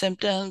thyroid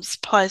symptoms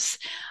plus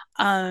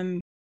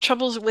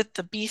troubles with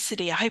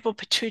obesity. A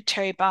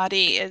hypopituitary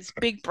body is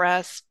big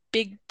breasts,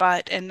 big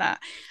butt, and a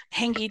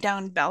hangy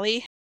down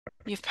belly.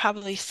 You've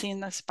probably seen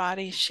this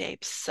body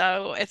shape.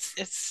 So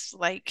it's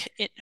like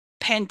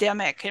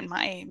pandemic in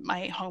my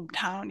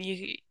hometown.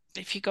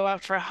 If you go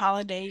out for a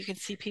holiday, you can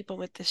see people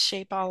with this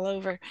shape all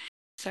over.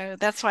 So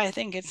that's why I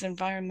think it's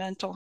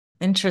environmental.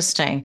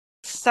 Interesting.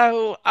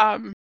 So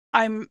I'm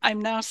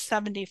now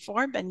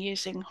 74, been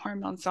using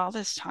hormones all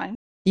this time.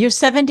 You're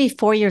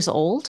 74 years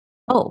old?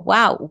 Oh,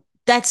 wow.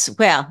 That's you've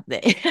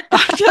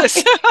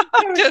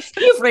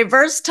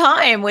reversed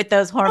time with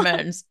those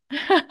hormones.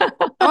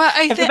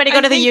 Everybody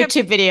go to the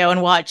YouTube video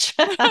and watch.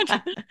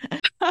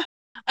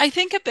 I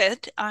think a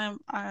bit.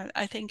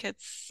 I think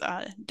it's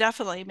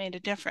definitely made a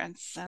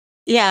difference.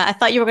 Yeah, I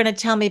thought you were going to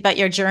tell me about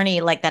your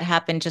journey like that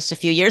happened just a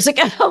few years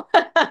ago. No.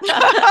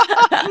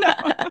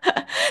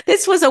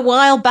 This was a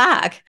while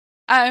back.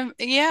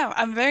 Yeah,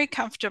 I'm very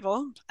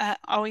comfortable.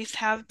 Always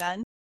have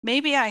been.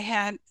 Maybe I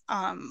had,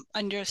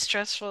 under a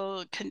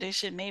stressful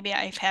condition, maybe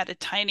I've had a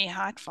tiny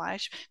hot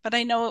flash, but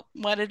I know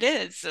what it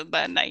is. And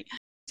then I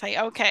say,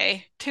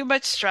 okay, too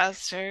much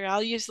stress, or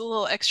I'll use a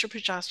little extra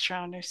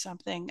progesterone or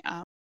something.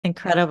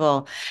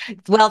 Incredible.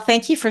 Well,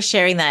 thank you for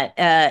sharing that.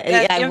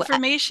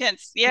 Information.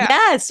 Yeah.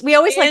 Yes, we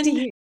always like to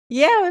hear.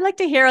 Yeah, we like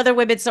to hear other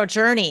women's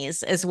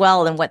journeys as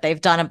well and what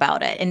they've done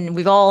about it. And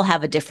we all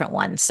have a different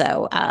one.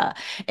 So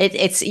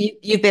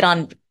you've been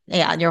on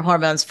your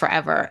hormones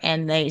forever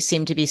and they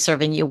seem to be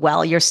serving you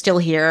well. You're still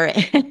here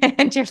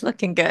and you're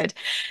looking good.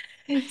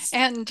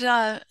 And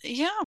I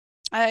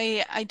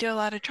do a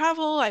lot of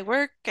travel. I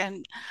work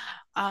and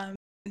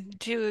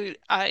Dude,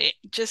 I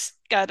just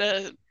got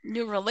a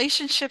new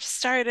relationship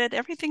started.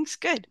 Everything's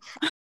good.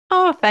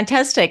 Oh,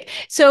 fantastic.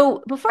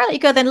 So before I let you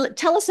go, then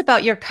tell us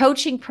about your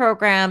coaching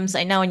programs.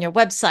 I know on your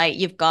website,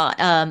 you've got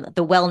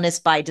the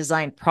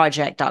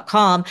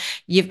wellnessbydesignproject.com.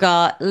 You've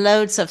got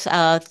loads of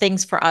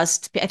things for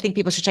us. I think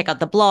people should check out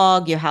the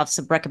blog. You have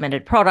some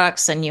recommended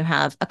products and you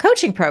have a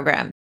coaching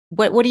program.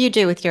 What do you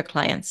do with your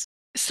clients?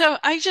 So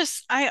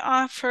I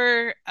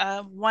offer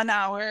a 1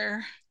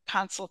 hour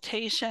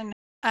consultation,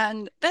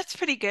 and that's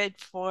pretty good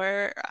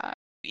for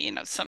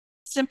some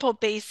simple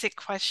basic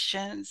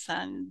questions.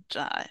 And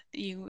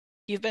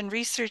you've been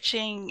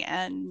researching,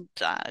 and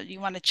you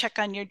want to check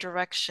on your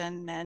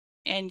direction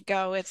and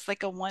go. It's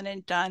like a one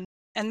and done.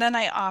 And then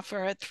I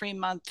offer a 3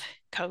 month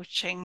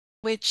coaching,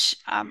 which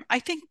I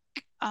think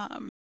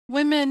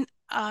women,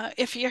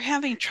 if you're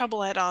having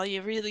trouble at all,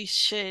 you really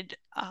should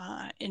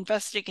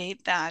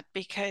investigate that,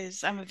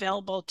 because I'm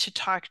available to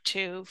talk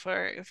to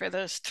for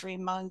those 3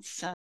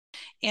 months and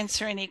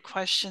answer any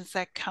questions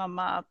that come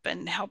up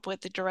and help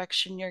with the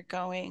direction you're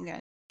going and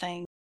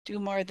saying, do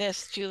more of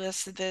this, do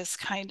less of this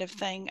kind of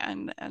thing.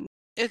 And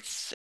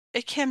it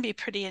can be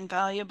pretty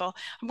invaluable.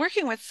 I'm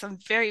working with some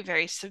very,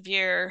 very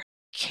severe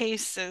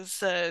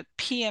cases.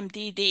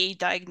 PMDD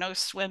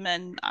diagnosed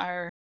women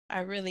are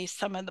really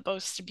some of the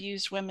most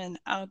abused women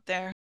out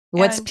there.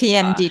 What's And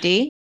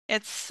PMDD?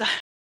 it's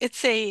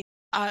it's a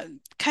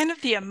kind of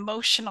the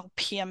emotional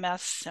PMS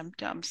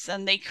symptoms,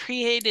 and they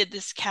created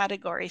this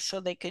category so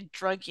they could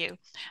drug you,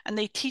 and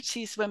they teach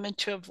these women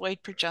to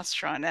avoid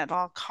progesterone at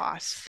all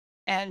costs.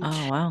 And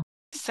Oh, wow.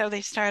 so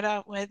they start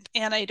out with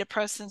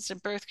antidepressants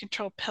and birth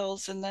control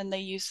pills, and then they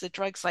use the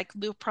drugs like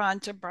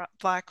Lupron to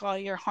block all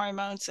your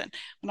hormones. And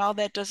when all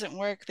that doesn't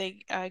work, they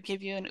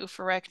give you an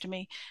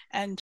oophorectomy.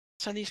 And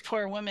so these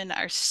poor women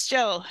are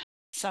still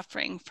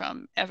suffering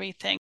from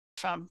everything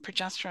from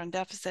progesterone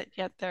deficit,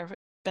 yet they've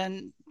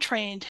been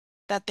trained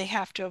that they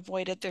have to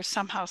avoid it. They're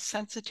somehow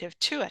sensitive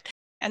to it.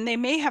 And they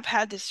may have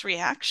had this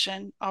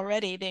reaction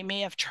already. They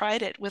may have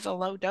tried it with a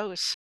low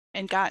dose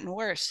and gotten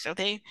worse. So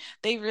they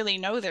really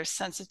know they're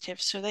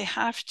sensitive. So they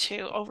have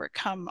to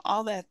overcome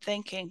all that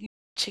thinking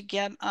to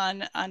get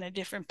on a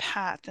different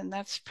path. And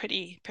that's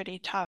pretty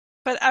tough.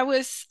 But I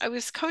was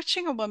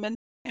coaching a woman,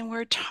 and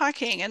we're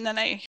talking, and then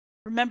I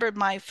remembered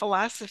my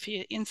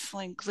philosophy of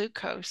insulin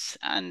glucose.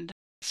 And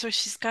so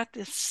she's got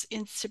this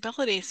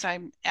instability. So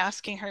I'm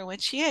asking her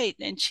what she ate,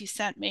 and she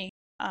sent me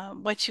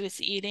what she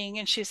was eating.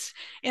 And she's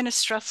in a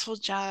stressful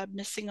job,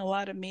 missing a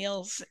lot of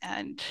meals.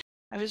 And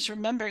I was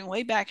remembering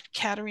way back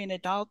Katerina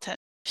Dalton,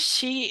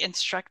 she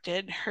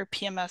instructed her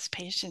PMS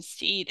patients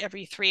to eat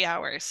every 3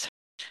 hours.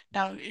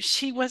 Now,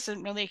 she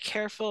wasn't really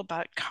careful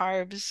about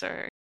carbs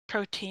or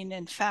protein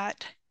and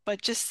fat,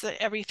 but just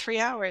every 3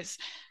 hours.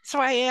 So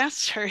I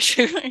asked her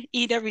to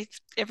eat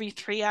every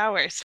 3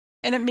 hours,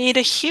 and it made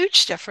a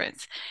huge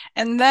difference.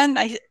 And then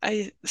I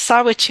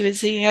saw what she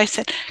was eating. I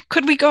said,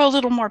 could we go a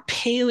little more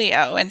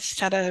paleo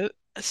instead of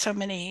so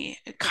many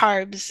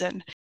carbs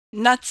and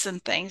nuts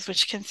and things,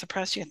 which can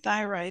suppress your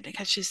thyroid,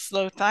 because she's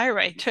low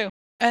thyroid too.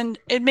 And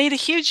it made a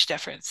huge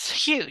difference,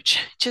 huge.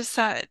 Just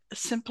that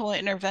simple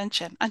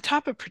intervention on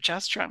top of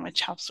progesterone, which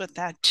helps with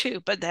that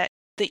too. But that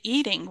the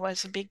eating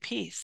was a big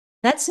piece.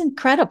 That's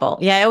incredible.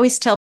 Yeah, I always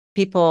tell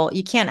people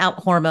you can't out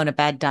hormone a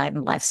bad diet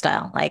and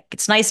lifestyle. Like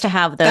it's nice to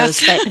have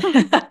those,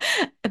 but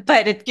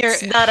but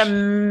it's not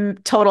a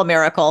total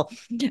miracle.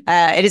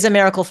 It is a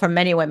miracle for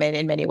many women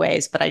in many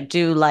ways, but I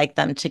do like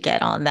them to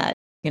get on that,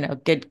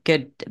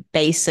 good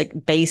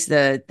basic base,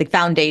 the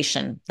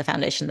foundation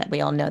that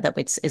we all know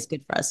that is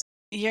good for us.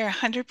 You're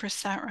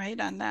 100% right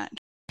on that.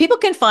 People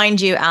can find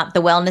you at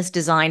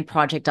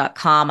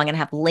thewellnessdesignproject.com. I'm going to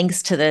have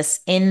links to this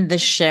in the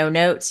show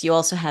notes. You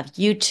also have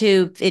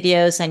YouTube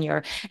videos and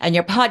your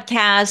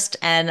podcast,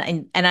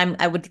 and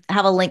I would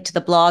have a link to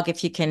the blog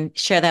if you can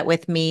share that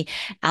with me.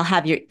 I'll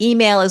have your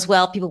email as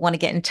well. People want to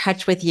get in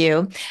touch with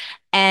you.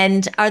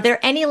 And are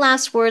there any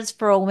last words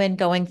for a woman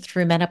going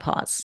through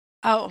menopause?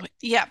 Oh,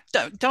 yeah.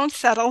 Don't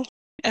settle.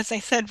 As I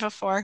said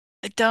before,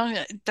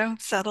 don't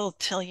settle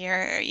till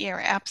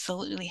you're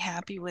absolutely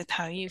happy with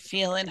how you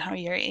feel and how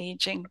you're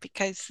aging,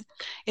 because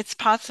it's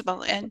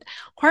possible. And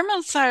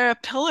hormones are a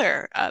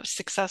pillar of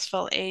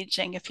successful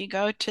aging. If you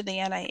go to the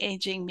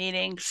anti-aging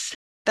meetings,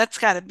 that's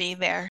got to be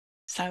there.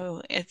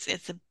 So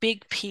it's a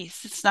big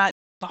piece. It's not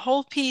the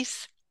whole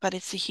piece, but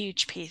it's a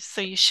huge piece.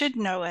 So you should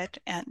know it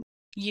and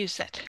use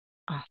it.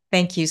 Oh,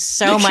 thank you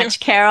so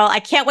much, Carol.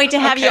 I can't wait to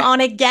have you on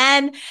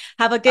again.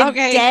 Have a good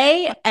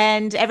day.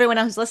 And everyone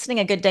who's listening,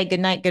 a good day, good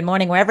night, good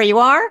morning, wherever you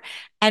are.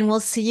 And we'll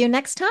see you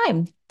next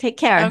time. Take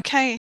care.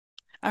 Okay.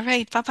 All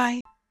right.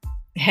 Bye-bye.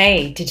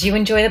 Hey, did you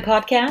enjoy the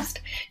podcast?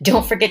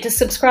 Don't forget to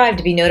subscribe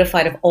to be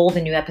notified of all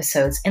the new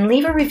episodes, and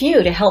leave a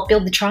review to help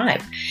build the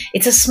tribe.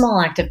 It's a small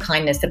act of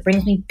kindness that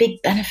brings me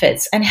big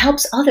benefits and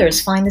helps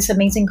others find this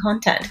amazing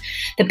content.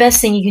 The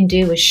best thing you can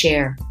do is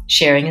share.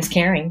 Sharing is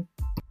caring.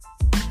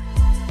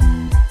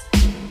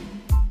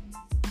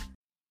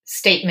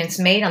 Statements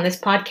made on this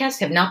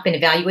podcast have not been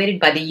evaluated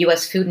by the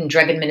U.S. Food and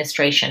Drug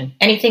Administration.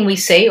 Anything we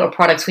say or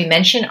products we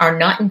mention are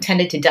not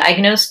intended to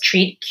diagnose,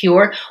 treat,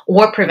 cure,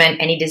 or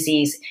prevent any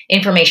disease.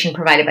 Information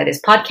provided by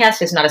this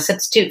podcast is not a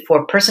substitute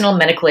for personal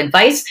medical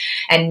advice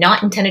and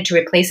not intended to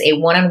replace a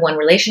one-on-one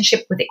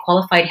relationship with a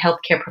qualified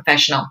healthcare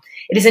professional.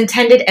 It is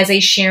intended as a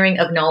sharing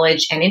of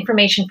knowledge and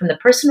information from the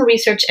personal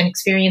research and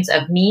experience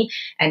of me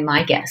and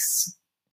my guests.